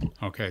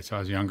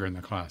was younger in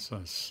the class.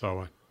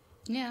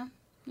 Yeah.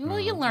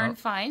 Well, you learn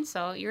fine,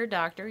 so you're a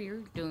doctor.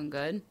 You're doing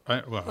good. I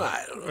don't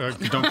know.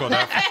 Don't go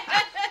that far.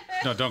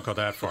 No, don't go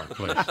that far,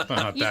 please.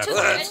 Not You that took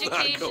far.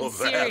 education Not go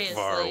seriously. that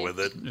far with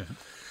it.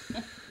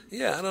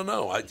 Yeah, I don't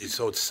know.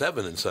 So it's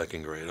 7 in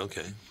 2nd grade.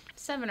 Okay.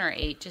 7 or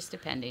 8, just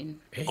depending.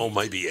 Oh,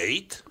 might be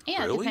 8?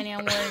 Yeah, really? depending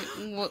on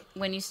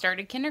when you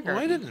started kindergarten.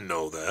 Well, I didn't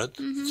know that.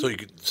 Mhm.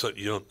 So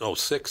you don't know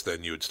 6.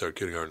 Then you would start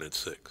kindergarten at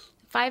 6.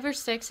 5 or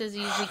 6 is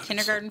usually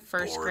kindergarten,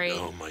 first grade.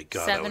 Oh my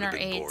God, 7 I or would've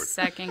been 8, bored.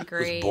 2nd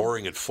grade. It was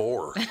boring at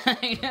 4.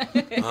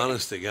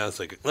 Honest to God, it's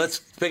like, let's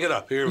pick it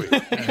up. Here we go.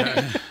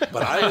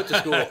 But I went to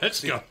school.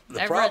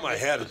 The problem I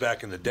had is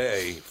back in the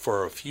day,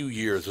 for a few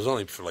years, it was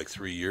only for like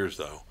 3 years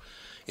though,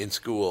 in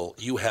school,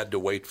 you had to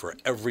wait for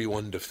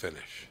everyone to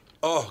finish.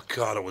 Oh,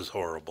 God, it was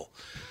horrible.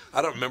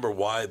 I don't remember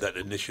why that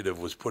initiative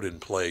was put in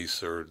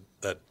place or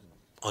that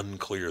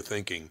unclear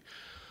thinking,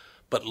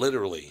 but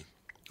literally,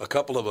 a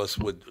couple of us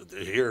would,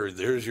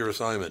 here's your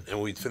assignment. And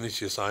we'd finish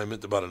the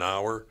assignment about an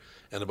hour.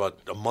 And about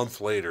a month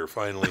later,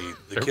 finally,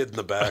 the kid in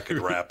the back would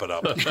wrap it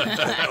up.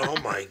 Oh,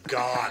 my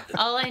God.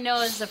 All I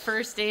know is the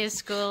first day of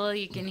school,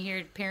 you can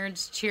hear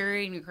parents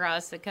cheering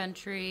across the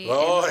country.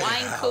 Oh, and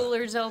wine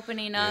coolers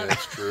opening up. Yeah,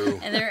 it's true.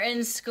 And they're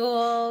in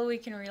school. We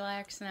can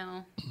relax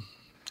now.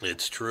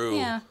 It's true.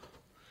 Yeah.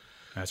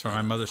 That's why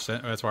our mother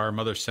sent us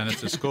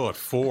to school at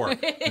 4.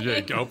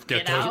 Get open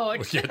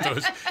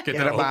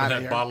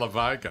that bottle of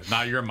vodka.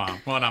 Not your mom.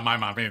 Well, not my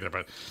mom either,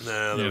 but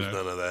nah, there's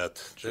none of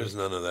that. There's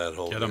none of that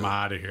whole. Get them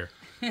out of here.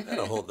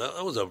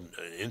 That was an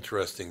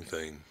interesting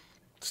thing.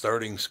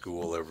 Starting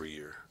school every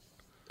year.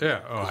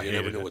 Yeah. You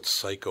never know what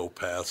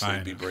psychopaths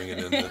they'd be bringing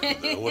in.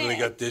 What do they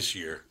got this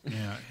year?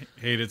 Yeah.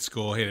 Hated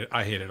school.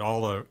 I hated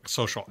all the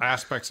social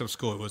aspects of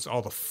school. It was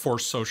all the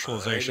forced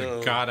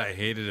socialization. God, I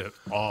hated it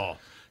all.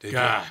 Should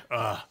I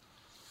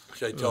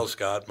tell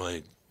Scott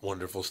my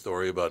wonderful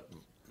story about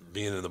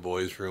being in the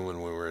boys' room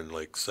when we were in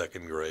like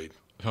second grade?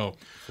 Oh,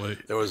 please.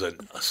 There was a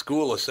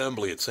school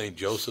assembly at St.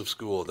 Joseph's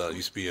School that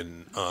used to be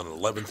on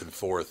 11th and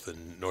 4th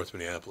in North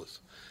Minneapolis.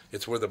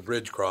 It's where the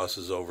bridge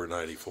crosses over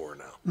 94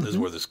 now. This is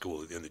where the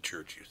school in the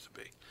church used to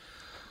be.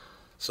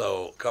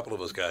 So a couple of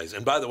us guys,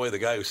 and by the way, the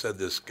guy who said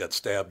this got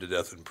stabbed to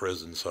death in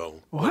prison.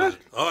 So what?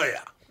 Oh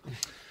yeah.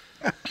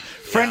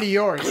 Friend of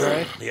yours,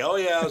 right? Yeah, oh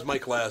yeah, it was my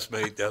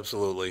classmate,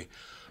 absolutely.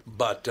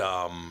 But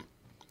so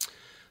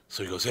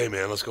he goes, "Hey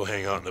man, let's go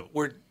hang out."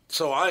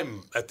 So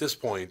I'm at this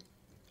point,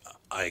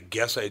 I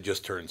guess I had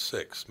just turned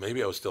 6.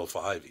 Maybe I was still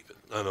 5 even.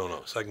 I don't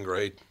know. Second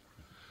grade,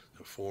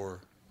 4.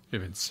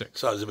 You've been 6.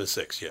 So I would have been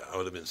 6. Yeah, I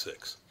would have been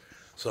 6.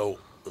 So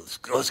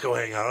let's go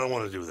hang out. I don't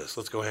want to do this.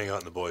 Let's go hang out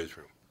in the boys'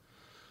 room.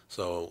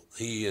 So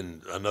he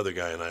and another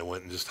guy and I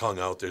went and just hung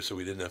out there, so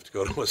we didn't have to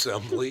go to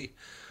assembly.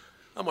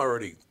 I'm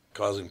already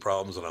causing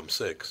problems and I'm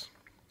 6.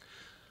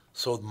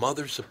 So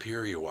Mother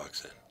Superior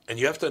walks in. And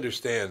you have to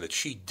understand that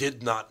she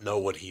did not know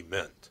what he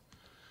meant.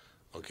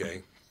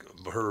 Okay?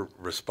 Her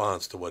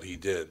response to what he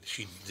did.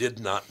 She did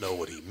not know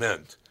what he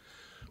meant.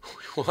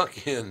 We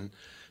walk in.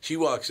 She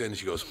walks in and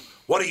she goes,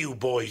 "What are you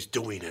boys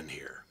doing in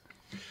here?"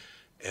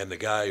 And the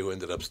guy who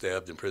ended up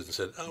stabbed in prison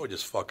said, "Oh, we're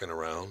just fucking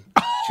around."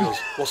 She goes,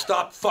 "Well,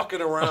 stop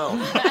fucking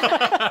around."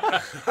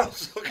 I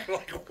was looking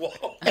like,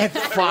 whoa. At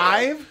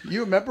 5?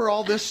 You remember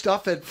all this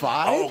stuff at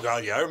 5? Oh,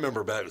 God, yeah. I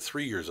remember back at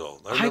 3 years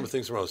old. I remember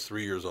things when I was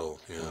 3 years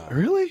old. Yeah.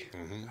 Really?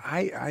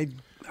 Mm-hmm.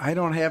 I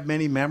don't have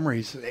many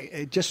memories.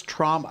 Just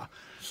trauma.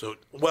 So,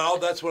 well,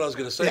 that's what I was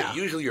going to say. Yeah.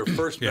 Usually your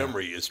first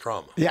memory is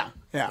trauma. Yeah.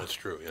 That's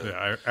true,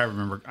 yeah. I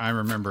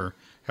remember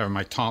having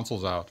my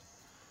tonsils out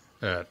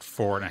at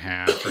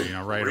 4.5,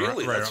 or right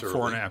Really? around That's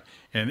 4.5,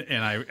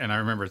 and I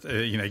remember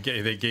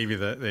they gave you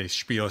the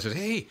spiel. It says,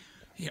 "Hey,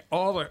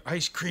 all the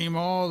ice cream,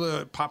 all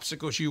the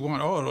popsicles you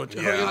want.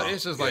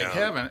 This is like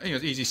heaven.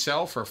 Easy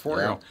sell for a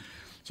 4-year-old." Yeah.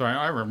 So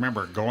I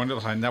remember going to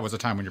and that was the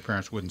time when your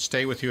parents wouldn't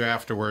stay with you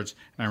afterwards.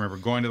 And I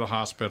remember going to the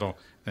hospital,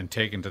 then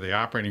taken to the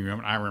operating room,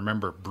 and I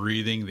remember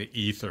breathing the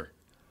ether.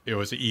 It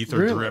was the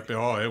ether drip.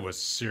 Oh, it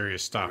was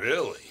serious stuff.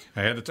 Really?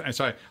 I had to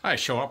so I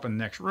show up in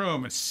the next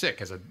room and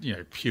sick as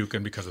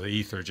puking because of the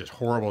ether, just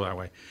horrible that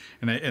way.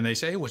 And they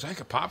say, "Hey, was that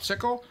like a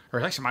popsicle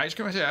or like some ice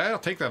cream?" I say, "I'll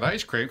take that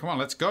ice cream. Come on,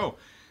 let's go."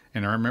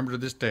 And I remember to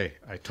this day,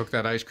 I took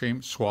that ice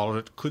cream, swallowed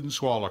it, couldn't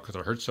swallow it because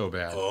it hurt so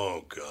bad.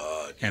 Oh,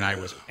 God. And I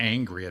was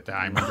angry at that.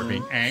 I remember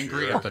being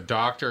angry at the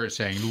doctor and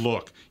saying,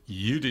 "Look,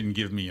 you didn't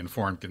give me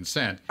informed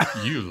consent.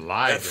 You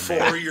lied at to me."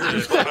 4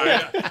 years old.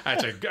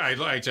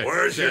 I said,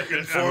 "Where's your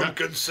informed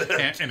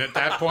consent?" And at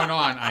that point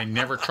on, I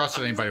never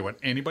trusted anybody. What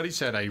anybody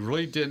said, I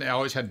really didn't. I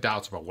always had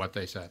doubts about what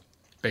they said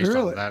based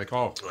on that. I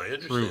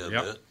understand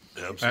that.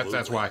 Absolutely.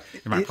 That's why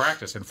in my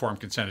practice, informed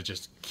consent is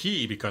just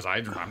key because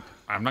I'm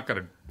not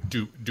going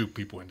to dupe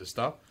people into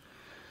stuff.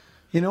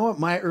 You know what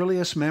my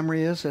earliest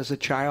memory is as a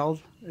child?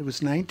 It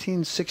was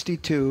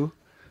 1962.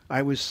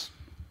 I was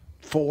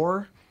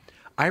 4.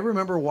 I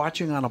remember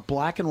watching on a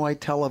black and white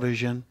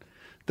television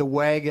the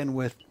wagon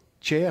with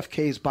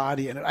JFK's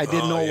body in it. I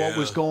didn't know what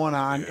was going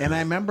on. And I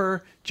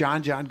remember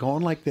John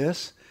going like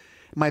this,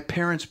 my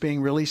parents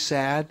being really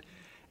sad.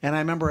 And I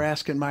remember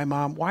asking my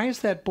mom, "Why is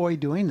that boy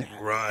doing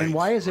that? Right, and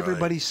why is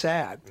everybody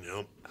sad?"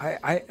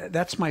 Yep.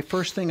 That's my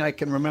first thing I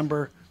can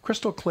remember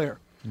crystal clear.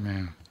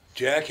 Man.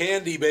 Jack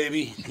Handy,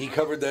 baby. He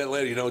covered that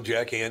later. You know who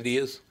Jack Handy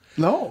is?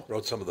 No.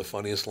 Wrote some of the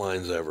funniest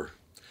lines ever.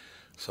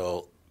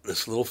 So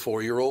this little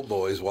 4-year-old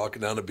boy is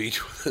walking down the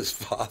beach with his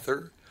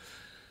father,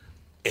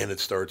 and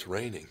it starts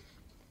raining.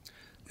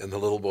 And the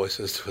little boy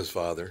says to his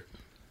father,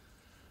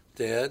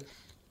 "Dad,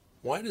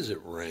 why does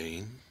it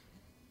rain?"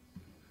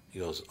 He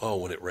goes, "Oh,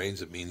 when it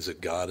rains, it means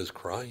that God is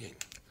crying." He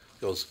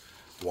goes,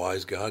 "Why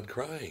is God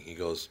crying?" He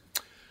goes,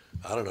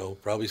 "I don't know,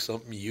 probably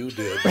something you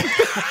did."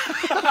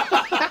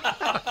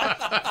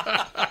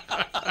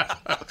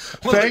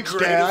 One Thanks, of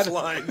the greatest Dad.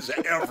 lines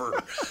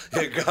ever.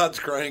 Yeah, God's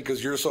crying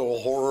because you're so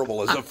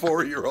horrible as a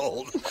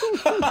 4-year-old.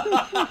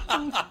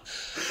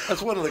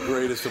 That's one of the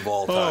greatest of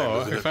all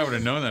time. Isn't If it? I would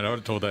have known that, I would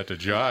have told that to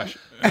Josh.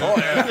 Oh,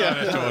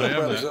 yeah. I told him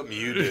Probably that. something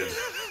you did.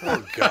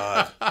 Oh,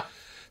 God.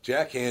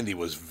 Jack Handy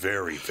was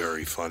very,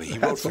 very funny. He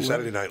wrote for Absolutely.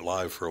 Saturday Night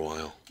Live for a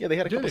while. Yeah, they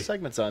had a couple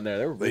segments on there.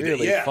 They were They did.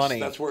 really Yes, funny.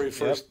 that's where he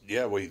first.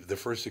 Yeah, the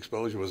first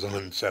exposure was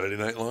on Saturday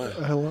Night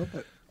Live. I love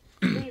it.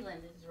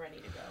 Leland is ready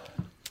to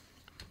go.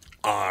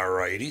 All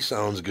righty,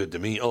 sounds good to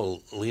me.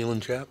 Oh,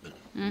 Leland Chapman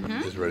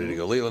Mhm. is ready to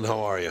go. Leland, how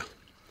are you?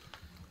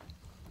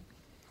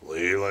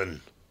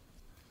 Leland.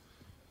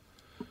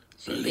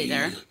 Should be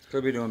there.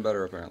 Could be doing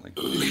better, apparently.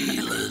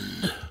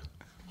 Leland.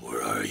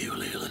 Where are you,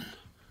 Leland?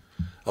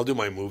 I'll do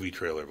my movie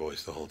trailer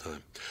voice the whole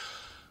time.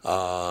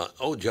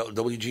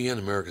 WGN,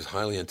 America's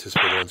highly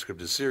anticipated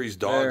unscripted series,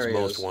 Dogs There he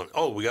Most is. Wanted.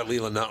 Oh, we got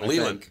Leland now. I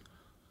Leland. think.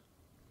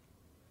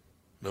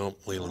 No,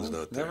 Leland's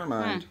not there. Never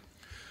mind.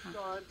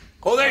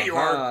 Oh, there you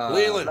are. Uh-huh.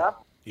 Leland,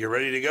 you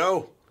ready to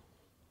go?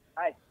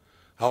 Hi.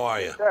 How are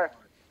you? Sir.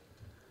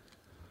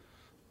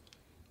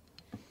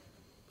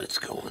 It's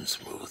going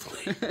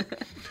smoothly.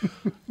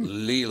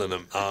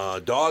 Leland,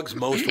 Dogs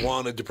Most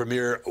Wanted to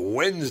premiere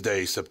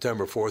Wednesday,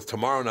 September 4th,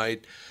 tomorrow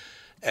night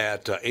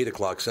at 8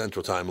 o'clock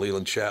Central Time.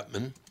 Leland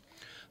Chapman,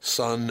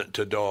 son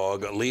to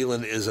dog.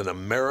 Leland is an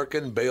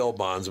American bail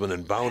bondsman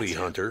and bounty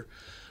hunter,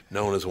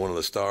 known as one of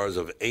the stars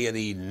of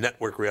A&E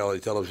network reality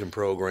television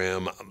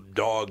program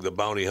Dog the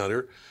Bounty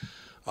Hunter.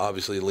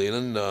 Obviously,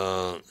 Leland,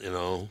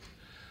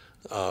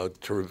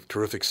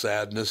 terrific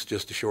sadness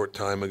just a short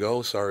time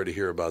ago. Sorry to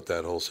hear about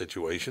that whole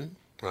situation,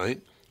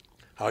 right?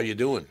 How are you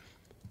doing?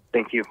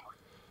 Thank you.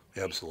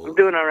 Absolutely. I'm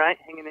doing all right,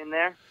 hanging in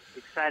there.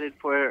 Excited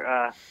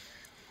for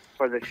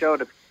the show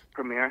to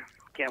premiere.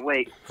 Can't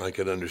wait. I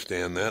could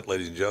understand that,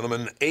 ladies and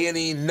gentlemen.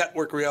 A&E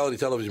network reality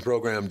television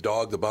program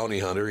Dog the Bounty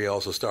Hunter. He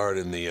also starred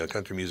in the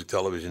country music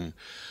television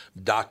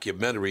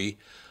documentary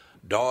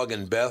Dog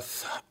and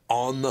Beth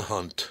on the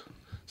Hunt.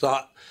 So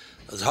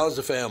how's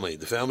the family?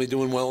 The family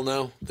doing well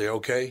now? They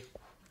okay?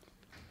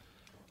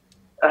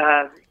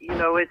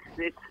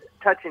 It's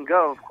touch and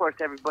go. Of course,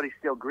 everybody's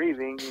still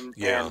grieving,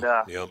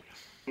 Yep.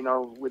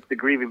 with the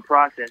grieving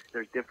process,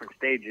 there's different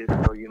stages.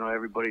 So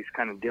everybody's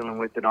kind of dealing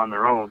with it on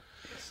their own,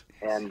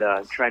 and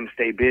trying to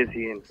stay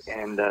busy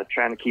and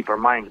trying to keep our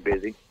minds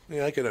busy.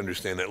 Yeah, I can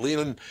understand that.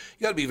 Leland,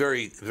 you got to be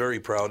very, very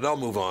proud. And I'll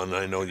move on.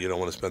 I know you don't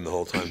want to spend the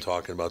whole time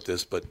talking about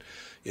this, but,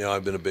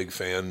 I've been a big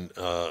fan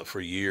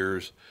for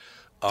years.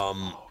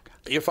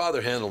 Your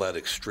father handled that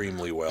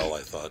extremely well, I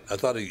thought. I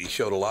thought he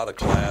showed a lot of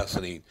class,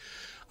 and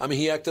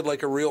he acted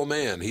like a real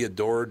man. He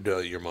adored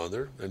your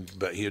mother,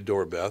 but he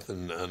adored Beth,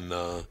 and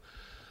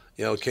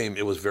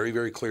it was very,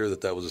 very clear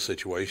that was a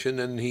situation,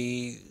 and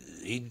he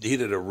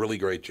did a really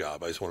great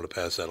job. I just wanted to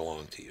pass that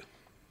along to you.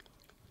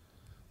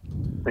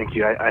 Thank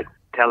you. I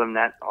tell him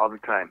that all the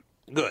time.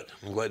 Good.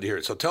 I'm glad to hear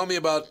it. So tell me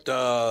about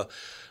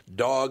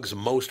Dogs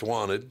Most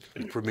Wanted.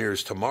 It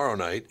premieres tomorrow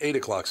night, 8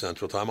 o'clock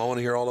Central Time. I want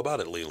to hear all about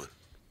it, Leland.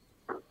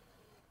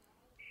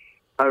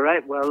 All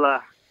right.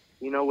 Well,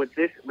 with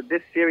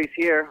this series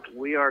here,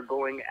 we are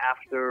going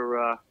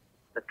after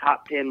the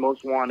top 10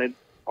 most wanted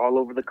all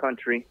over the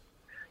country.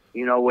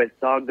 With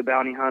Dog the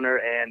Bounty Hunter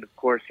and, of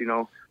course,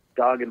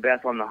 Dog and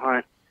Beth on the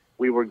Hunt.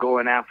 We were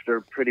going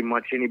after pretty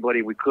much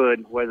anybody we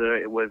could, whether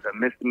it was a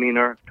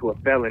misdemeanor to a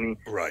felony.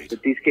 Right.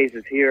 But these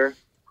cases here,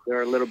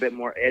 they're a little bit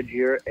more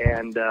edgier,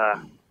 and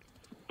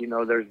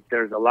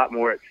there's a lot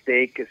more at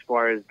stake as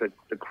far as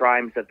the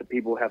crimes that the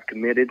people have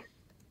committed,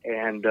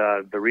 and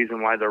the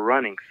reason why they're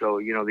running. So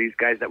these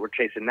guys that we're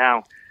chasing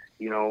now,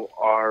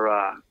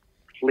 are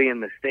fleeing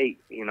the state.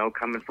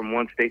 Coming from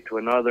one state to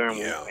another,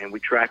 and we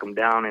track them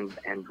down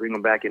and bring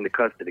them back into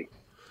custody.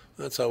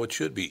 That's how it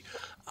should be.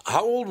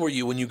 How old were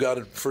you when you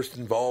got first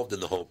involved in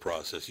the whole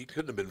process? You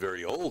couldn't have been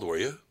very old, were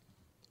you?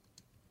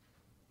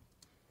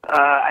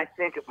 I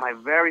think at my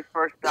very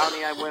first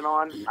bounty I went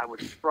on, I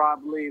was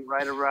probably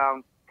right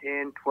around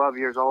 10, 12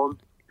 years old.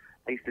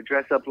 I used to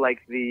dress up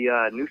like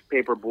the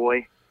newspaper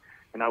boy,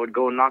 and I would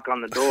go knock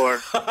on the door,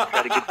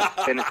 try to get the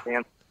finish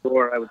stand the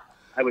door.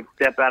 I would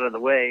step out of the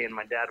way, and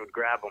my dad would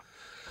grab them.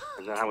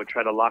 And then I would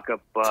try to lock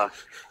up.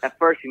 At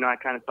first, I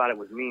kind of thought it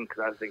was mean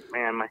because I was thinking,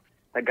 man,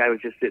 that guy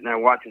was just sitting there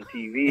watching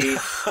TV.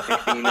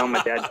 Next thing you know,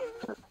 my dad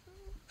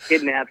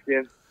kidnaps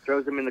him,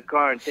 throws him in the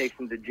car, and takes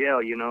him to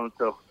jail,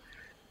 So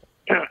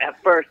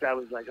at first, I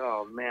was like,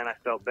 oh, man, I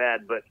felt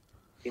bad. But,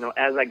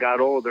 as I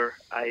got older,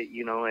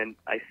 and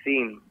I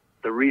seen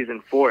the reason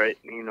for it,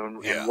 and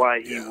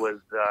why he was,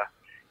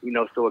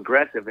 so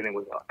aggressive. And it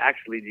was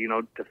actually,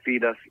 to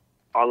feed us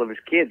all of his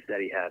kids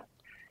that he had,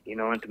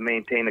 and to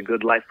maintain a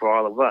good life for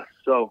all of us.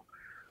 So,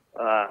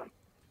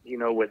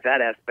 with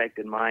that aspect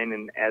in mind,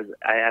 and as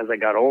I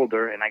got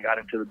older and I got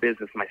into the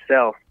business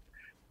myself,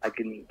 I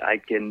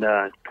can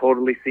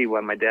totally see why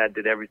my dad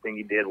did everything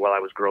he did while I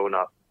was growing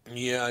up.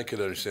 Yeah, I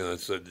can understand.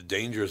 It's a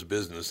dangerous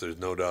business. There's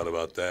no doubt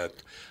about that.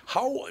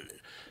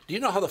 Do you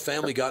know how the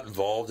family got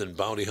involved in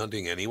bounty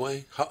hunting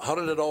anyway? How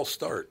did it all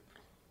start?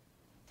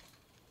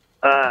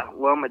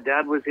 Well, my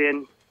dad was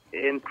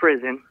in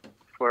prison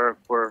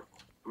for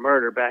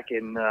murder back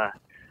in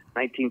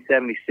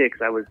 1976.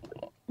 I was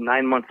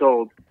 9 months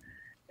old,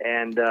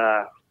 and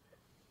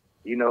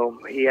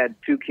he had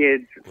two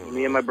kids,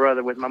 me and my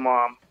brother with my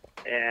mom,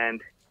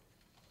 and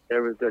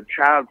there was a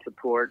child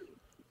support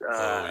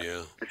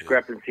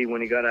discrepancy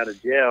when he got out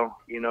of jail,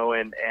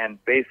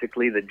 and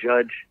basically the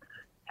judge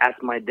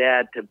asked my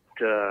dad to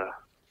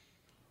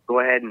go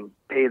ahead and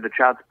pay the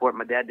child support.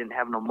 My dad didn't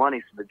have no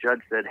money, so the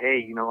judge said,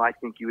 hey, I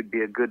think you would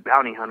be a good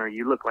bounty hunter.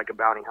 You look like a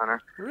bounty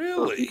hunter.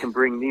 Really? So if you can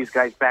bring these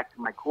guys back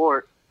to my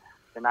court,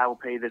 then I will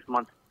pay this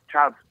month's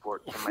child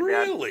support. So my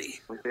dad,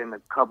 within a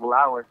couple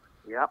hours,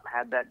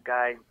 had that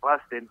guy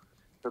busted,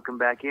 took him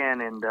back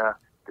in, and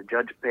the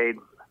judge paid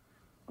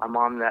my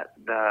mom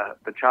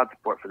the child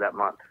support for that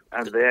month.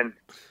 And then,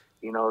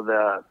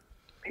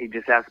 he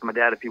just asked my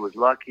dad if he was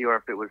lucky or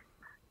if it was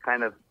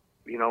kind of,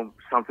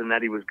 something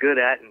that he was good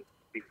at. And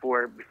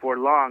before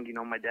long,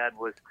 my dad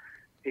was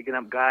picking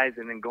up guys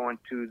and then going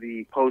to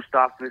the post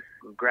office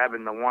and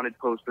grabbing the wanted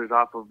posters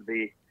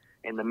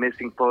and the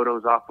missing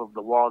photos off of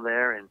the wall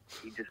there, and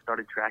he just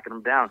started tracking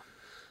them down.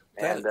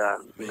 And,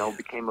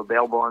 became a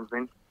bail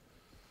bondsman.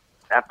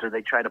 After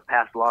they tried to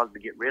pass laws to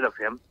get rid of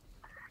him,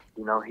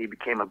 he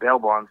became a bail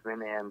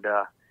bondsman and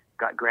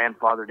got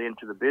grandfathered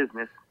into the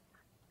business.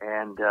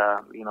 And,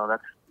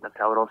 that's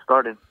how it all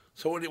started.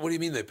 So what do you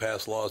mean they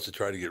passed laws to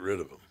try to get rid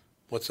of him?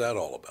 What's that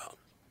all about?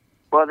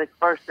 Well, they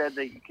first said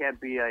that you can't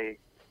be a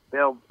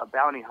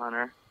bounty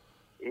hunter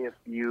if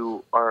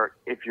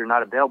you're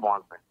not a bail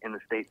bondsman in the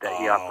state that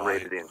he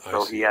operated in.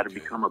 So he had to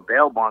become a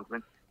bail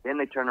bondsman. Then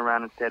they turned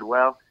around and said,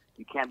 well,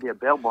 you can't be a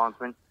bail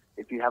bondsman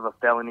if you have a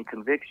felony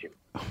conviction.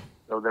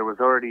 So there was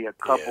already a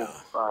couple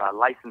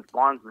licensed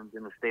bondsmen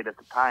in the state at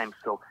the time.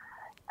 So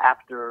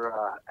after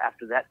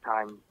that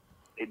time,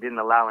 it didn't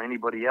allow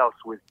anybody else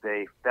with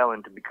a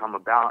felon to become a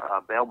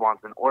bail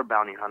bondsman or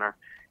bounty hunter.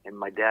 And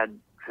my dad,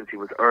 since he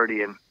was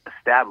already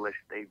established,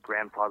 they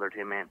grandfathered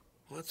him in.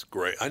 Well, that's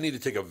great. I need to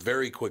take a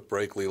very quick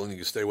break, Leland. You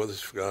can stay with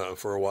us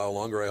for a while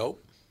longer, I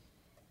hope.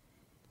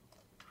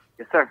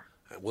 Yes, sir.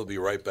 We'll be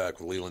right back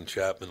with Leland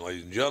Chapman.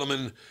 Ladies and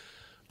gentlemen,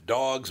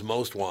 Dogs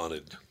Most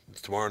Wanted.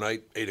 It's tomorrow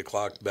night, 8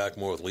 o'clock. Back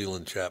more with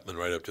Leland Chapman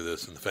right after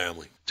this in the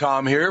family.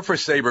 Tom here for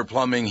Sabre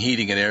Plumbing,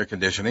 Heating, and Air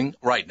Conditioning.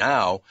 Right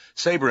now,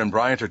 Sabre and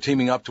Bryant are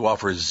teaming up to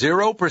offer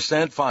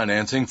 0%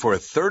 financing for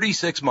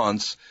 36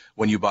 months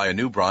when you buy a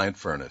new Bryant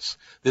furnace.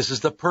 This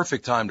is the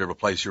perfect time to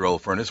replace your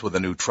old furnace with a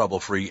new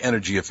trouble-free,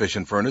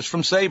 energy-efficient furnace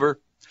from Sabre.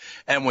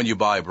 And when you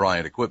buy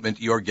Bryant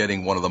equipment, you're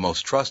getting one of the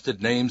most trusted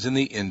names in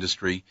the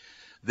industry.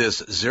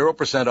 This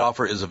 0%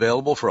 offer is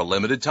available for a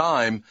limited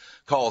time.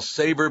 Call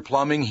Sabre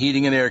Plumbing,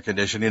 Heating, and Air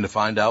Conditioning to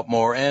find out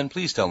more, and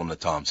please tell them that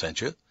Tom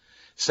sent you.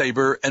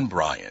 Sabre and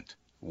Bryant,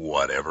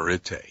 whatever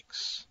it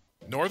takes.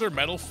 Northern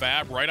Metal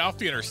Fab, right off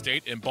the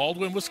interstate in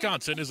Baldwin,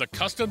 Wisconsin, is a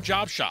custom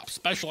job shop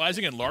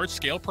specializing in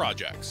large-scale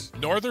projects.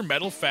 Northern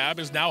Metal Fab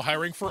is now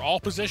hiring for all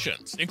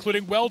positions,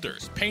 including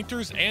welders,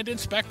 painters, and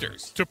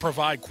inspectors, to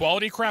provide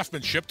quality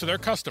craftsmanship to their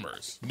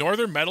customers.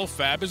 Northern Metal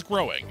Fab is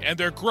growing, and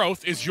their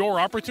growth is your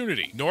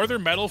opportunity.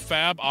 Northern Metal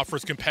Fab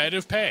offers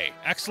competitive pay,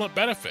 excellent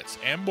benefits,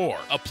 and more.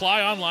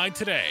 Apply online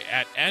today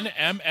at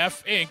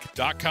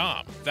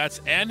nmfinc.com. That's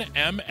nmfinc.com.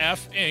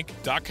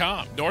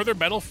 Northern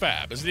Metal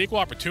Fab is the equal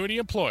opportunity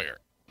employer.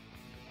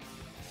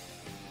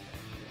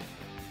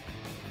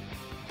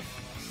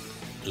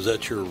 Is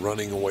that your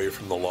running away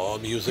from the law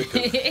music?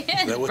 Is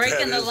that what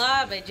Breaking that the is?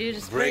 Law by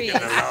Judas Priest.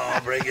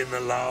 Breaking the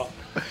law.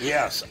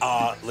 Yes.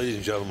 Ladies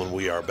and gentlemen,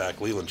 we are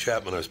back. Leland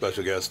Chapman, our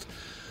special guest.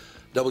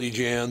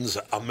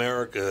 WGN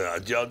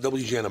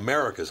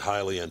America's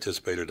highly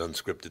anticipated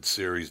unscripted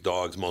series,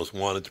 Dogs Most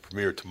Wanted, to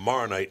premiere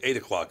tomorrow night, 8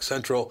 o'clock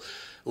Central.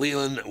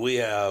 Leland, we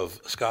have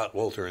Scott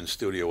Wolter in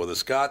studio with us.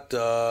 Scott,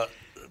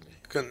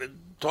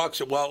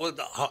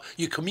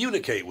 you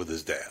communicate with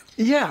his dad.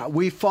 Yeah,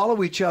 we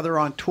follow each other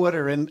on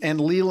Twitter. And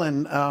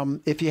Leland,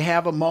 if you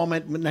have a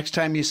moment, next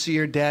time you see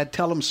your dad,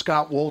 tell him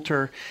Scott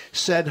Wolter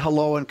said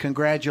hello and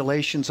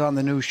congratulations on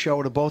the new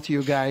show to both of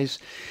you guys.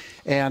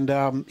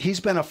 And he's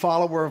been a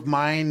follower of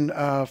mine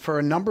for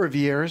a number of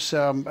years,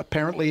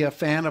 apparently a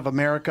fan of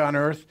America on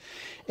Earth,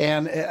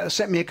 and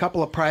sent me a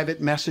couple of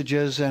private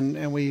messages,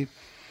 and we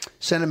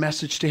sent a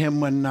message to him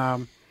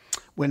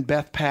when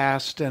Beth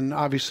passed, and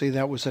obviously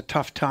that was a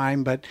tough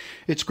time, but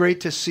it's great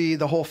to see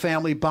the whole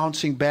family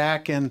bouncing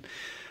back. And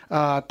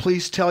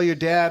please tell your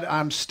dad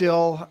I'm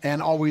still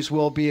and always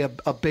will be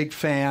a big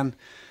fan,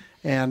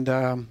 and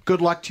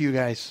good luck to you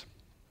guys.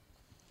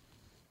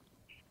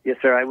 Yes,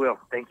 sir, I will.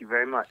 Thank you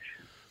very much.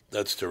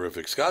 That's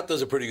terrific. Scott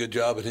does a pretty good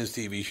job in his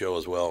TV show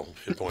as well.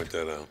 Should point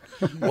that out.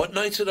 What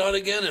night's it on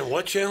again, and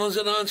what channel is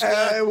it on,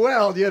 Scott?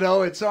 Well,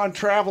 it's on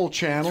Travel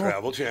Channel.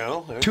 Travel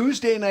Channel. Yeah.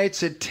 Tuesday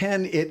nights at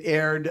 10 it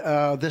aired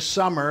this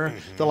summer.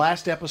 Mm-hmm. The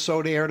last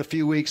episode aired a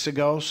few weeks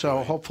ago,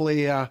 so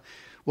hopefully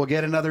we'll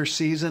get another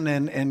season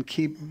and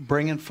keep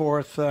bringing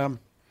forth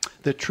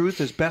the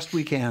truth as best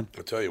we can.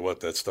 I'll tell you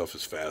what, that stuff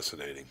is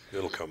fascinating.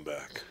 It'll come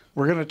back.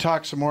 We're going to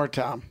talk some more,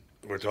 Tom.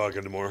 We're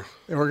talking more.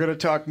 And we're going to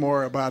talk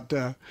more about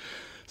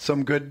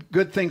some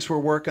good things we're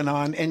working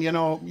on. And,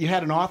 you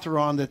had an author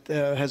on that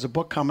has a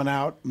book coming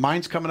out.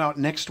 Mine's coming out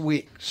next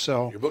week.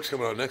 So your book's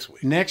coming out next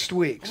week? Next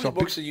week. How many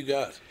books have you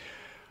got?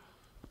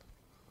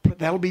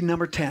 That'll be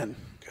number 10.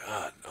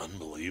 God,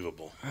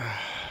 unbelievable.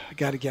 I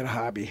got to get a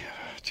hobby.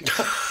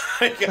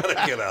 I got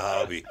to get a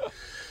hobby.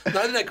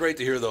 Now, isn't that great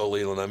to hear, though,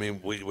 Leland? I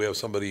mean, we have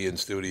somebody in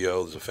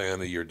studio that's a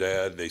fan of your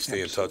dad. They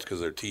stay in touch because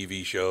they're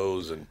TV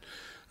shows, and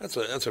that's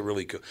a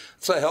really cool.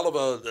 It's a hell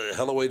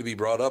of a way to be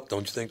brought up,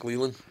 don't you think,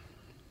 Leland?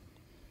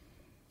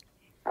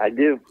 I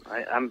do.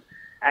 I'm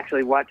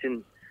actually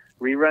watching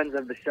reruns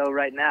of the show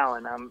right now,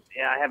 and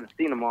I haven't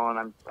seen them all,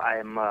 and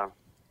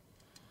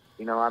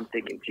I'm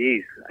thinking,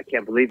 geez, I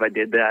can't believe I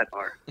did that,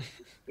 or,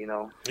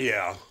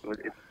 Yeah.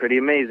 It's pretty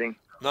amazing.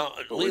 Now,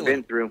 what Leland, we've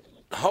been through.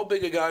 How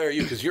big a guy are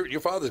you? Because your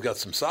father's got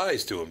some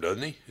size to him,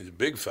 doesn't he? He's a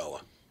big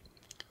fella.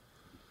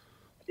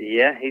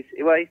 Yeah,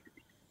 we're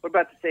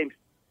about the same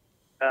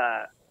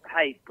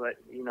height, but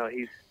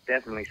he's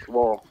definitely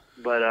swole.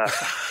 But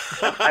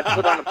I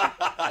put on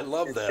I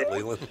love that,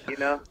 Leland.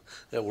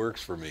 That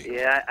works for me.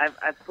 Yeah,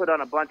 I've put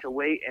on a bunch of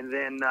weight, and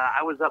then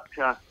I was up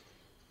to.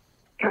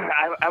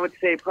 I would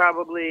say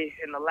probably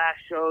in the last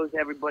shows,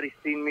 everybody's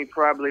seen me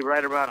probably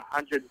right around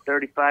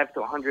 135 to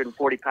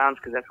 140 pounds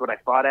because that's what I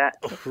fought at.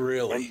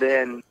 Really? And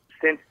then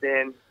since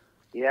then,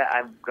 yeah,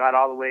 I've got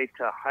all the way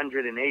to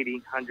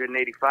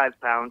 185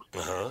 pounds.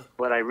 Uh-huh.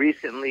 But I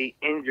recently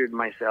injured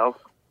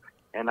myself,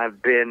 and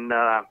I've been,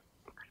 I've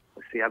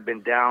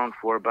been down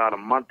for about a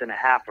month and a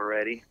half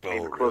already,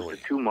 maybe close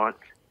to 2 months.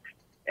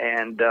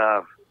 And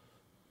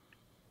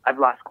I've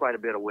lost quite a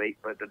bit of weight,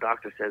 but the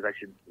doctor says I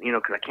should,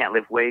 because I can't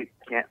lift weight,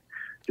 can't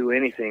do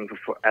anything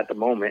at the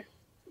moment,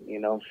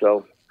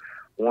 So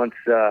once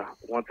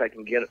I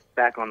can get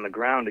back on the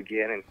ground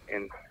again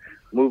and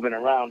moving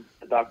around,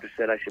 the doctor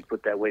said I should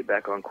put that weight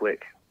back on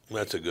quick.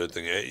 That's a good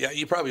thing. Yeah,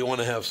 you probably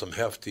want to have some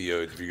heft to you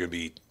if you're going to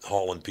be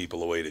hauling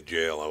people away to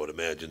jail, I would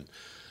imagine.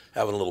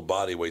 Having a little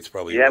body weight's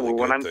probably a really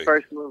when good I thing.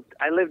 first moved,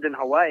 I lived in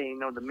Hawaii.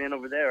 The men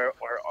over there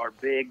are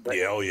big, but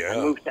I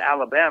moved to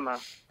Alabama.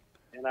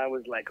 And I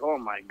was like, oh,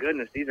 my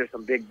goodness, these are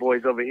some big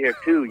boys over here,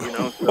 too,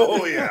 So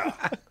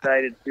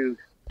decided to,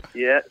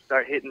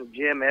 start hitting the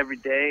gym every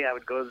day. I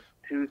would go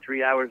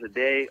 2-3 hours a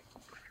day.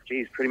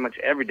 Geez, pretty much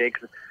every day.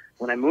 Because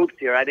when I moved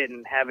here, I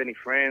didn't have any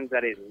friends.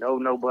 I didn't know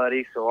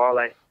nobody. So all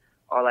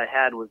I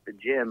had was the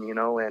gym,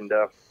 And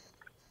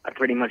I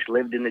pretty much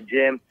lived in the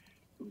gym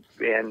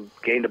and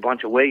gained a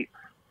bunch of weight.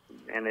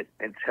 And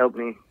it's helped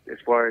me as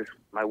far as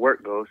my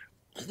work goes.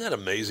 Isn't that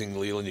amazing,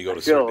 Leland? You go to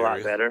I feel certain a lot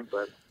areas? better,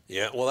 but...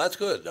 Yeah, well, that's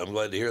good. I'm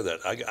glad to hear that.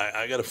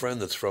 I got a friend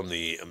that's from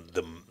the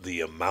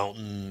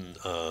mountain,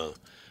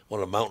 one of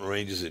the mountain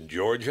ranges in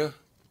Georgia.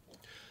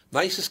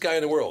 Nicest guy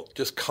in the world.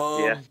 Just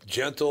calm,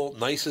 gentle,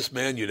 nicest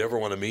man you'd ever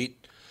want to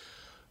meet.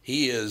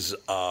 He is,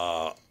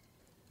 I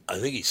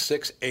think he's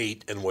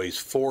 6'8" and weighs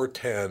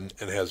 410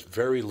 and has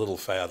very little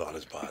fat on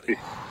his body.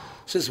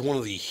 This is one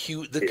of the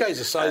huge. This guy's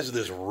the size of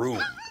this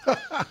room.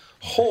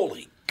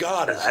 Holy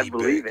God, is he big? I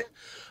believe it.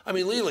 I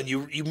mean, Leland,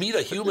 you meet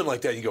a human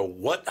like that, and you go,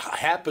 "What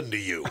happened to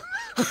you?"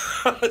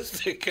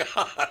 Honest to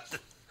God.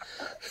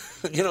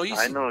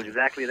 I know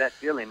exactly that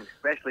feeling,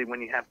 especially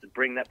when you have to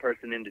bring that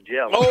person into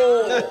jail.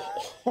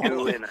 Oh!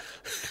 You in a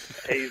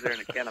taser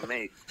and a can of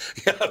mace.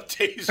 Yeah, a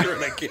taser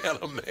and a can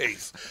of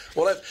mace.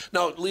 Well,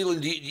 now,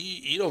 Leland,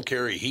 you don't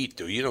carry heat,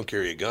 do you? You don't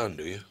carry a gun,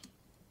 do you?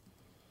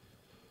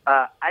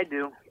 I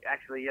do,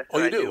 actually. Yes, Oh,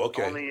 you I do?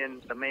 Okay. Only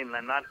in the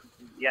mainland,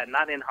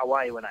 not in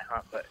Hawaii when I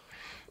hunt, but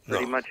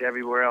pretty much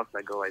everywhere else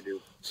I go, I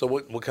do. So,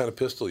 what kind of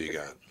pistol you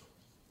got?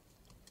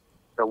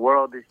 The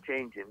world is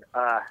changing.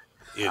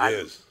 It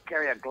is. I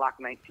carry a Glock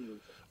 19.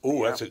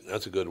 Ooh,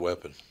 that's a good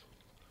weapon.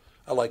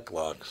 I like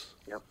Glocks.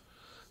 Yep.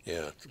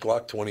 Yeah,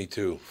 Glock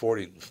 22,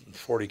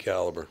 40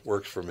 caliber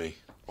works for me.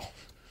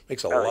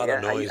 Makes a lot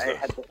of noise. I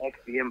had the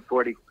XDM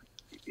 40.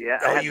 Yeah,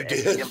 Oh, I had you the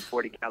did? XDM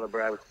 40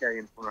 caliber I was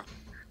carrying for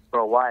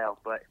a while,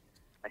 but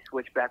I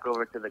switched back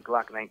over to the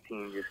Glock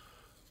 19.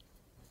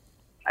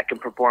 I can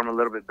perform a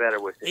little bit better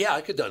with it. Yeah,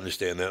 I could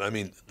understand that. I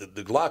mean,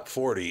 the Glock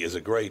 40 is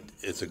a great.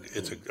 It's a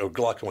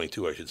Glock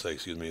 22, I should say.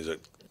 Excuse me, is a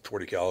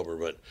 40 caliber,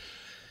 but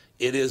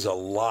it is a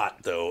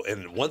lot though.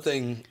 And one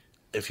thing,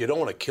 if you don't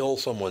want to kill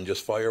someone,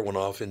 just fire one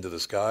off into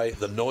the sky.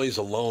 The noise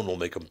alone will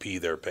make them pee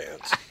their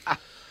pants.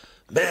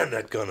 Man,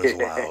 that gun is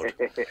loud.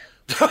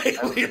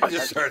 It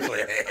just starts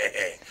like,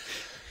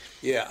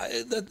 yeah,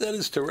 that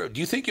is terrific.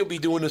 Do you think you'll be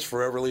doing this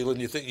forever, Leland?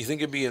 You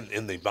think you'll be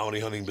in the bounty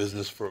hunting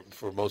business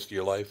for most of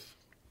your life?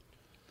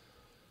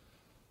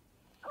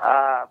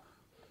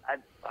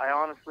 I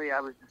honestly,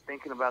 I was just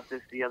thinking about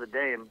this the other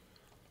day, and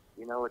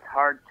it's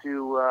hard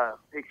to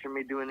picture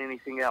me doing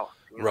anything else.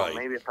 Right.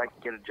 Maybe if I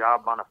could get a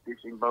job on a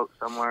fishing boat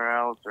somewhere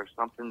else or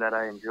something that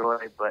I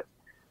enjoy, but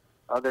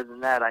other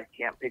than that, I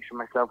can't picture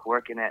myself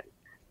working at,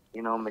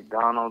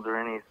 McDonald's or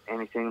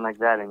anything like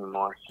that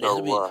anymore.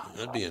 So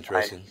that'd be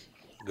interesting.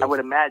 I would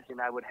imagine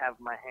I would have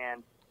my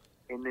hand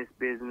in this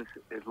business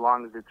as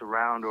long as it's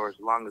around or as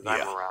long as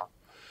I'm around.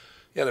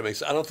 Yeah, that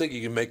makes. I don't think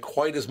you can make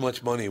quite as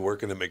much money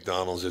working at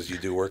McDonald's as you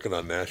do working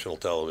on national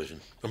television.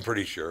 I'm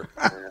pretty sure.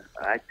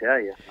 I tell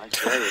you.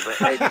 But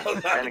hey,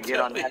 trying to get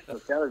on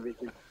national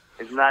television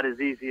is not as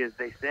easy as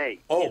they say.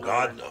 Oh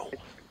God, no.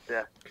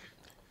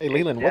 Hey,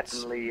 Leland, what's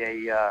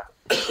definitely a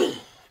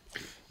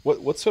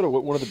what's sort of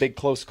one of the big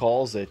close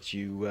calls that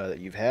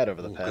you've had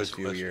over the past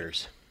few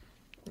years?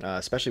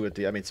 especially with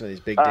some of these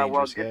big dangerous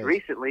well, guys. just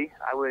recently,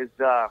 I was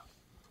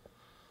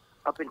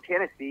up in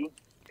Tennessee,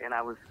 and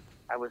I was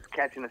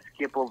catching a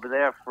skip over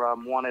there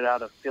from wanted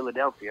out of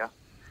Philadelphia.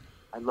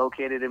 I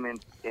located him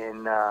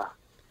in a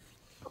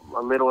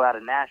little out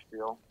of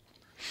Nashville,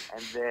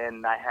 and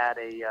then I had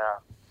a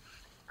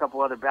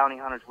couple other bounty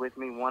hunters with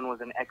me. One was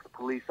an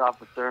ex-police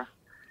officer,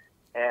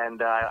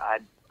 and I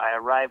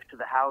arrived to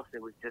the house.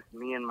 It was just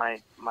me and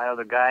my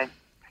other guy,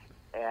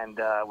 and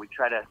we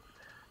tried to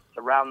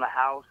surround the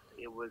house.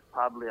 It was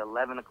probably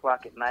 11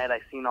 o'clock at night. I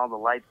seen all the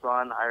lights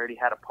on. I already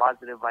had a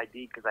positive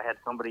ID because I had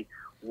somebody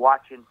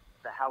watching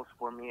the house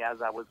for me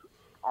as I was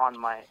on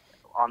my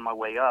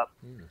way up.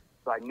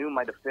 So I knew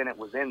my defendant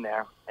was in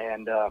there,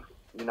 and I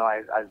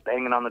was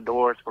banging on the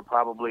doors for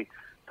probably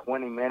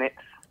 20 minutes.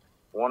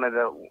 One of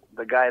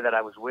the guy that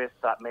I was with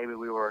thought maybe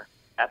we were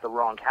at the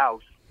wrong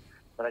house,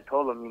 but I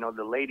told him,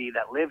 the lady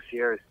that lives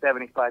here is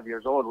 75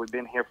 years old. We've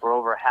been here for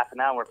over half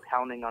an hour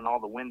pounding on all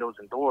the windows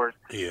and doors.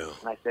 Yeah.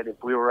 And I said,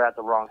 if we were at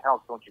the wrong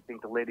house, don't you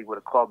think the lady would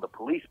have called the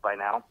police by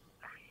now?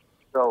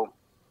 So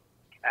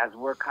as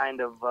we're kind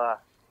of,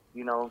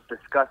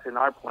 discussing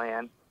our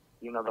plan,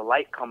 the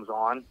light comes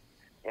on,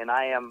 and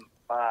I am,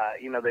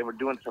 they were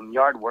doing some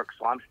yard work,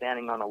 so I'm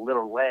standing on a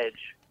little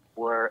ledge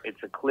where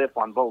it's a cliff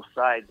on both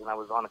sides, and I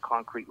was on a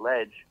concrete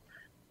ledge,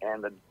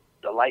 and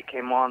the light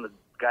came on. The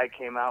guy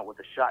came out with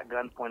a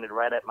shotgun pointed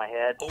right at my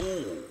head.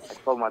 Ooh. I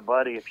told my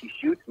buddy if he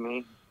shoots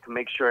me to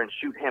make sure and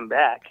shoot him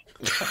back.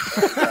 That's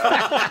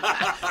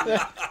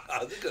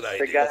a good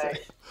idea. The guy,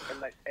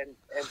 and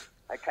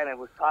I kind of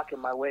was talking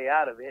my way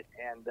out of it,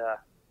 and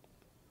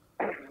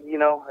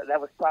that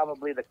was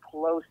probably the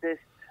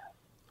closest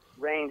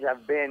range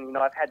I've been.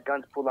 I've had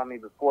guns pulled on me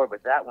before,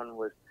 but that one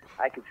was,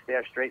 I could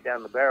stare straight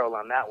down the barrel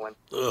on that one.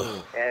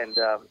 Ugh. And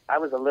I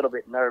was a little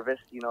bit nervous.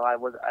 I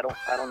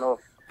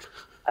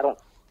don't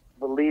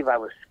believe I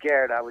was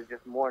scared. I was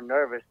just more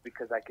nervous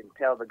because I can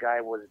tell the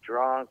guy was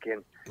drunk,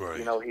 and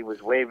right. He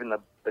was waving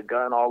the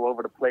gun all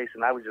over the place,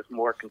 and I was just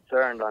more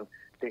concerned on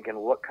thinking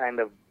what kind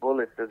of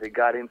bullets does he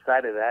got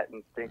inside of that,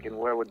 and thinking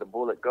where would the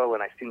bullet go,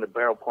 and I seen the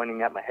barrel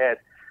pointing at my head.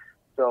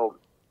 So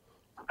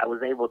I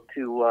was able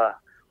to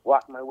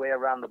walk my way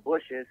around the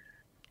bushes,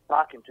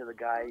 talking to the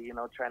guy,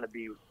 trying to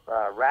be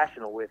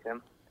rational with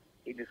him.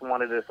 He just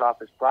wanted us off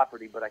his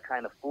property, but I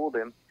kind of fooled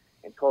him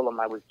and told him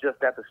I was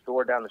just at the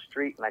store down the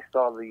street, and I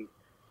saw the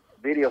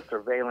video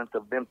surveillance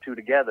of them two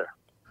together.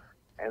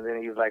 And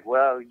then he was like,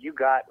 well, you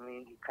got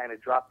me. He kind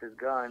of dropped his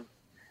gun.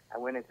 I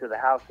went into the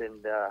house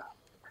and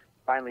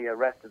finally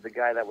arrested the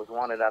guy that was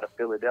wanted out of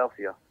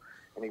Philadelphia.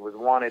 And he was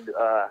wanted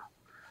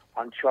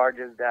on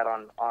charges that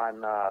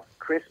on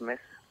Christmas,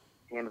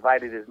 he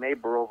invited his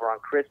neighbor over on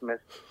Christmas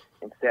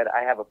and said,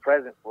 I have a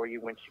present for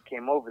you. When she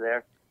came over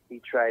there, he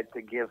tried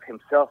to give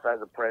himself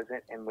as a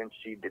present, and when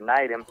she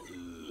denied him,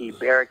 he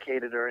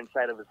barricaded her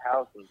inside of his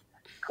house and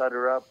cut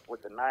her up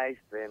with a knife,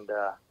 and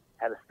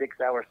had a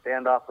 6-hour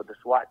standoff with the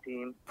SWAT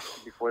team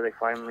before they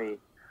finally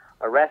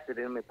arrested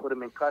him and put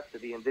him in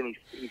custody. And then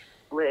he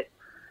split,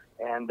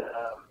 and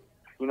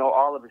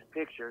all of his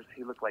pictures,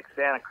 he looked like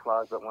Santa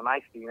Claus, but when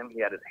I seen him,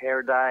 he had his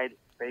hair dyed,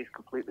 face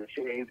completely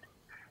shaved.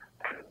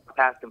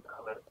 Asked him,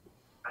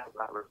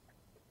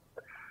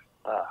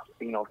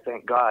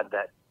 thank God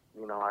that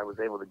I was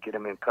able to get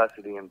him in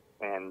custody and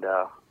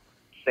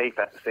safe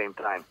at the same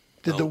time.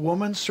 Did the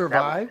woman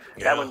survive?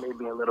 That one made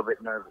me a little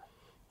bit nervous.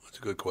 That's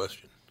a good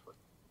question.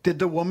 Did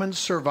the woman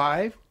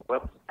survive?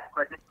 Well,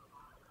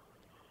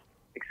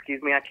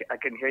 excuse me, I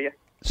couldn't hear you.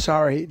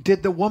 Sorry.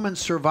 Did the woman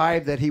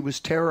survive that he was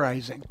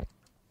terrorizing?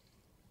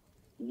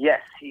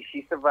 Yes,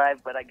 she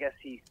survived, but I guess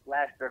he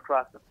slashed her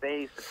across the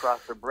face,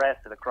 across her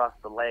breast, and across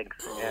the legs.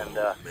 And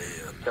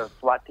the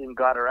SWAT team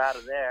got her out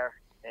of there,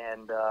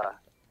 and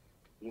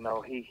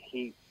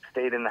he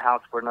stayed in the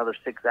house for another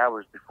 6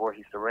 hours before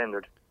he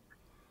surrendered.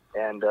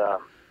 And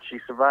she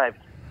survived.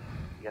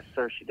 Yes,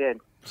 sir, she did.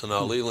 So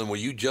now, Leland, were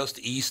you just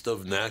east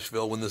of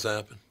Nashville when this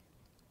happened?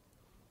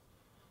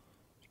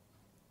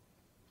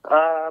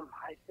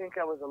 I think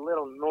I was a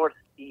little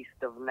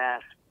northeast of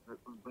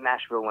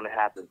Nashville when it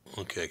happened.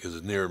 Okay, because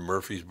it's near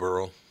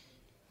Murfreesboro,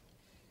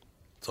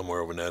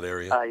 somewhere over in that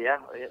area. Yeah,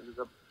 it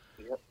was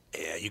yep.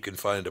 Yeah, you can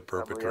find a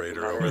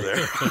perpetrator over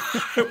there.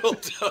 I will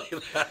tell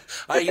you that.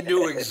 I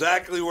knew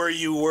exactly where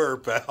you were,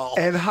 pal.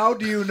 And how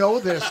do you know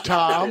this,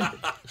 Tom?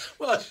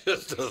 Well, it's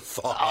just a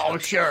thought. Oh,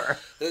 sure.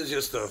 It's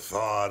just a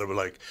thought. I'm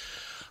like,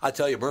 I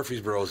tell you,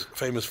 Murfreesboro is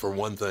famous for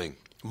one thing: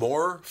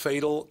 more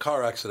fatal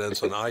car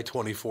accidents on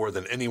I-24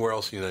 than anywhere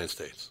else in the United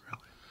States.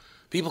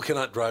 People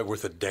cannot drive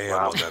worth a damn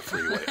on that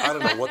freeway. I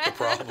don't know what the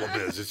problem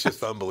is. It's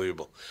just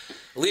unbelievable.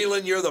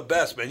 Leland, you're the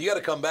best, man. You got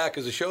to come back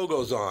as the show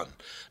goes on.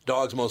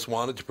 Dogs Most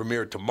Wanted to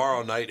premiere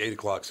tomorrow night, 8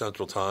 o'clock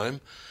Central Time.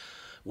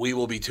 We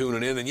will be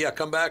tuning in. And, yeah,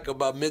 come back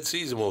about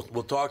mid-season.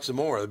 We'll talk some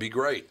more. That'd be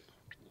great.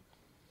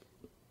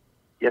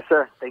 Yes,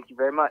 sir. Thank you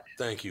very much.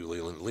 Thank you,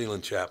 Leland.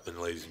 Leland Chapman,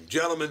 ladies and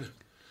gentlemen.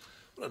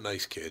 What a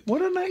nice kid.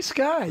 What a nice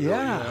guy,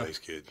 yeah. Really nice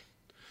kid.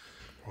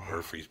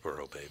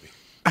 Murfreesboro, baby.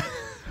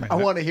 I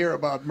want to hear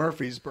about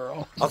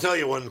Murfreesboro. I'll tell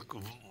you one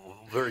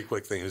very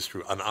quick thing is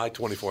true. On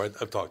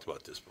I-24, I've talked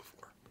about this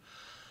before,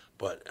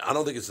 but I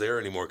don't think it's there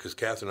anymore because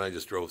Catherine and I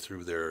just drove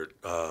through there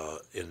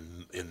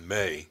in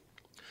May.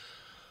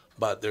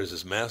 But there's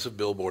this massive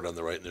billboard on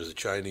the right, and there's a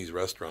Chinese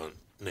restaurant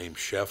named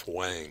Chef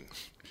Wang.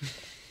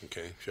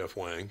 Okay, Chef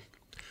Wang.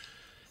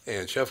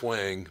 And Chef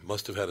Wang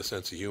must have had a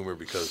sense of humor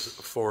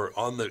because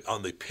on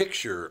the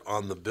picture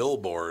on the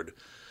billboard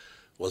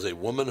was a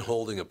woman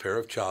holding a pair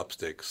of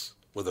chopsticks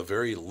with a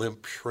very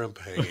limp shrimp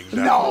hanging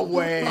down. No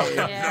way.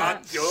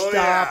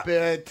 Stop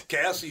it.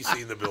 Cassie's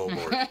seen the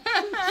billboard.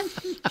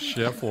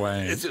 Chef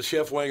Wang. It's a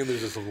Chef Wang, and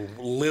there's this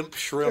limp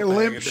shrimp.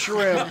 Limp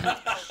shrimp.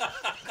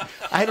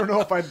 I don't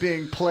know if I'm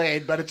being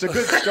played, but it's a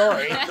good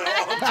story. No,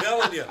 I'm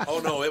telling you.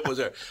 Oh no, it was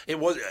there. It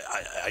was.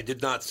 I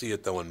did not see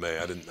it though in May.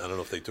 I don't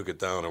know if they took it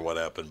down or what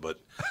happened, but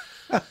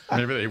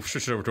maybe they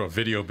switched it over to a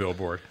video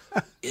billboard.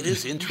 It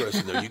is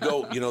interesting though. You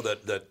go,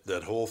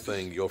 that whole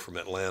thing. You go from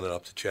Atlanta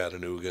up to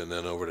Chattanooga and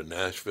then over to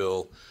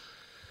Nashville.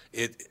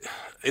 It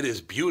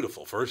is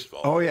beautiful. First of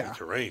all, oh yeah, the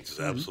terrain is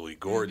absolutely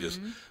gorgeous.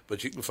 Mm-hmm.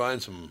 But you can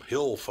find some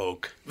hill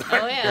folk.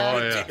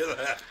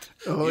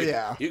 Oh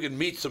yeah, you can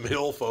meet some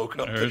hill folk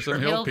up there. There's some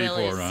hill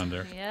people around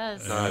there.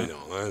 Yes, I know.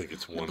 I think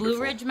it's wonderful.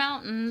 Blue Ridge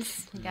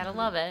Mountains, you gotta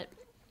love it.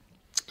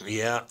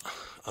 Yeah,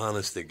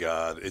 honest to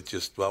God, it's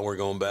just we're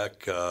going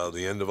back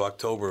the end of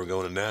October. We're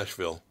going to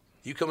Nashville.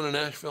 You coming to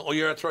Nashville? Oh,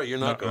 yeah, that's right. You're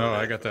not going. No,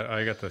 I got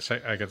the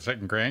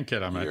second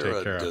grandkid I'm going to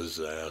take care of. You're a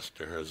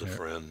disaster as a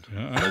friend.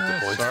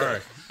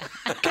 Sorry.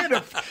 What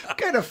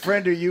kind of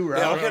friend are you, Rob?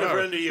 Yeah, what kind of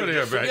friend are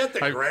you? Forget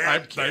the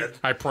grandkid.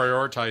 I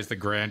prioritize the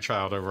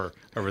grandchild over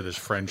this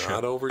friendship.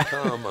 Not over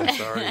Tom. I'm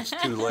sorry, it's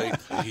too late.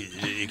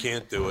 You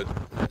can't do it.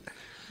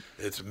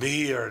 It's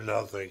me or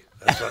nothing.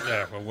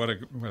 Yeah. Well,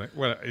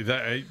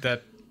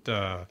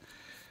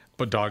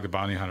 But Dog the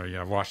Bounty Hunter,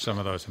 I've watched some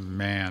of those.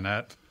 Man,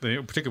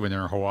 particularly when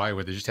they're in Hawaii,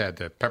 where they just had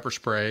the pepper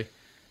spray,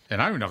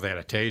 and I don't even know if they had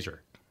a taser.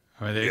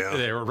 I mean,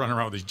 they were running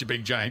around with these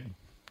big giant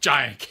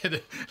like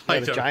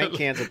the giant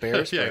cans of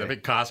bear spray. Yeah, the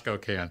big Costco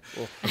can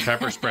of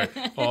pepper spray.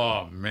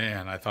 Oh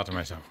man, I thought to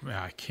myself, man,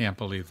 I can't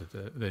believe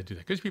that they do that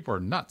because people are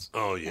nuts.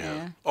 Oh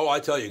yeah. Oh, I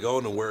tell you,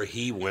 going to where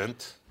he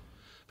went.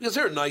 Because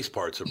there are nice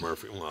parts of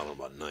Murphy. Well, I don't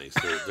know about nice.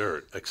 There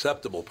are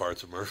acceptable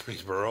parts of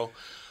Murfreesboro,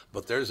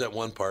 but there's that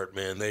one part,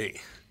 man.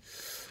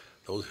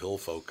 Those hill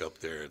folk up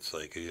there, it's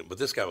like, but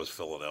this guy was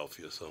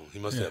Philadelphia, so he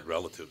must have had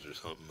relatives or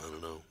something. I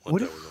don't know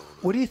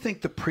what do you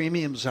think the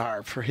premiums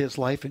are for his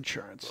life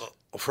insurance?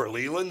 For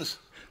Leland's?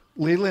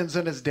 Leland's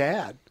and his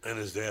dad. And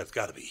his dad's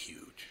got to be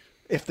huge.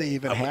 If they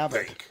even have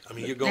it. I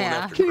mean, you're going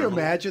after Can you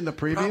imagine the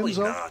premiums?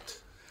 Probably not.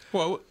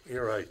 Well,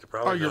 you're right.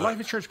 Are your life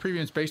insurance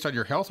premiums based on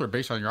your health or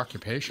based on your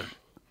occupation?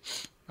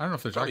 I don't know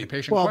if there's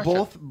occupation. Well,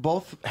 question.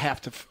 both have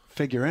to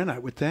figure in, I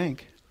would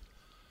think.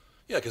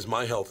 Yeah, because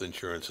my health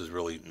insurance is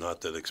really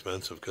not that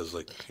expensive because,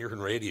 like, you're in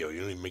radio,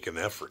 you don't even make an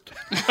effort.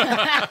 So,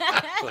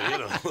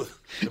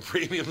 the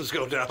premiums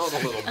go down a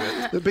little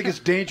bit. The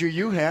biggest danger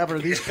you have are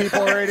these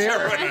people right here.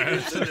 Right.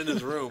 You're sitting in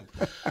this room.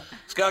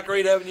 Scott,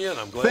 great having you, and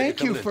I'm glad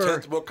you're coming in.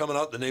 10th book coming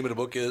out. The name of the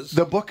book is?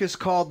 The book is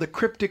called The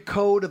Cryptic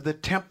Code of the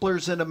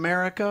Templars in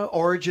America,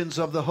 Origins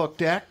of the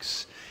Hooked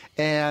X.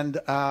 And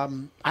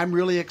I'm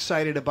really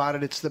excited about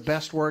it. It's the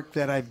best work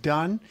that I've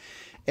done.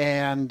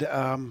 And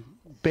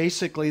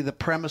basically, the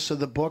premise of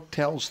the book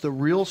tells the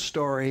real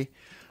story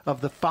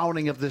of the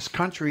founding of this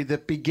country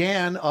that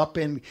began up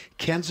in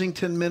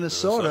Kensington,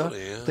 Minnesota,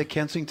 the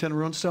Kensington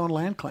Runestone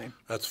Land Claim.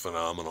 That's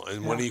phenomenal.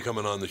 And when are you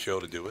coming on the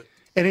show to do it?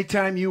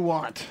 Anytime you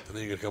want. And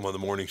then you're going to come on the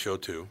morning show,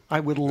 too. I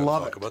would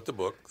love it. Talk about the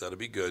book. That'd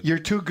be good. You're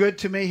too good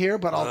to me here,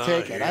 but I'll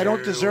take it. I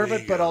don't deserve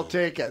it, but I'll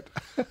take it.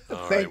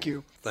 Thank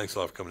you. Thanks a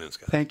lot for coming in,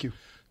 Scott. Thank you.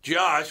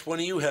 Josh, when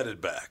are you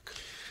headed back?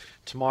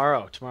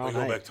 Tomorrow night. We're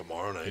going back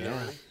tomorrow night.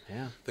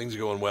 Yeah. Things are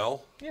going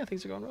well? Yeah,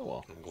 things are going real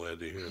well. I'm glad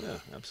to hear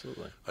that. Yeah,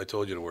 absolutely. I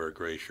told you to wear a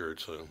gray shirt,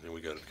 so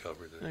we got it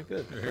covered there. Yeah,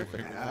 good.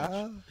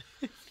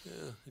 Yeah,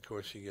 of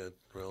course you got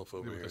Ralph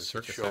over here.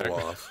 Show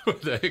off.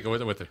 with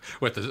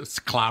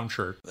the clown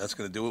shirt. That's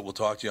going to do it. We'll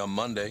talk to you on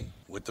Monday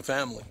with the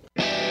family.